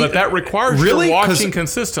story, but that requires you watching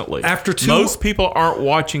consistently. Most people aren't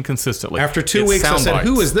watching consistently. After 2 weeks, I said,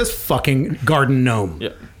 who is this fucking garden gnome?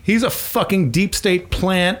 Yeah. He's a fucking deep state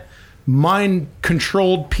plant,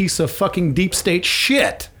 mind-controlled piece of fucking deep state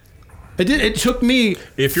shit. It took me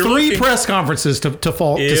 3 press conferences to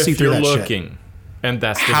see through that shit. And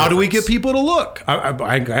that's the how difference. do we get people to look?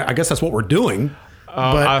 I guess that's what we're doing.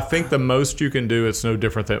 But I think the most you can do, it's no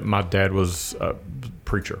different than my dad was a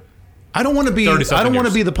preacher. I don't want to be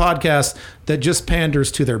the podcast that just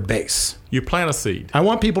panders to their base. You plant a seed. I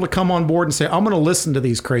want people to come on board and say, I'm going to listen to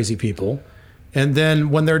these crazy people. And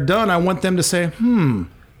then when they're done, I want them to say,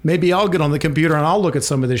 maybe I'll get on the computer and I'll look at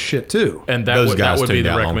some of this shit too. And those guys would be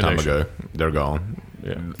the recommendation. Long time ago. They're gone.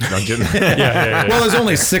 Yeah. Yeah. Well, there's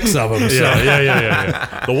only 6 of them. So.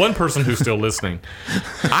 Yeah. The one person who's still listening,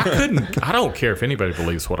 I don't care if anybody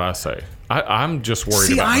believes what I say. I'm just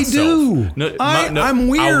worried about myself. I'm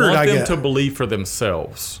weird. I want them to believe for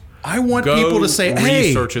themselves. I want Go people to say, hey,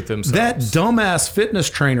 research it themselves. That dumbass fitness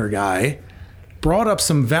trainer guy brought up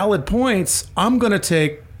some valid points. I'm going to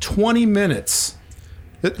take 20 minutes.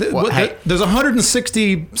 There's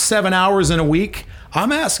 167 hours in a week.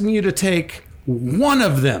 I'm asking you to take one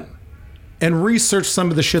of them and research some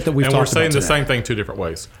of the shit that we've talked about. And we're saying the today. same thing two different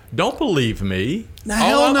ways. Don't believe me.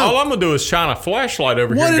 Hell no. All I'm going to do is shine a flashlight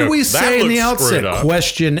over here. What and did go, we "That say in the looks screwed outset? up."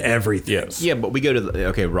 Question everything. Yes. Yeah, but we go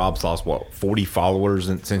to Rob's lost 40 followers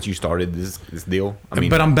since you started this deal. I mean,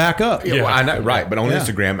 But I'm back up. yeah, well, I know, right? But on Yeah.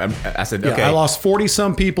 Instagram, I said, Yeah, okay, I lost 40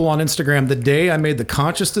 some people on Instagram the day I made the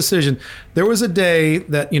conscious decision. There was a day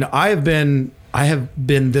that, I have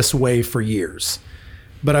been this way for years,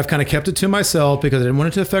 but I've kind of kept it to myself because I didn't want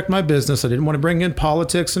it to affect my business. I didn't want to bring in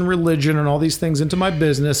politics and religion and all these things into my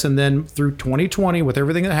business. And then through 2020, with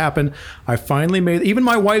everything that happened, I finally made, even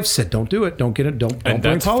my wife said, don't do it. Don't get it. Don't bring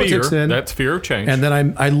that's politics fear. in. That's fear of change. And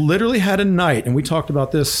then I literally had a night, and we talked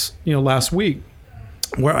about this, last week,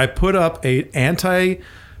 where I put up a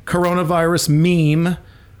anti-coronavirus meme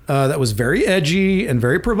that was very edgy and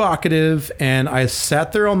very provocative, and I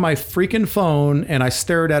sat there on my freaking phone and I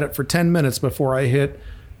stared at it for 10 minutes before I hit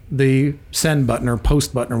the send button or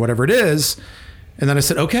post button or whatever it is. And then I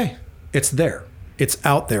said, okay, it's there. It's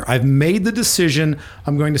out there. I've made the decision.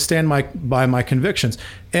 I'm going to stand by my convictions.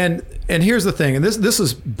 And here's the thing, and this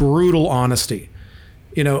is brutal honesty.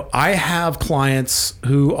 I have clients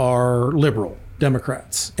who are liberal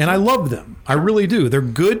Democrats, and I love them. I really do. They're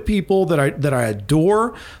good people that I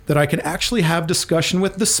adore, that I can actually have discussion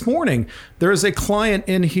with. This morning, there is a client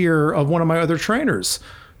in here of one of my other trainers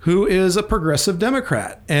who is a progressive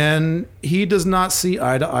Democrat, and he does not see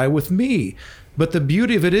eye to eye with me. But the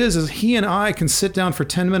beauty of it is he and I can sit down for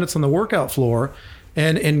 10 minutes on the workout floor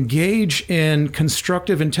and engage in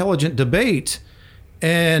constructive, intelligent debate.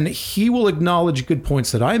 And he will acknowledge good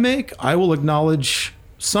points that I make. I will acknowledge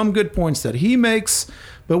some good points that he makes,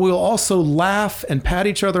 but we'll also laugh and pat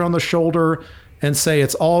each other on the shoulder and say,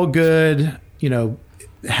 it's all good.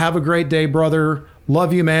 Have a great day, brother.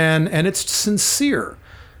 Love you, man. And it's sincere.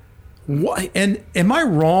 And am I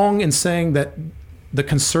wrong in saying that the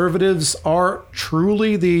conservatives are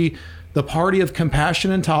truly the party of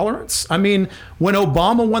compassion and tolerance? I mean, when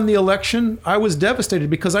Obama won the election, I was devastated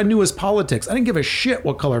because I knew his politics. I didn't give a shit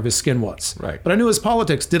what color of his skin was. Right. But I knew his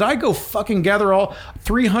politics. Did I go fucking gather all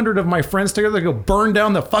 300 of my friends together to go burn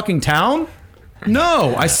down the fucking town?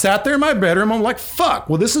 No, I sat there in my bedroom. I'm like, fuck,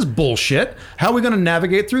 well, this is bullshit. How are we going to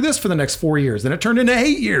navigate through this for the next 4 years? Then it turned into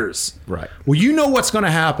 8 years. Right. Well, you know what's going to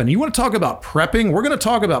happen. You want to talk about prepping? We're going to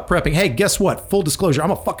talk about prepping. Hey, guess what? Full disclosure, I'm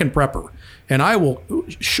a fucking prepper. And I will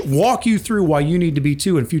walk you through why you need to be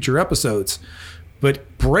too in future episodes.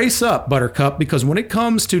 But brace up, Buttercup, because when it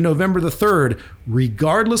comes to November the 3rd,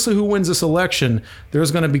 regardless of who wins this election,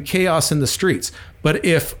 there's going to be chaos in the streets. But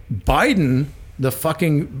if Biden, the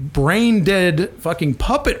fucking brain dead fucking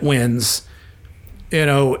puppet, wins,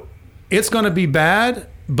 it's going to be bad.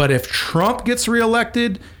 But if Trump gets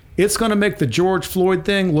reelected, it's going to make the George Floyd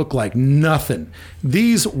thing look like nothing.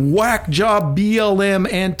 These whack job BLM,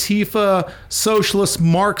 Antifa, socialist,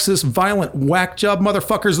 Marxist, violent whack job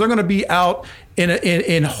motherfuckers, they're going to be out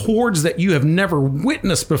in hordes that you have never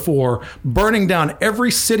witnessed before, burning down every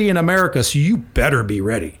city in America. So you better be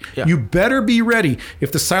ready. Yeah. You better be ready.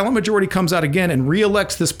 If the silent majority comes out again and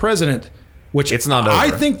reelects this president, which It's not over.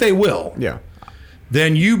 I think they will. yeah.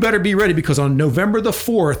 Then you better be ready, because on November the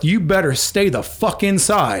 4th, you better stay the fuck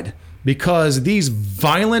inside, because these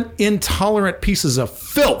violent, intolerant pieces of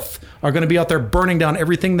filth are going to be out there burning down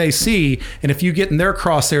everything they see. And if you get in their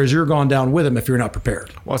crosshairs, you're going down with them if you're not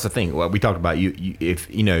prepared. Well, that's the thing. Well, we talked about if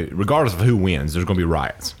regardless of who wins, there's going to be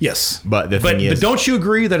riots. Yes. But the thing is, but don't you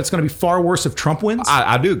agree that it's going to be far worse if Trump wins?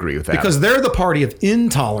 I do agree with that. Because they're the party of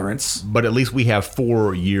intolerance. But at least we have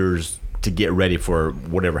 4 years to get ready for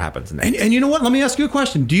whatever happens next. And you know what? Let me ask you a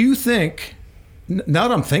question. Do you think, now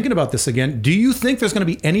that I'm thinking about this again, do you think there's going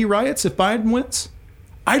to be any riots if Biden wins?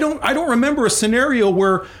 I don't remember a scenario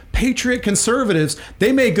where patriot conservatives,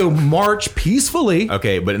 they may go march peacefully.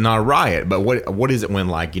 Okay, but not a riot. But what is it when,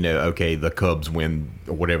 the Cubs win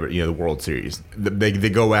or whatever, the World Series? They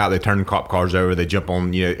go out, they turn cop cars over, they jump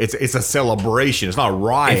on, it's a celebration. It's not a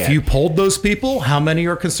riot. If you polled those people, how many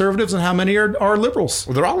are conservatives and how many are liberals?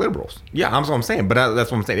 Well, they're all liberals. Yeah, that's what I'm saying. But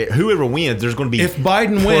that's what I'm saying. Whoever wins, there's going to be If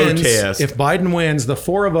Biden wins, the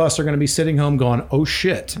 4 of us are going to be sitting home going, oh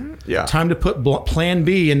shit. Yeah. Time to put plan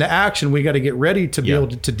B into action. We got to get ready to be able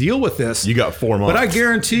to deal with this. You got 4 months. But I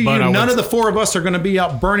guarantee you, none of the 4 of us are going to be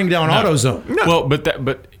out burning down AutoZone. No. Well,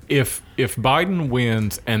 but if Biden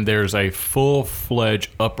wins and there's a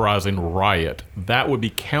full-fledged uprising riot, that would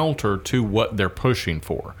be counter to what they're pushing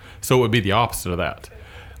for. So it would be the opposite of that.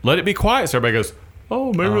 let it be quiet. So everybody goes,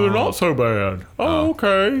 oh, maybe they're not so bad. Oh,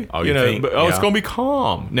 okay. Oh, you think? But, it's going to be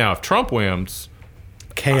calm. Now, if Trump wins,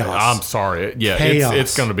 Chaos. I'm sorry. Yeah, Chaos.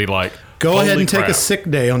 it's going to be like, Go ahead and take crap. a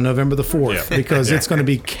sick day on November the 4th because it's going to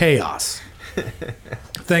be chaos.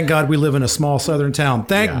 Thank God we live in a small southern town.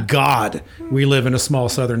 Thank God we live in a small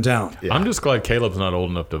southern town. Yeah. I'm just glad Caleb's not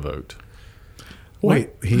old enough to vote.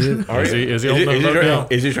 Wait, he is. Is he old enough to vote now?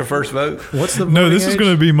 Is this your first vote? What's the No, voting this is age?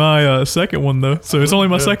 going to be my second one though. So it's only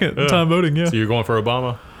my second time voting. Yeah. So you're going for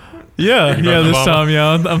Obama? Yeah, vote this Obama? time, yeah.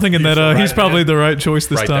 I'm thinking that he's probably the right choice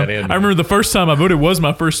this Write time. that in. I remember the first time I voted was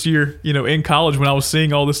my first year, in college when I was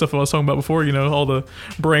seeing all this stuff I was talking about before, all the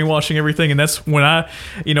brainwashing, everything. And that's when I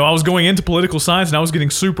was going into political science and I was getting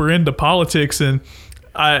super into politics and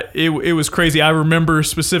it was crazy. I remember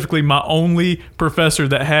specifically my only professor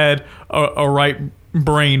that had a right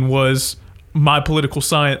brain was my political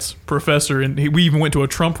science professor. And we even went to a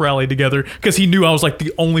Trump rally together because he knew I was like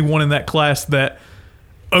the only one in that class that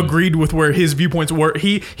agreed with where his viewpoints were.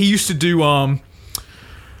 He used to do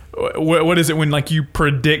what is it when like you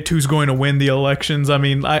predict who's going to win the elections? I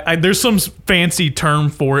mean, I there's some fancy term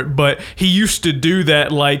for it, but he used to do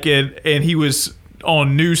that and he was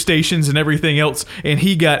on news stations and everything else, and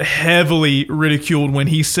he got heavily ridiculed when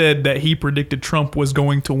he said that he predicted Trump was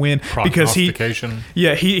going to win because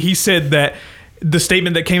he said that the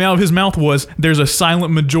statement that came out of his mouth was there's a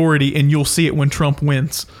silent majority and you'll see it when Trump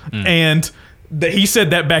wins. And he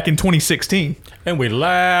said that back in 2016. And we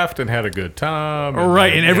laughed and had a good time.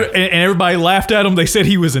 Right, and everybody laughed at him. They said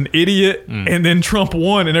he was an idiot, and then Trump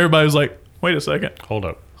won, and everybody was like, wait a second. Hold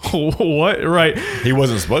up. What? Right. He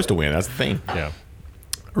wasn't supposed to win. That's the thing. Yeah.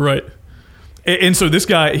 Right. And so this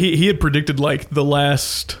guy, he had predicted like the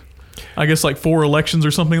last, I guess like 4 elections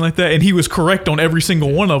or something like that, and he was correct on every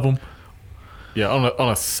single one of them. Yeah, on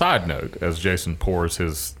a side note, as Jason pours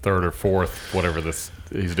his 3rd or 4th, whatever this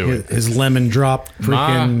he's doing. His lemon drop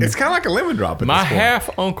freaking. It's kind of like a lemon drop. My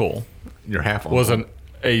half uncle Your half uncle was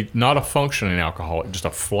not a functioning alcoholic, just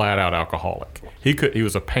a flat out alcoholic. He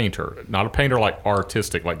was a painter, not a painter like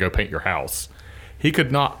artistic, like go paint your house. He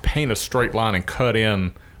could not paint a straight line and cut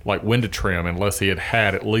in like window trim unless he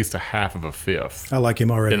had at least a half of a fifth I like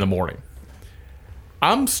him already. in the morning.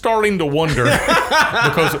 I'm starting to wonder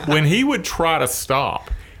because when he would try to stop,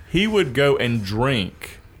 he would go and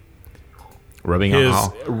drink rubbing his.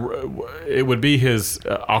 alcohol. It would be his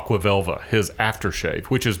Aquavelva, his aftershave,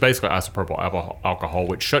 which is basically isopropyl alcohol,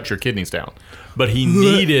 which shuts your kidneys down. But he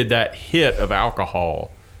needed that hit of alcohol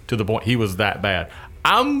to the point he was that bad.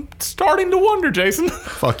 I'm starting to wonder, Jason.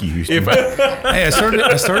 Fuck you, Houston. Hey, I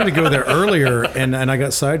started to go there earlier, and I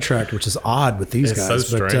got sidetracked, which is odd with these It's guys.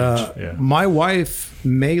 so but strange. my wife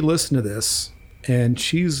may listen to this, and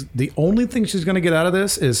she's the only thing she's going to get out of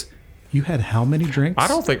this is you had how many drinks? I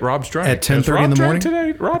don't think Rob's drank At 10:30 in the morning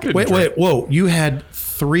today. Rob didn't Wait, drink. whoa! You had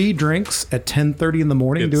 3 drinks at 10:30 in the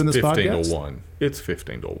morning It's doing this 15 podcast. to 1. It's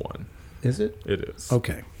 15 to 1. Is it? It is.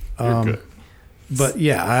 Okay. You're good. But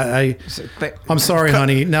yeah, I'm sorry,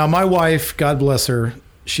 honey. Now, my wife, God bless her,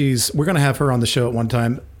 we're going to have her on the show at one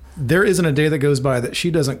time. There isn't a day that goes by that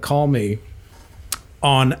she doesn't call me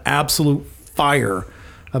on absolute fire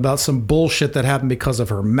about some bullshit that happened because of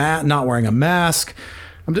her not wearing a mask.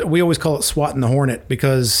 We always call it swatting the hornet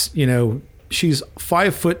because, she's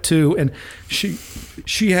 5'2", and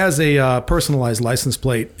she has a personalized license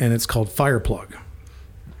plate, and it's called Fireplug.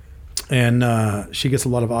 And she gets a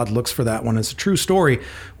lot of odd looks for that one. It's a true story.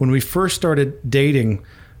 When we first started dating,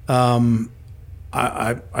 I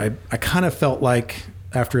kind of felt like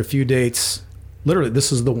after a few dates, literally,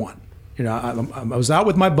 this is the one. I was out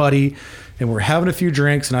with my buddy, and we're having a few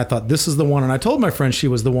drinks, and I thought, this is the one. And I told my friend she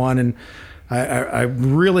was the one, and I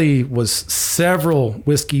really was several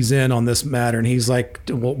whiskeys in on this matter. And he's like,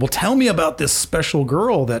 well, tell me about this special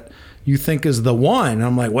girl that you think is the one. And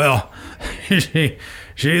I'm like, well, she's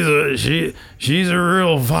a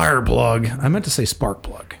real fire plug. I meant to say spark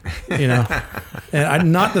plug,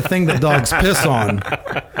 and not the thing that dogs piss on,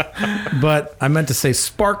 but I meant to say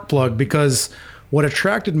spark plug because what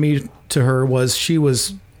attracted me to her was she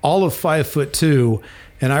was all of 5'2",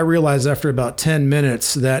 and I realized after about 10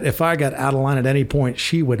 minutes that if I got out of line at any point,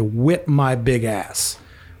 she would whip my big ass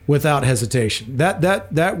without hesitation.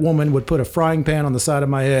 That woman would put a frying pan on the side of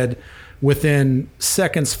my head within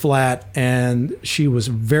seconds flat, and she was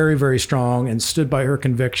very, very strong and stood by her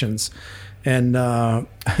convictions. And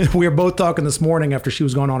we were both talking this morning after she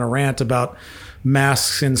was going on a rant about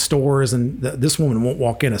masks in stores, and this woman won't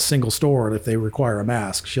walk in a single store if they require a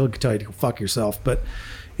mask. She'll tell you to go fuck yourself. But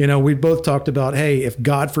we both talked about, hey, if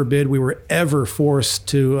God forbid we were ever forced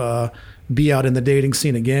to be out in the dating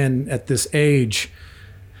scene again at this age,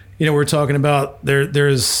 we're talking about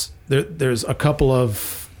there's a couple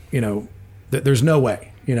of, there's no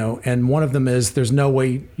way, and one of them is there's no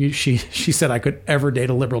way she said I could ever date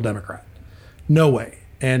a liberal Democrat. No way.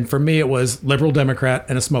 And for me, it was liberal Democrat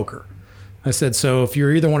and a smoker. I said, so if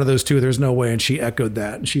you're either one of those two, there's no way. And she echoed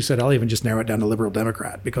that. And she said, I'll even just narrow it down to liberal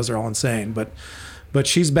Democrat because they're all insane. But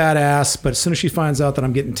she's badass. But as soon as she finds out that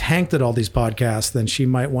I'm getting tanked at all these podcasts, then she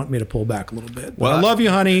might want me to pull back a little bit. Well, I love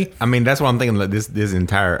you, honey. I mean, that's what I'm thinking. Like this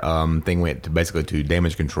entire thing went to basically to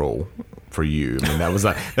damage control for you. I mean, that was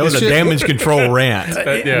a damage control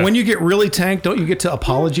rant. Yeah. When you get really tanked, don't you get to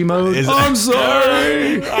apology mode? I'm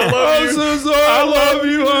sorry. I'm so sorry. I love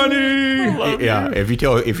you, honey. If you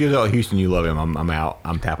tell Houston you love him, I'm out.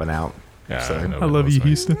 I'm tapping out. Yeah, So, I love you,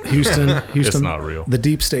 Houston. Houston. It's not real. The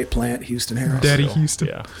deep state plant, Houston Harris. Daddy Houston.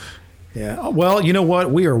 Yeah. Yeah. Well, you know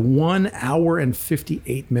what? We are 1 hour and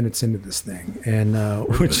 58 minutes into this thing, and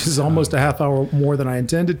which is almost a half hour more than I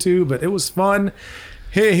intended to, but it was fun.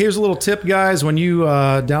 Hey, here's a little tip, guys. When you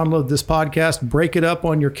download this podcast, break it up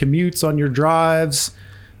on your commutes, on your drives,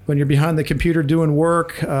 when you're behind the computer doing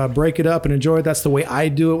work, break it up and enjoy it. That's the way I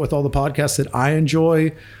do it with all the podcasts that I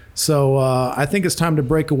enjoy. So I think it's time to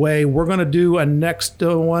break away. We're going to do a next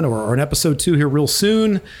one or an episode 2 here real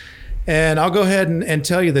soon. And I'll go ahead and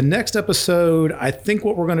tell you the next episode, I think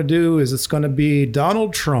what we're going to do is it's going to be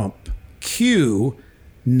Donald Trump, Q,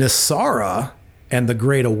 Nasara, and the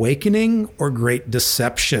Great Awakening or Great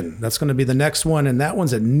Deception. That's going to be the next one. And that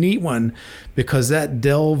one's a neat one because that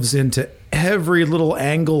delves into every little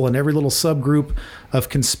angle and every little subgroup of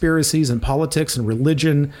conspiracies and politics and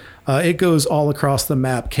religion. It goes all across the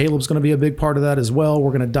map. Caleb's going to be a big part of that as well.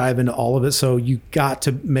 We're going to dive into all of it. So you got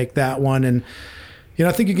to make that one. And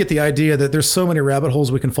I think you get the idea that there's so many rabbit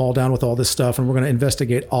holes we can fall down with all this stuff, and we're going to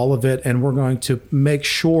investigate all of it, and we're going to make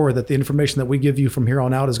sure that the information that we give you from here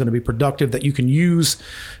on out is going to be productive, that you can use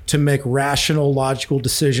to make rational, logical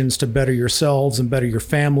decisions to better yourselves and better your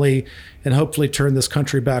family, and hopefully turn this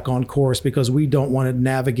country back on course, because we don't want to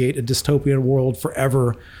navigate a dystopian world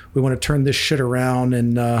forever. We want to turn this shit around,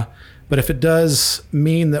 and but if it does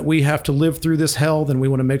mean that we have to live through this hell, then we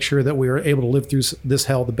want to make sure that we are able to live through this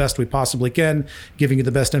hell the best we possibly can, giving you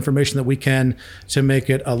the best information that we can to make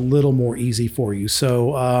it a little more easy for you.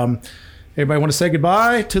 So everybody want to say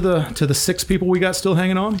goodbye to the 6 people we got still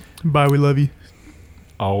hanging on? Bye, we love you.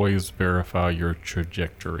 Always verify your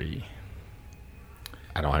trajectory.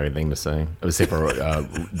 I don't have anything to say except for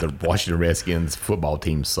the Washington Redskins football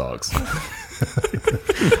team sucks.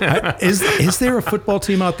 Is there a football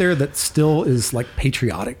team out there that still is like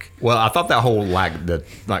patriotic? Well, I thought that whole like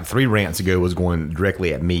 3 rants ago was going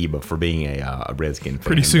directly at me, but for being a Redskin fan.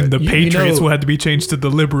 Pretty soon the Patriots will have to be changed to the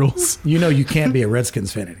Liberals. You can't be a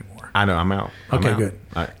Redskins fan anymore. I know, I'm out. Okay, good.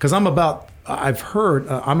 Because I've heard,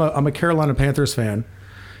 I'm a Carolina Panthers fan,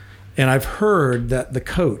 and I've heard that the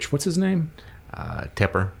coach, what's his name?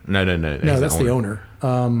 Tepper? No. No, that's the owner.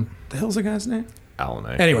 The hell's the guy's name? I don't know.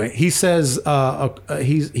 Anyway, he says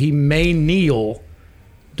he may kneel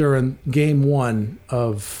during game 1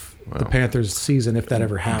 of the Panthers season if that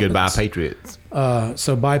ever happens. Goodbye, Patriots.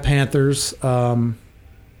 So bye, Panthers. Are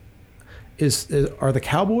the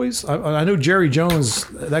Cowboys? I know Jerry Jones.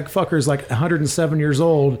 That fucker is like 107 years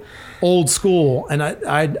old school, and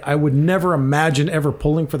I would never imagine ever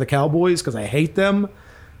pulling for the Cowboys because I hate them.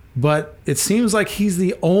 But it seems like he's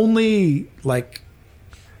the only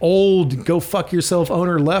old go fuck yourself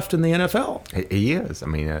owner left in the NFL. He is. I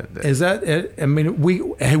mean, is that it? I mean,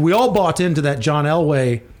 we all bought into that John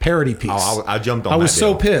Elway parody piece. I jumped on. I was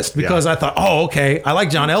so pissed because I thought, okay, I like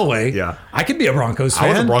John Elway. Yeah, I could be a Broncos fan.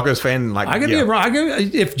 I was a Broncos fan. I could be a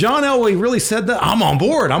Broncos. If John Elway really said that, I'm on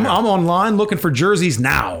board. I'm online looking for jerseys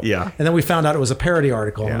now. Yeah, and then we found out it was a parody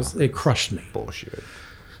article. Yeah. It crushed me. Bullshit.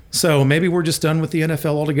 So maybe we're just done with the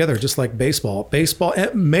NFL altogether, just like baseball.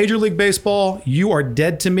 Major League Baseball, you are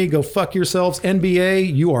dead to me. Go fuck yourselves.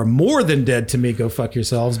 NBA, you are more than dead to me. Go fuck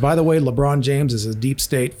yourselves. By the way, LeBron James is a deep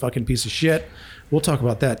state fucking piece of shit. We'll talk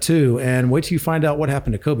about that too. And wait till you find out what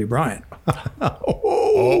happened to Kobe Bryant.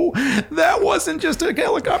 That wasn't just a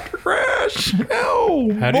helicopter crash.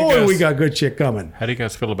 Oh, boy, we got good shit coming. How do you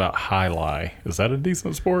guys feel about high-lie? Is that a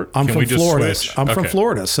decent sport? I'm from Florida. From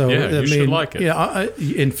Florida. So you should like it. Yeah,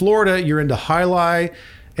 in Florida, you're into high-lie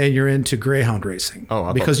and you're into greyhound racing.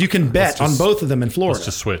 Because you can bet on both of them in Florida. Let's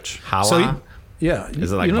just switch. High-lie? Yeah.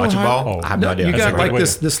 Is it like bocce ball? I have no idea. You got like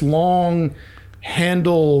this long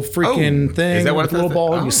handle freaking thing is that what with a it's- little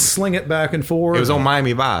ball and oh. you sling it back and forth. It was on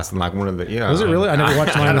Miami Vice, and like one of the Was it really? I never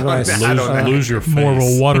watched Miami Vice. I don't know. Lose your face. More of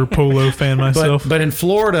a water polo fan myself. But in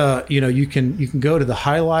Florida, you can go to the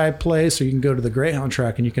highlight place or you can go to the Greyhound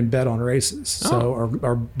track and you can bet on races, so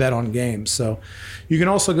or bet on games. So you can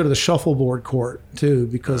also go to the shuffleboard court too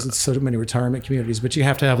because it's so many retirement communities. But you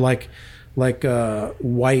have to have like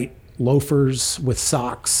white loafers with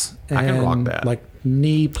socks and I can rock that. like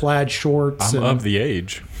knee plaid shorts. I'm of the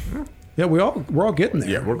age. Yeah, we're all getting there.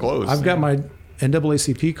 Yeah, we're close. I've got my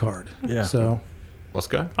NAACP card. Yeah. So Let's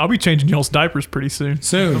go. I'll be changing y'all's diapers pretty soon.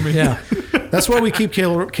 yeah. That's why we keep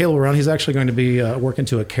Caleb around. He's actually going to be working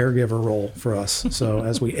to a caregiver role for us. So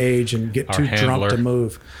as we age and get Our too handler. drunk to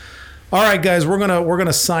move. All right, guys, we're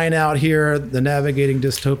gonna sign out here. The Navigating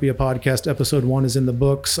Dystopia podcast, episode 1 is in the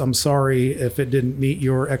books. I'm sorry if it didn't meet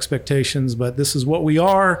your expectations, but this is what we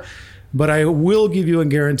are. But I will give you a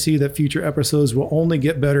guarantee that future episodes will only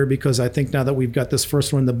get better because I think now that we've got this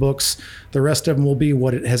first one in the books, the rest of them will be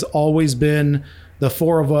what it has always been. The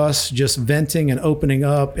four of us just venting and opening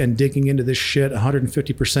up and digging into this shit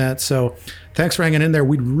 150%. So thanks for hanging in there.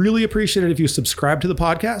 We'd really appreciate it if you subscribe to the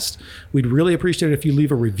podcast. We'd really appreciate it if you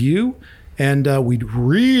leave a review. And we'd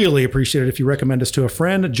really appreciate it if you recommend us to a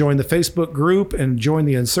friend, join the Facebook group, and join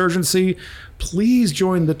the insurgency. Please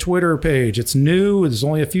join the Twitter page. It's new. There's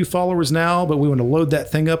only a few followers now, but we want to load that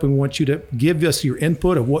thing up and we want you to give us your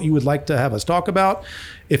input of what you would like to have us talk about.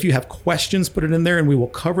 If you have questions, put it in there and we will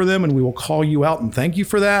cover them and we will call you out and thank you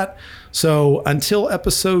for that. So until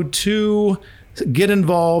episode 2, get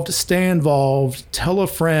involved, stay involved, tell a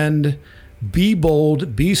friend, be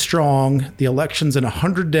bold, be strong. The election's in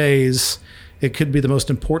 100 days. It could be the most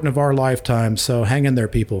important of our lifetime. So hang in there,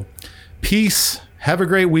 people. Peace. Have a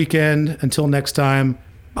great weekend. Until next time.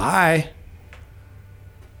 Bye.